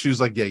 can you? She was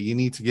like, yeah, you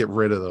need to get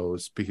rid of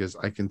those because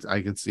I can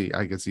see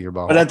your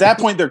butthole. But at that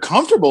point they're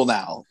comfortable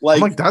now. I'm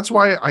like, that's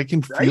why I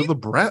can feel the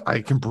breath,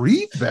 I can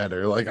breathe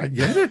better. Like, I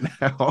get it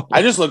now.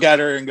 I just look at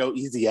her and go,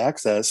 easy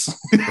access.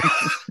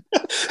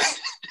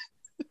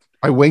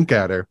 I wink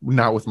at her,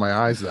 not with my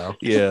eyes though.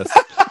 Yes.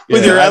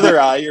 With your other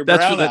eye, your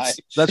brown eye.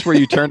 That's where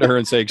you turn to her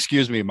and say,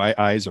 excuse me, my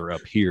eyes are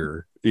up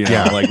here.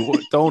 Like,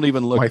 don't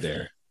even look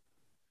there.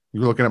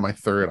 You're looking at my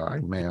third eye,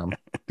 ma'am.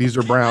 These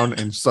are brown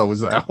and so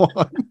is that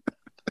one.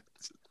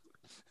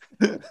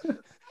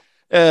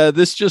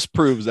 This just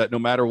proves that no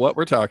matter what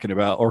we're talking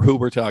about or who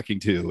we're talking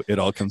to, it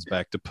all comes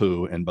back to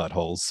poo and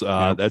buttholes.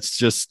 That's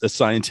just a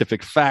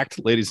scientific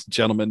fact, ladies and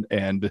gentlemen.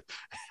 And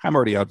I'm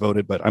already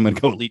outvoted, but I'm going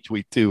to go elite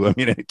tweet too. I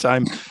mean,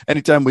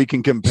 anytime we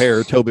can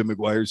compare Tobey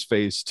Maguire's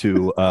face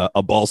to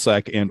a ball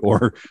sack and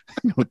or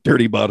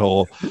dirty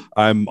butthole,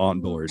 I'm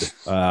on board.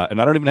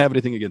 And I don't even have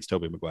anything against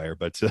Tobey Maguire,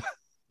 but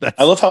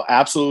I love how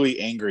absolutely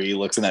angry he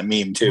looks in that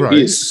meme too. Right.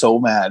 He is so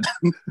mad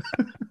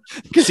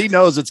because he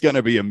knows it's going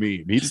to be a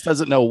meme. He just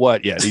doesn't know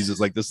what yet. He's just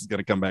like, this is going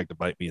to come back to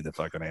bite me in the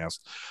fucking ass,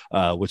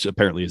 which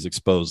apparently is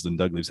exposed in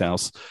Douglas'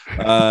 house.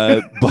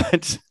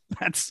 But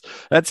that's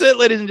it,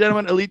 ladies and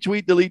gentlemen. Elite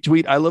tweet, delete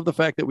tweet. I love the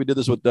fact that we did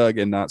this with Doug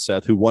and not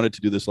Seth, who wanted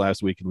to do this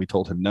last week, and we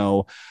told him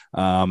no.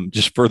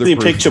 Just further, he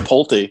picked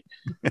Chipotle.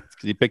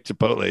 He picked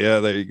Chipotle. Yeah,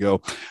 there you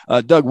go.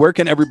 Doug, where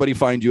can everybody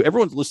find you?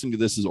 Everyone's listening to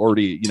this is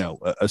already,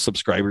 a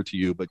subscriber to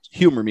you, but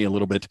humor me a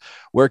little bit.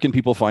 Where can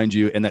people find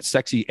you and that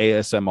sexy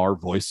ASMR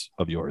voice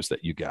of yours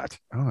that you got?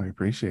 Oh, I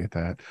appreciate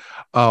that.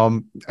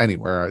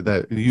 Anywhere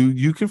that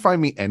you can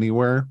find me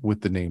anywhere with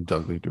the name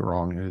Dudley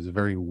Durong. It is a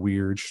very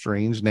weird,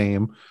 strange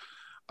name.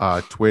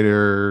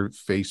 Twitter,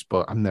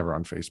 Facebook. I'm never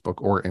on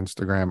Facebook or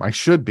Instagram. I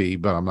should be,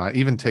 but I'm not.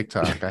 Even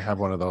TikTok. I have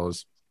one of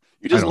those.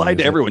 You just lied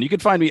to everyone. You can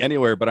find me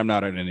anywhere, but I'm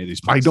not on any of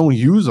these places. I don't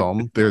use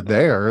them. They're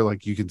there.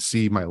 Like, you can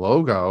see my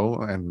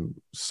logo and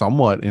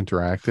somewhat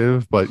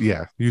interactive. But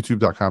yeah,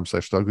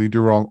 youtube.com/Dudley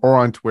Durong, or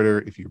on Twitter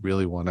if you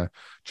really want to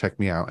check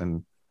me out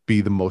and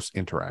be the most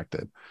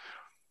interactive.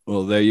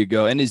 Well, there you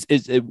go. And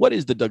what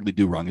is the Dudley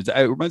Durong?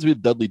 It reminds me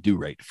of Dudley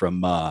Do-Right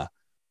from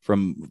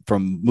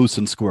Moose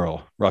and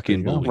Squirrel, Rocky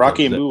and Bullwinkle.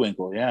 Rocky and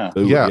Bullwinkle, yeah.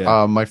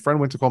 Yeah. My friend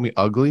went to call me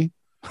ugly,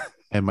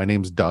 and my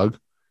name's Doug.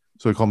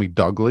 So he called me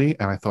Dougly,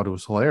 and I thought it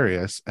was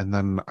hilarious. And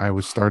then I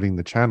was starting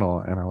the channel,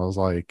 and I was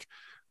like,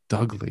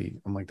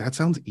 Dougly. I'm like, that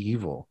sounds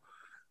evil.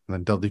 And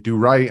then Dudley Do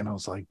Right, and I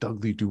was like,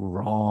 Dudley Do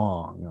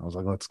Wrong. And I was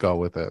like, let's go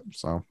with it.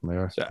 So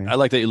there. So I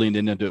like that you leaned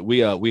into it. We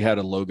had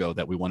a logo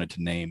that we wanted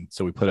to name,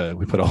 so we put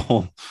a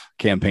whole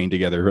campaign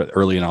together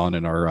early on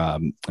in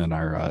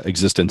our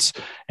existence,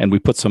 and we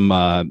put some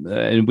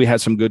and we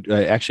had some good.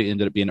 Actually,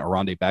 ended up being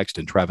Aronde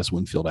Baxton. Travis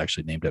Winfield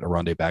actually named it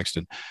Aronde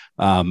Baxton.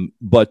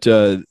 But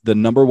the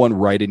number one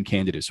write-in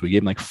candidate. So we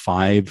gave him like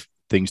 5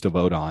 things to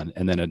vote on,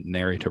 and then a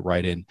narrator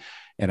write-in.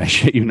 And I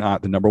shit you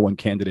not, the number one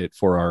candidate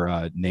for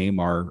our name,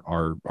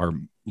 our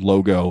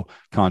logo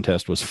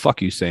contest was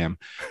 "Fuck You, Sam,"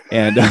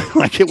 and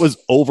like it was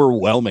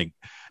overwhelming.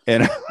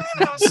 And I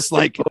was just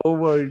like, "Oh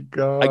my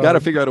god!" I got to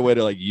figure out a way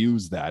to like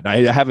use that. And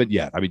I haven't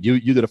yet. I mean, you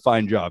did a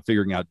fine job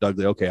figuring out,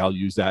 Dudley. Okay, I'll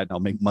use that, and I'll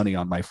make money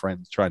on my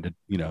friends trying to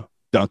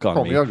dunk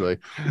on me. Ugly.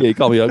 Yeah, you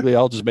call me ugly.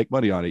 I'll just make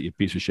money on it, you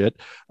piece of shit.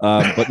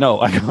 But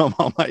no, I come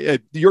on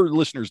your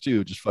listeners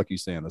too. Just fuck you,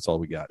 Sam. That's all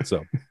we got.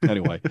 So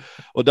anyway,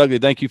 well, Dudley,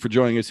 thank you for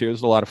joining us here. This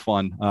was a lot of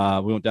fun.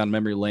 We went down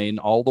memory lane,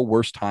 all the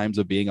worst times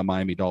of being a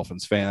Miami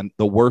Dolphins fan,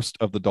 the worst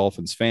of the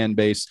Dolphins fan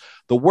base,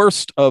 the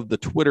worst of the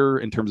Twitter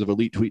in terms of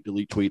elite tweet,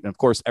 delete tweet, and of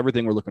course,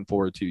 everything we're looking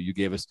forward to. You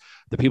gave us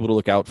the people to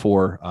look out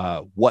for,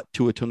 what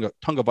Tua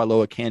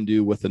Tagovailoa can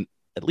do with an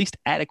at least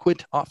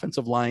adequate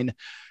offensive line.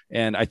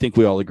 And I think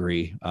we all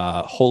agree,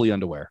 holy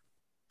underwear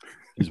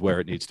is where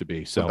it needs to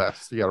be. So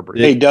you gotta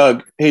breathe.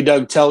 Hey,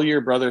 Doug, tell your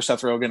brother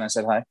Seth Rogen I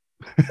said hi.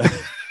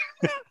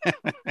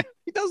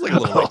 He does look a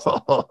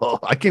little like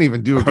I can't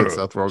even do a good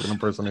Seth Rogen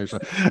impersonation.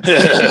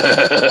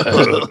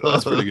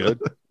 That's pretty good.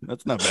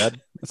 That's not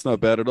bad. That's not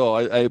bad at all.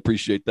 I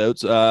appreciate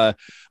those. I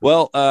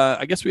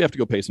guess we have to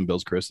go pay some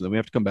bills, Chris, and then we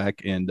have to come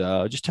back and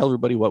just tell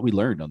everybody what we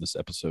learned on this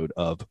episode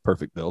of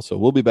Perfect Bill. So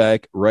we'll be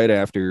back right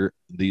after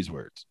these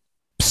words.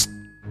 Psst.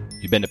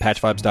 You been to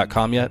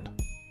patchvibes.com yet?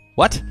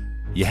 What?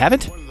 You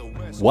haven't?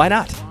 Why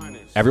not?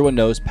 Everyone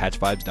knows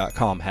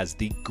patchvibes.com has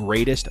the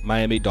greatest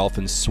Miami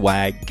Dolphins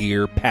swag,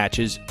 gear,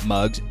 patches,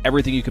 mugs,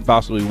 everything you could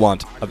possibly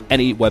want of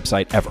any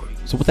website ever.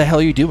 So what the hell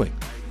are you doing?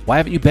 Why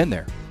haven't you been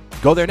there?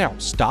 Go there now.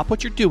 Stop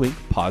what you're doing.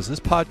 Pause this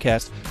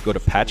podcast. Go to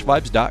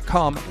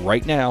patchvibes.com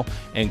right now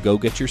and go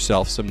get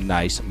yourself some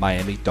nice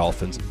Miami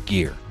Dolphins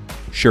gear.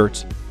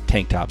 Shirts,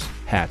 tank tops,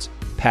 hats,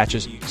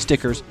 patches,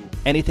 stickers,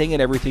 anything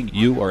and everything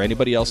you or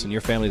anybody else in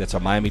your family that's a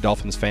Miami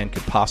Dolphins fan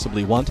could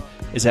possibly want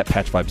is at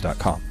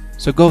patchvibes.com.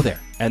 So go there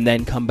and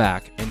then come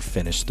back and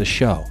finish the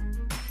show.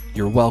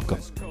 You're welcome.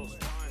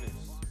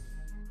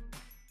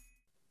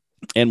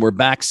 And we're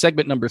back.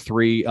 Segment number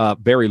 3,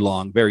 very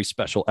long, very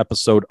special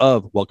episode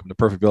of Welcome to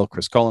Perfectville.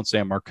 Chris Cullen,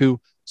 Sam Marcoux,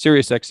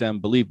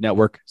 SiriusXM, Believe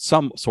Network,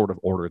 some sort of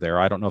order there.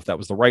 I don't know if that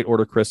was the right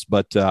order, Chris,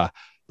 but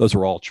those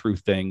are all true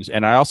things.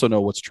 And I also know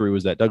what's true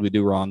is that Dudley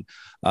Do Wrong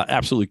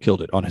absolutely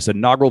killed it on his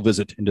inaugural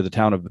visit into the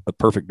town of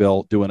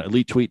Perfectville, doing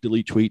elite tweet,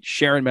 delete tweet,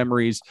 sharing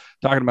memories,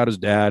 talking about his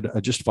dad,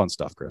 just fun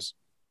stuff, Chris.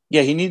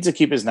 Yeah, he needs to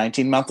keep his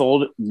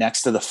 19-month-old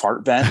next to the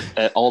fart vent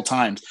at all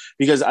times,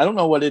 because I don't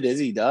know what it is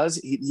he does.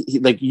 He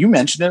like you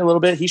mentioned it a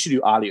little bit. He should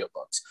do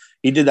audiobooks.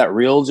 He did that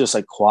real, just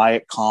like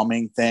quiet,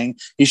 calming thing.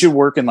 He should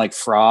work in like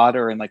fraud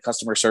or in like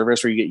customer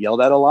service where you get yelled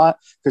at a lot,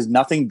 because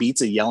nothing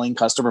beats a yelling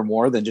customer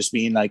more than just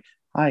being like,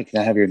 "Hi, can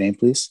I have your name,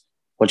 please?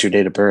 What's your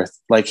date of birth?"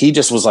 Like he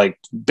just was like,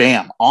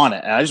 bam, on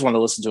it. And I just want to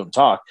listen to him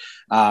talk.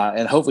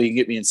 And hopefully he can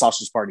get me in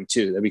Sausage Party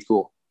too. That'd be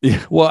cool.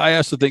 Yeah, well, I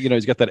also think,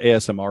 he's got that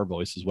ASMR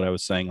voice is what I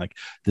was saying. Like,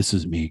 this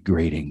is me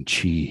grating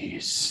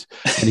cheese.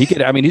 And he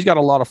could, he's got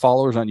a lot of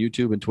followers on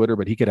YouTube and Twitter,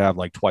 but he could have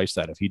like twice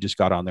that if he just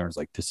got on there and was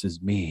like, this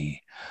is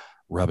me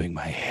rubbing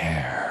my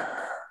hair.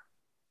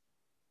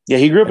 Yeah,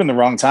 he grew up in the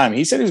wrong time.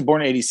 He said he was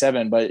born in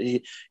 87, but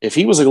if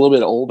he was like a little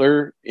bit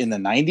older in the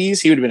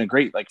 90s, he would have been a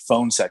great like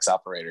phone sex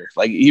operator.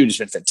 Like he would have just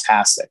been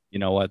fantastic. You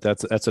know what?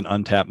 That's an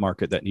untapped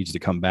market that needs to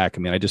come back.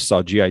 I just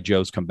saw G.I.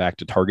 Joe's come back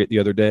to Target the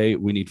other day.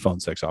 We need phone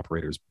sex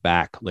operators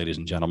back, ladies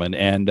and gentlemen.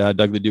 And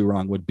Dudley Do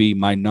Wrong would be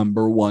my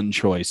number one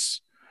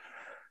choice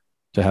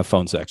to have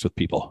phone sex with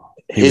people.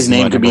 His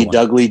name could be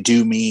Dudley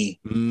Do Me.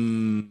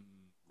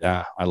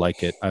 Yeah, I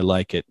like it. I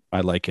like it.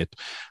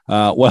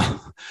 I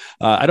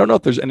don't know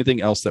if there's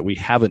anything else that we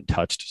haven't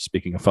touched,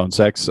 speaking of phone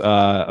sex,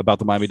 about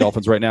the Miami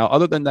Dolphins right now,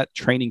 other than that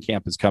training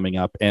camp is coming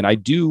up. And I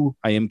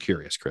am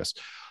curious, Chris,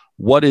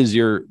 what is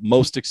your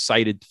most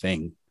excited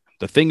thing?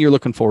 The thing you're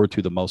looking forward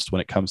to the most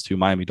when it comes to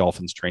Miami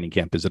Dolphins training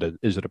camp? Is it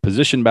a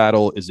position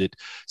battle? Is it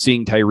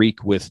seeing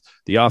Tyreek with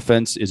the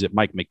offense? Is it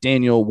Mike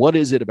McDaniel? What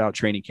is it about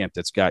training camp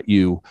that's got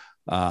you,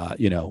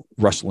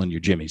 rustling your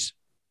jimmies?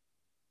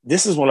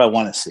 This is what I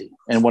want to see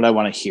and what I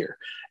want to hear.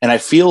 And I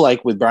feel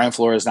like with Brian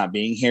Flores not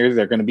being here,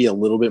 they're going to be a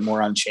little bit more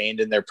unchained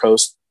in their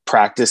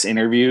post-practice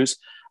interviews.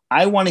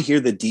 I want to hear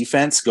the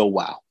defense go,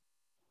 wow.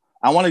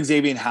 I want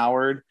Xavier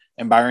Howard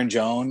and Byron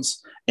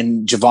Jones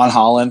and Javon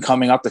Holland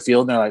coming off the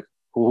field, and they're like,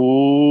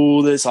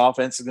 ooh, this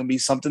offense is going to be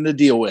something to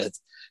deal with.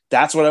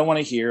 That's what I want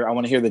to hear. I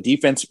want to hear the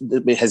defense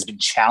has been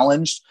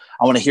challenged.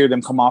 I want to hear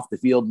them come off the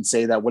field and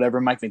say that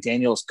whatever Mike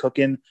McDaniel is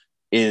cooking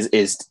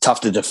is tough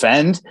to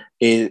defend,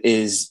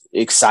 is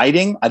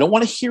exciting. I don't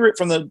want to hear it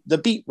from the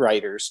beat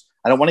writers.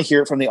 I don't want to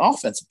hear it from the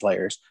offensive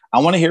players. I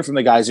want to hear it from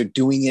the guys who are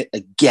doing it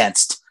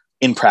against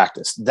in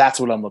practice. That's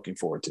what I'm looking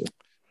forward to.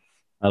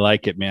 I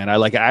like it, man. I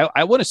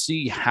want to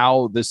see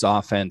how this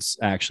offense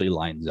actually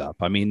lines up.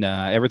 I mean,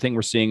 everything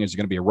we're seeing is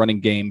going to be a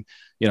running game,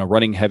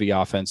 running heavy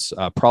offense,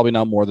 probably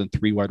not more than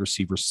 3 wide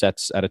receiver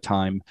sets at a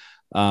time.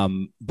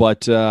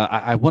 But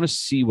I want to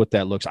see what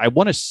that looks. I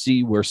want to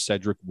see where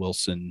Cedric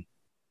Wilson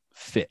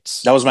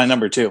fits. That was my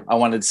number 2. I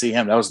wanted to see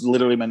him. That was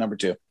literally my number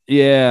 2.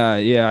 Yeah.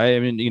 I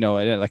mean,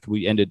 like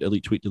we ended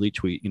elite tweet, delete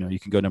tweet, you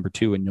can go number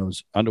 2 in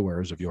those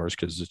underwears of yours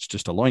because it's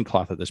just a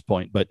loincloth at this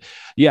point. But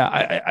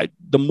yeah,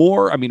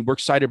 we're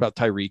excited about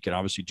Tyreek and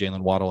obviously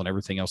Jalen Waddle and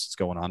everything else that's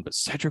going on. But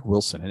Cedric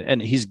Wilson,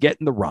 and he's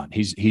getting the run.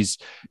 He's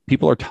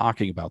people are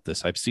talking about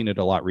this. I've seen it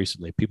a lot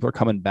recently. People are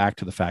coming back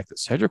to the fact that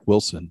Cedric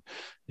Wilson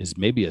is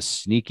maybe a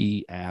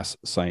sneaky ass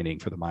signing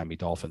for the Miami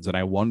Dolphins. And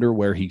I wonder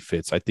where he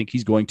fits. I think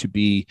he's going to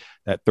be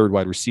that third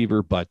wide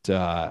receiver, but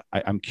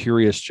I'm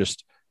curious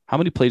just how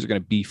many plays are going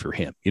to be for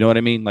him. You know what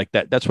I mean? Like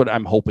that's what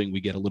I'm hoping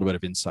we get a little bit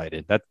of insight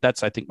in.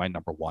 That's, I think, my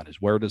number 1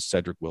 is where does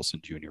Cedric Wilson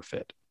Jr.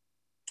 fit?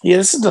 Yeah,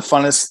 this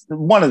is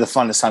one of the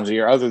funnest times of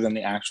year, other than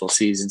the actual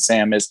season,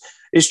 Sam, is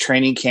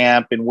training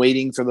camp and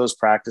waiting for those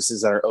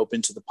practices that are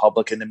open to the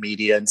public and the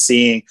media, and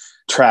seeing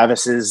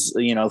Travis's,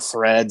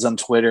 threads on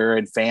Twitter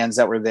and fans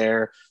that were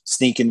there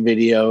sneaking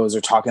videos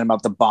or talking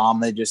about the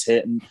bomb they just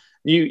hit. And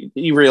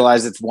you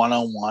realize it's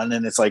 1-on-1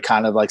 and it's like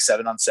kind of like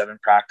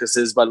 7-on-7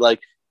 practices, but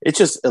like, it's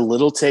just a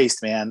little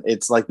taste, man.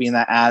 It's like being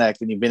that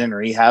addict and you've been in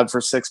rehab for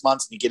 6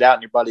 months and you get out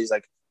and your buddy's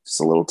like, just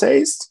a little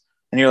taste.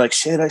 And you're like,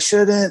 shit, I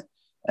shouldn't.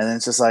 And then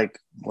it's just like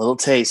a little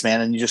taste,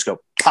 man. And you just go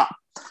pop.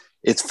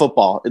 It's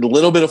football, a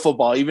little bit of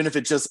football, even if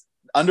it's just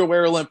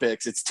underwear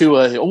Olympics. It's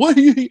what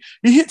you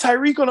hit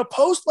Tyreek on a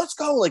post? Let's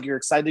go. Like, you're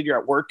excited. You're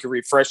at work. You're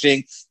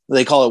refreshing.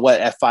 They call it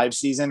what, F5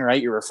 season, right?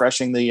 You're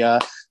refreshing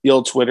the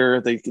old Twitter,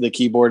 the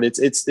keyboard.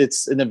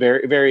 It's in a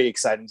very, very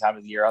exciting time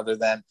of the year, other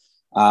than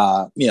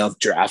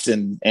draft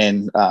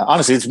and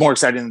honestly, it's more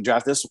exciting than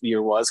draft this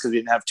year was because we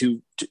didn't have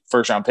 2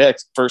 first and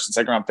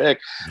second round pick.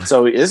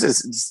 So this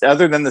is,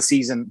 other than the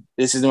season,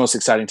 this is the most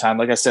exciting time.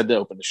 Like I said, to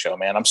open the show,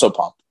 man, I'm so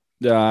pumped.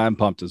 Yeah, I'm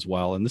pumped as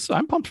well. And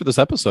I'm pumped for this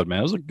episode, man.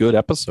 It was a good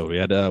episode.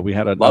 We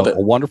had a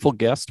wonderful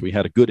guest. We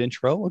had a good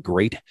intro, a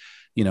great,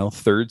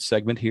 third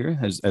segment here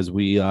as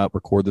we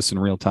record this in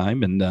real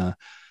time. And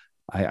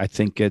I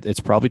think it's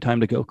probably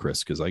time to go,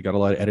 Chris, because I got a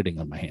lot of editing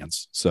on my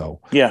hands.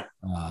 So yeah.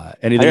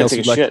 Anything else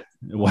you'd like? Shit.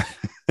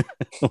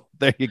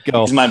 There you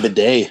go. Use my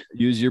bidet.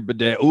 Use your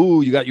bidet.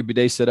 Ooh, you got your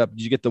bidet set up.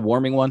 Did you get the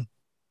warming one?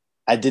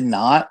 I did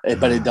not,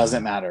 but it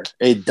doesn't matter.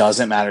 It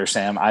doesn't matter,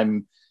 Sam.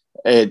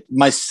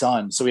 My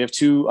son. So we have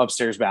 2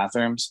 upstairs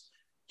bathrooms.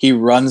 He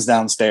runs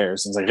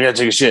downstairs and he's like, I gotta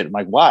take a shit. I'm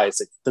like, why?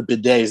 It's like, the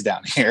bidet is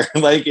down here.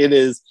 Like, it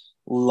is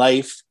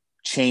life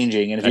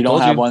changing. And if you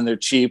don't have one, they're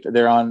cheap.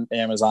 They're on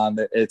Amazon.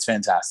 It's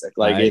fantastic.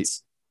 Like,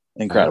 it's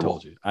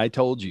incredible. I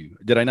told you.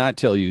 Did I not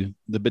tell you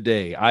the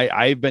bidet?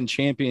 I've been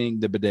championing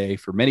the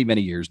bidet for many,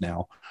 many years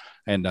now.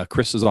 And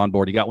Chris is on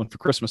board. He got one for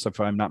Christmas, if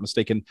I'm not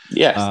mistaken.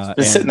 Yeah, it's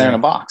been sitting there in a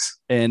box.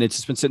 And it's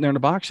just been sitting there in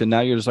a box. And now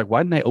you're just like,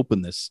 why didn't I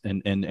open this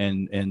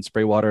and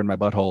spray water in my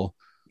butthole,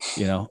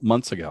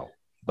 months ago?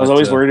 I was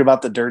always worried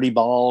about the dirty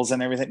balls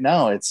and everything.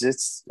 No, it's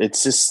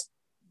just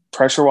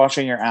pressure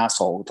washing your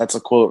asshole. That's a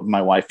quote of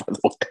my wife, by the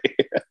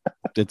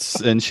way.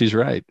 And she's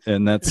right.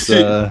 And that's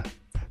I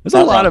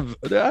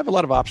have a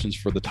lot of options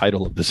for the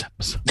title of this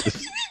episode.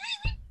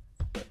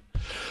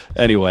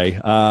 Anyway,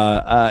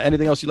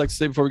 anything else you'd like to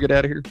say before we get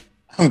out of here?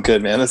 I'm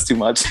good, man. That's too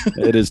much.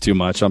 It is too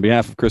much. On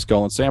behalf of Chris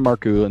Golan, Sam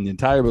Marcoux, and the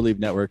entire Believe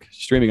Network,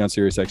 streaming on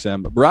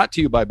SiriusXM, brought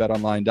to you by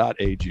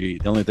BetOnline.ag.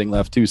 The only thing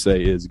left to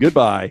say is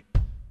goodbye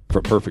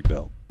from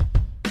Perfectville.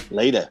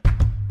 Later.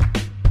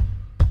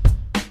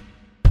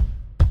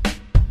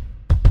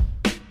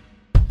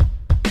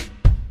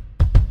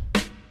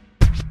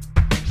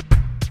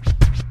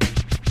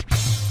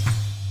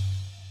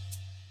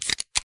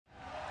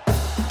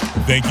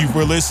 Thank you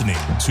for listening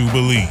to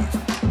Believe.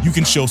 You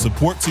can show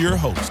support to your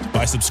host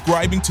by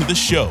subscribing to the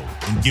show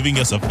and giving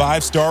us a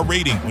 5-star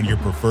rating on your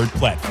preferred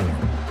platform.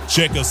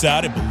 Check us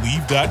out at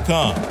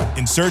Believe.com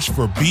and search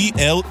for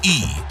BLEAV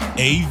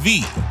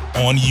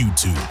on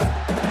YouTube.